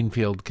from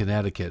Plainfield,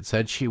 Connecticut,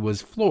 said she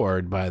was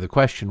floored by the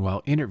question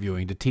while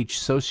interviewing to teach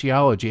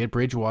sociology at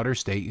Bridgewater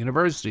State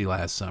University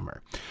last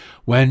summer,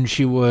 when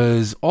she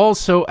was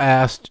also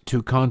asked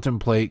to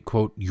contemplate,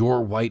 quote,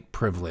 your white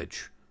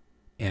privilege,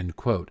 end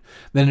quote.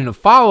 Then in a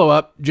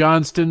follow-up,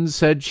 Johnston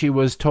said she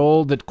was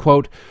told that,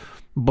 quote,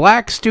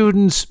 black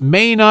students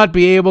may not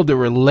be able to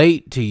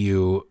relate to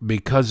you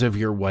because of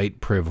your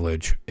white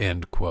privilege,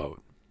 end quote.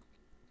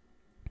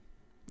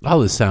 All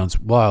this sounds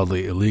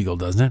wildly illegal,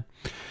 doesn't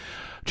it?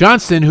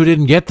 Johnston, who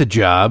didn't get the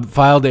job,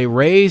 filed a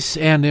race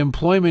and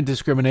employment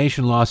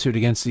discrimination lawsuit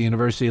against the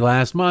university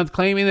last month,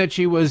 claiming that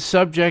she was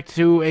subject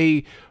to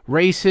a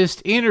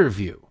racist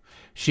interview.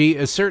 She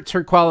asserts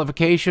her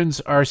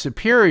qualifications are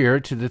superior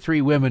to the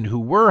 3 women who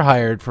were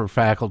hired for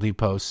faculty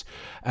posts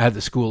at the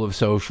School of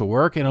Social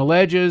Work and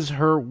alleges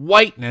her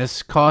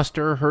whiteness cost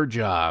her her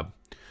job.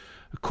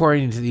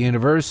 According to the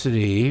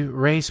university,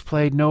 race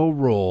played no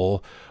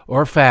role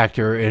or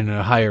factor in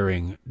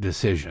hiring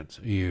decisions.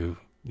 You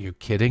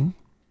kidding?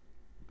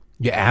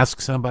 You ask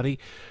somebody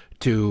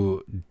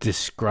to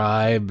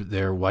describe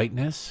their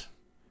whiteness?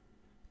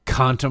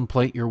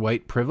 contemplate your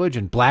white privilege,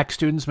 and black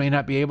students may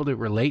not be able to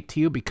relate to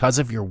you because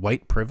of your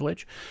white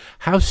privilege?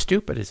 How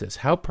stupid is this?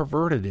 How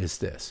perverted is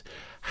this?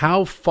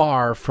 How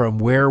far from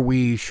where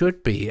we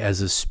should be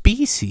as a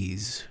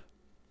species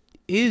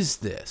is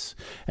this?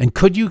 And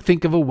could you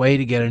think of a way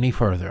to get any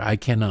further? I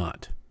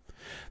cannot.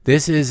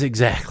 This is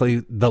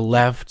exactly the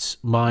left's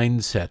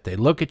mindset. They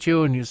look at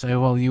you and you say,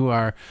 well, you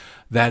are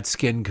that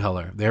skin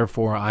color,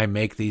 therefore I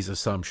make these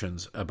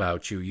assumptions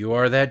about you. You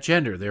are that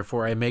gender,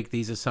 therefore I make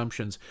these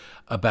assumptions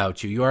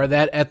about you. You are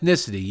that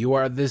ethnicity, you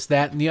are this,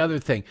 that, and the other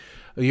thing.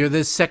 You're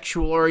this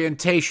sexual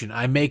orientation,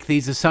 I make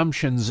these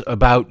assumptions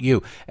about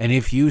you. And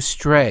if you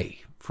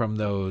stray from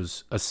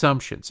those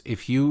assumptions,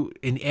 if you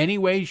in any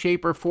way,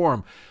 shape, or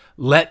form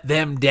let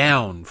them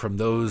down from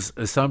those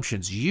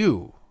assumptions,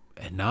 you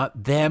and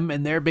not them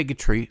and their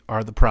bigotry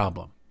are the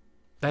problem.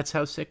 That's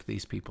how sick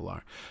these people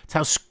are. It's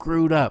how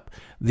screwed up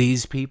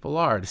these people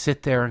are, to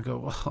sit there and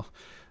go,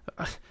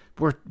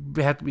 well,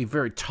 we have to be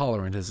very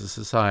tolerant as a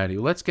society.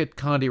 Let's get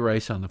Condi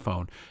Rice on the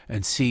phone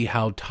and see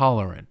how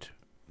tolerant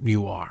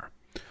you are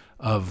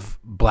of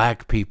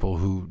black people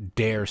who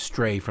dare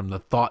stray from the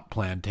thought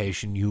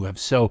plantation you have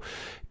so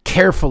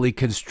carefully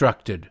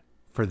constructed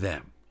for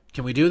them.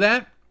 Can we do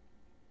that?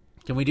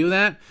 Can we do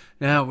that?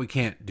 No, we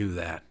can't do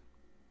that.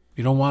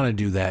 You don't want to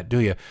do that,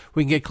 do you?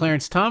 We can get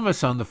Clarence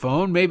Thomas on the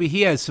phone. Maybe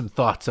he has some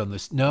thoughts on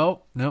this.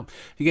 No. You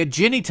get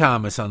Ginny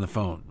Thomas on the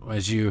phone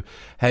as you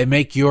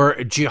make your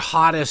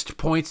jihadist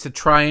points to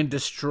try and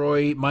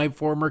destroy my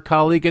former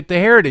colleague at the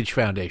Heritage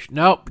Foundation.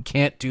 Nope,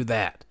 can't do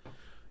that.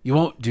 You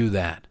won't do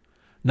that.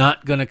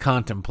 Not going to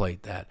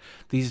contemplate that.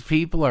 These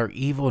people are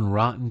evil and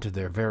rotten to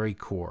their very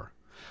core.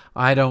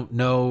 I don't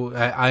know.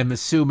 I'm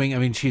assuming, I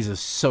mean, she's a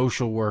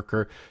social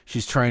worker.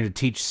 She's trying to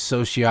teach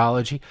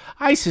sociology.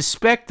 I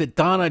suspect that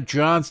Donna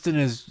Johnston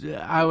is,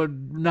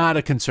 not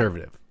a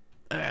conservative.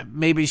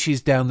 Maybe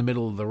she's down the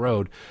middle of the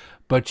road,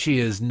 but she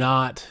is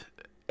not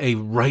a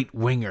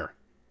right-winger.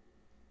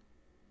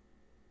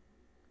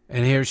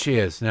 And here she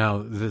is.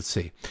 Now, let's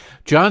see.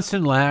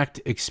 Johnston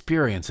lacked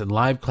experience and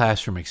live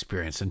classroom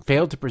experience and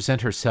failed to present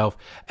herself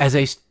as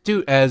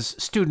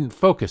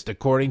student-focused,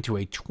 according to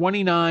a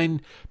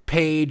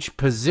 29-page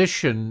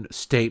position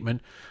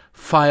statement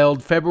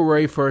filed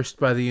February 1st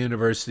by the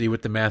university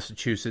with the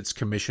Massachusetts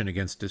Commission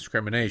Against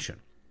Discrimination.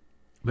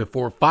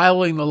 Before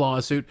filing the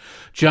lawsuit,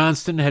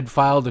 Johnston had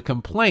filed a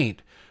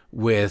complaint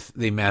with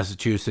the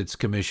Massachusetts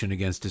Commission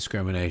Against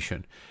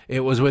Discrimination. It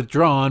was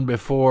withdrawn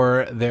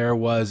before there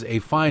was a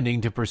finding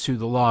to pursue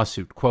the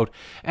lawsuit. Quote,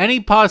 any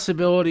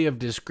possibility of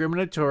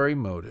discriminatory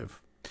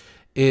motive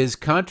is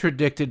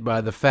contradicted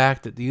by the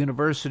fact that the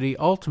university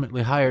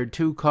ultimately hired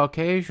 2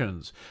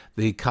 Caucasians,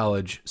 the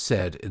college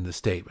said in the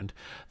statement.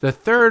 The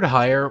third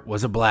hire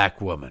was a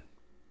black woman.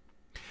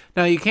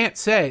 Now, you can't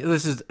say,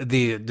 this is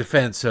the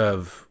defense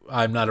of,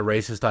 I'm not a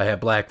racist, I have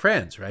black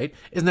friends, right?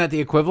 Isn't that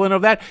the equivalent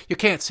of that? You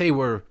can't say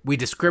we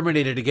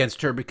discriminated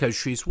against her because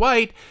she's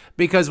white,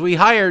 because we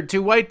hired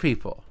 2 white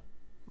people.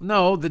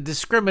 No, the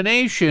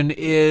discrimination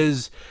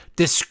is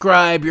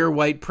describe your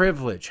white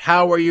privilege.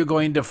 How are you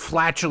going to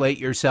flatulate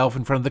yourself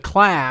in front of the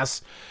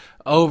class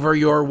over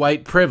your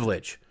white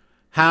privilege?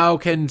 How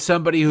can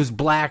somebody who's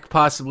black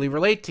possibly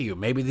relate to you?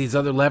 Maybe these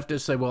other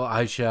leftists say, well,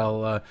 I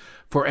shall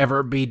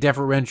forever be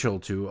deferential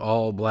to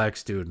all black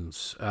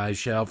students. I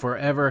shall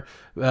forever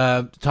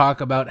talk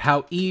about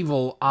how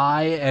evil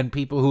I and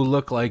people who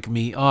look like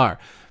me are.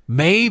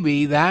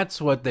 Maybe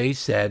that's what they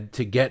said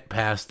to get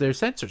past their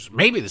censors.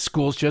 Maybe the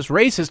school's just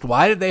racist.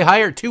 Why did they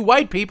hire 2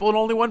 white people and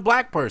only 1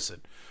 black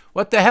person?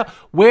 What the hell?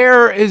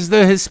 Where is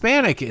the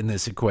Hispanic in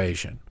this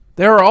equation?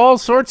 There are all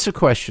sorts of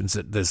questions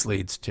that this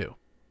leads to.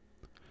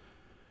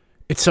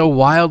 It's so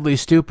wildly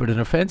stupid and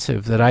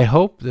offensive that I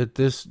hope that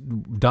this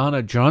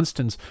Donna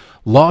Johnston's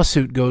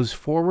lawsuit goes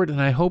forward,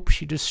 and I hope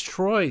she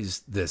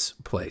destroys this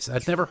place.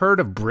 I've never heard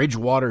of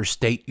Bridgewater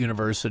State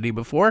University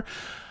before.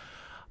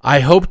 I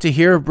hope to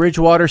hear of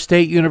Bridgewater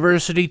State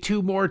University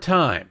 2 more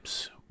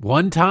times.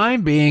 One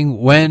time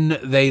being when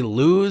they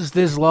lose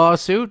this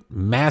lawsuit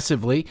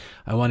massively.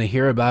 I want to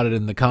hear about it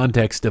in the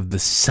context of the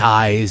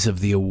size of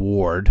the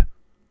award.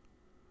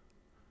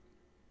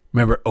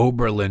 Remember,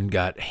 Oberlin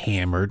got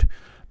hammered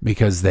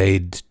because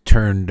they'd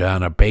turned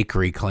down a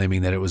bakery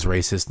claiming that it was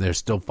racist, and they're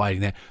still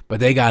fighting that.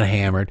 But they got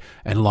hammered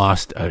and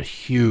lost a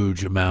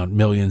huge amount,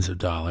 millions of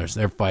dollars.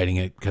 They're fighting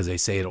it because they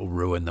say it'll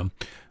ruin them.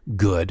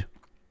 Good.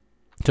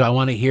 So I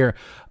want to hear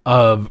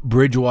of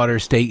Bridgewater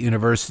State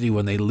University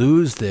when they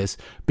lose this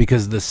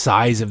because of the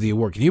size of the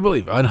award. Can you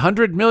believe it?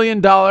 $100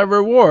 million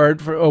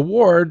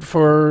award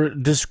for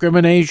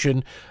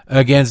discrimination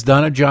against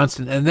Donna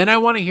Johnston. And then I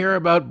want to hear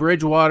about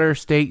Bridgewater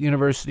State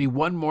University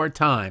one more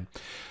time,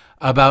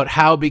 about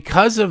how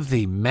because of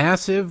the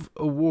massive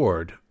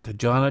award to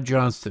Donna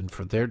Johnston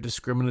for their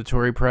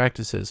discriminatory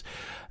practices,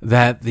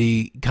 that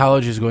the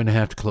college is going to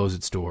have to close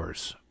its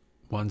doors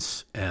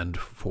once and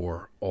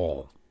for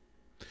all.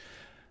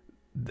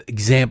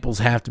 Examples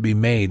have to be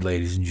made,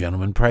 ladies and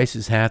gentlemen.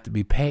 Prices have to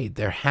be paid.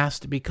 There has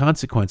to be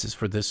consequences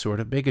for this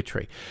sort of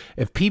bigotry.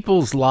 If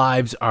people's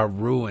lives are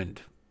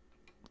ruined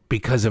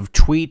because of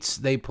tweets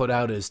they put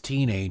out as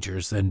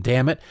teenagers, then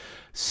damn it,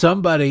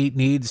 somebody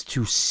needs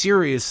to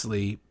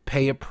seriously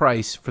pay a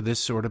price for this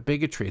sort of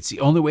bigotry. It's the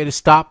only way to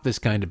stop this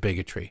kind of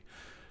bigotry.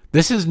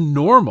 This is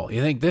normal.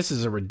 You think this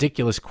is a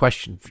ridiculous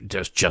question?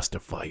 Just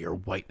justify your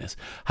whiteness.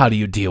 How do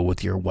you deal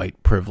with your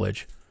white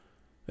privilege?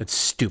 It's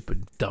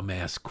stupid,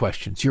 dumbass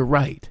questions. You're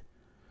right.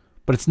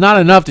 But it's not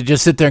enough to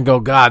just sit there and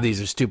go, God,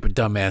 these are stupid,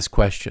 dumbass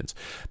questions,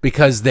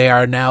 because they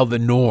are now the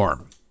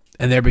norm,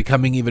 and they're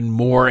becoming even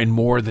more and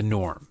more the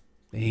norm.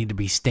 They need to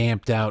be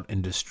stamped out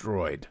and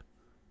destroyed.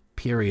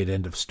 Period.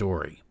 End of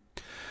story.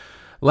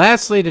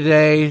 Lastly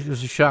today,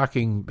 there's a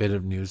shocking bit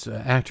of news.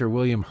 Actor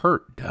William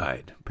Hurt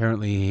died.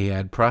 Apparently he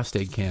had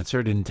prostate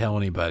cancer, didn't tell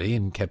anybody,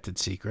 and kept it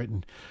secret,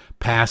 and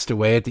passed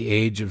away at the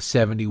age of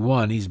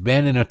 71. He's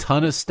been in a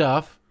ton of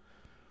stuff.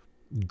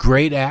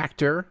 Great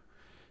actor.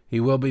 He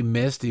will be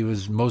missed. He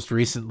was most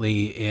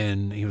recently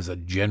he was a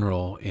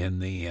general in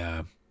the,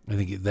 I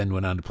think he then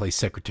went on to play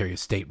Secretary of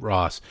State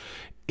Ross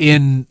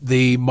in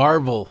the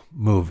Marvel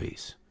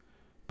movies.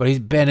 But he's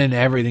been in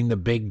everything. The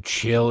Big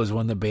Chill is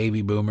one the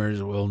baby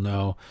boomers will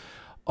know.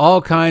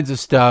 All kinds of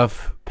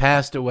stuff.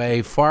 Passed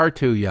away far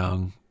too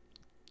young.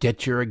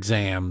 Get your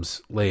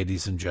exams,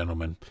 ladies and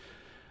gentlemen.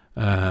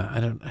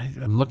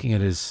 I'm looking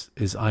at his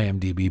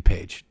IMDb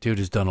page. Dude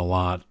has done a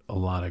lot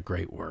of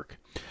great work.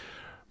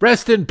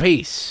 Rest in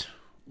peace,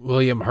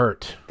 William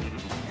Hurt.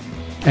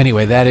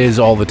 Anyway, that is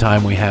all the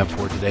time we have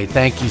for today.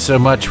 Thank you so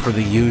much for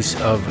the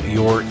use of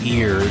your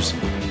ears.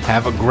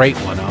 Have a great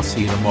one. I'll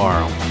see you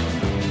tomorrow.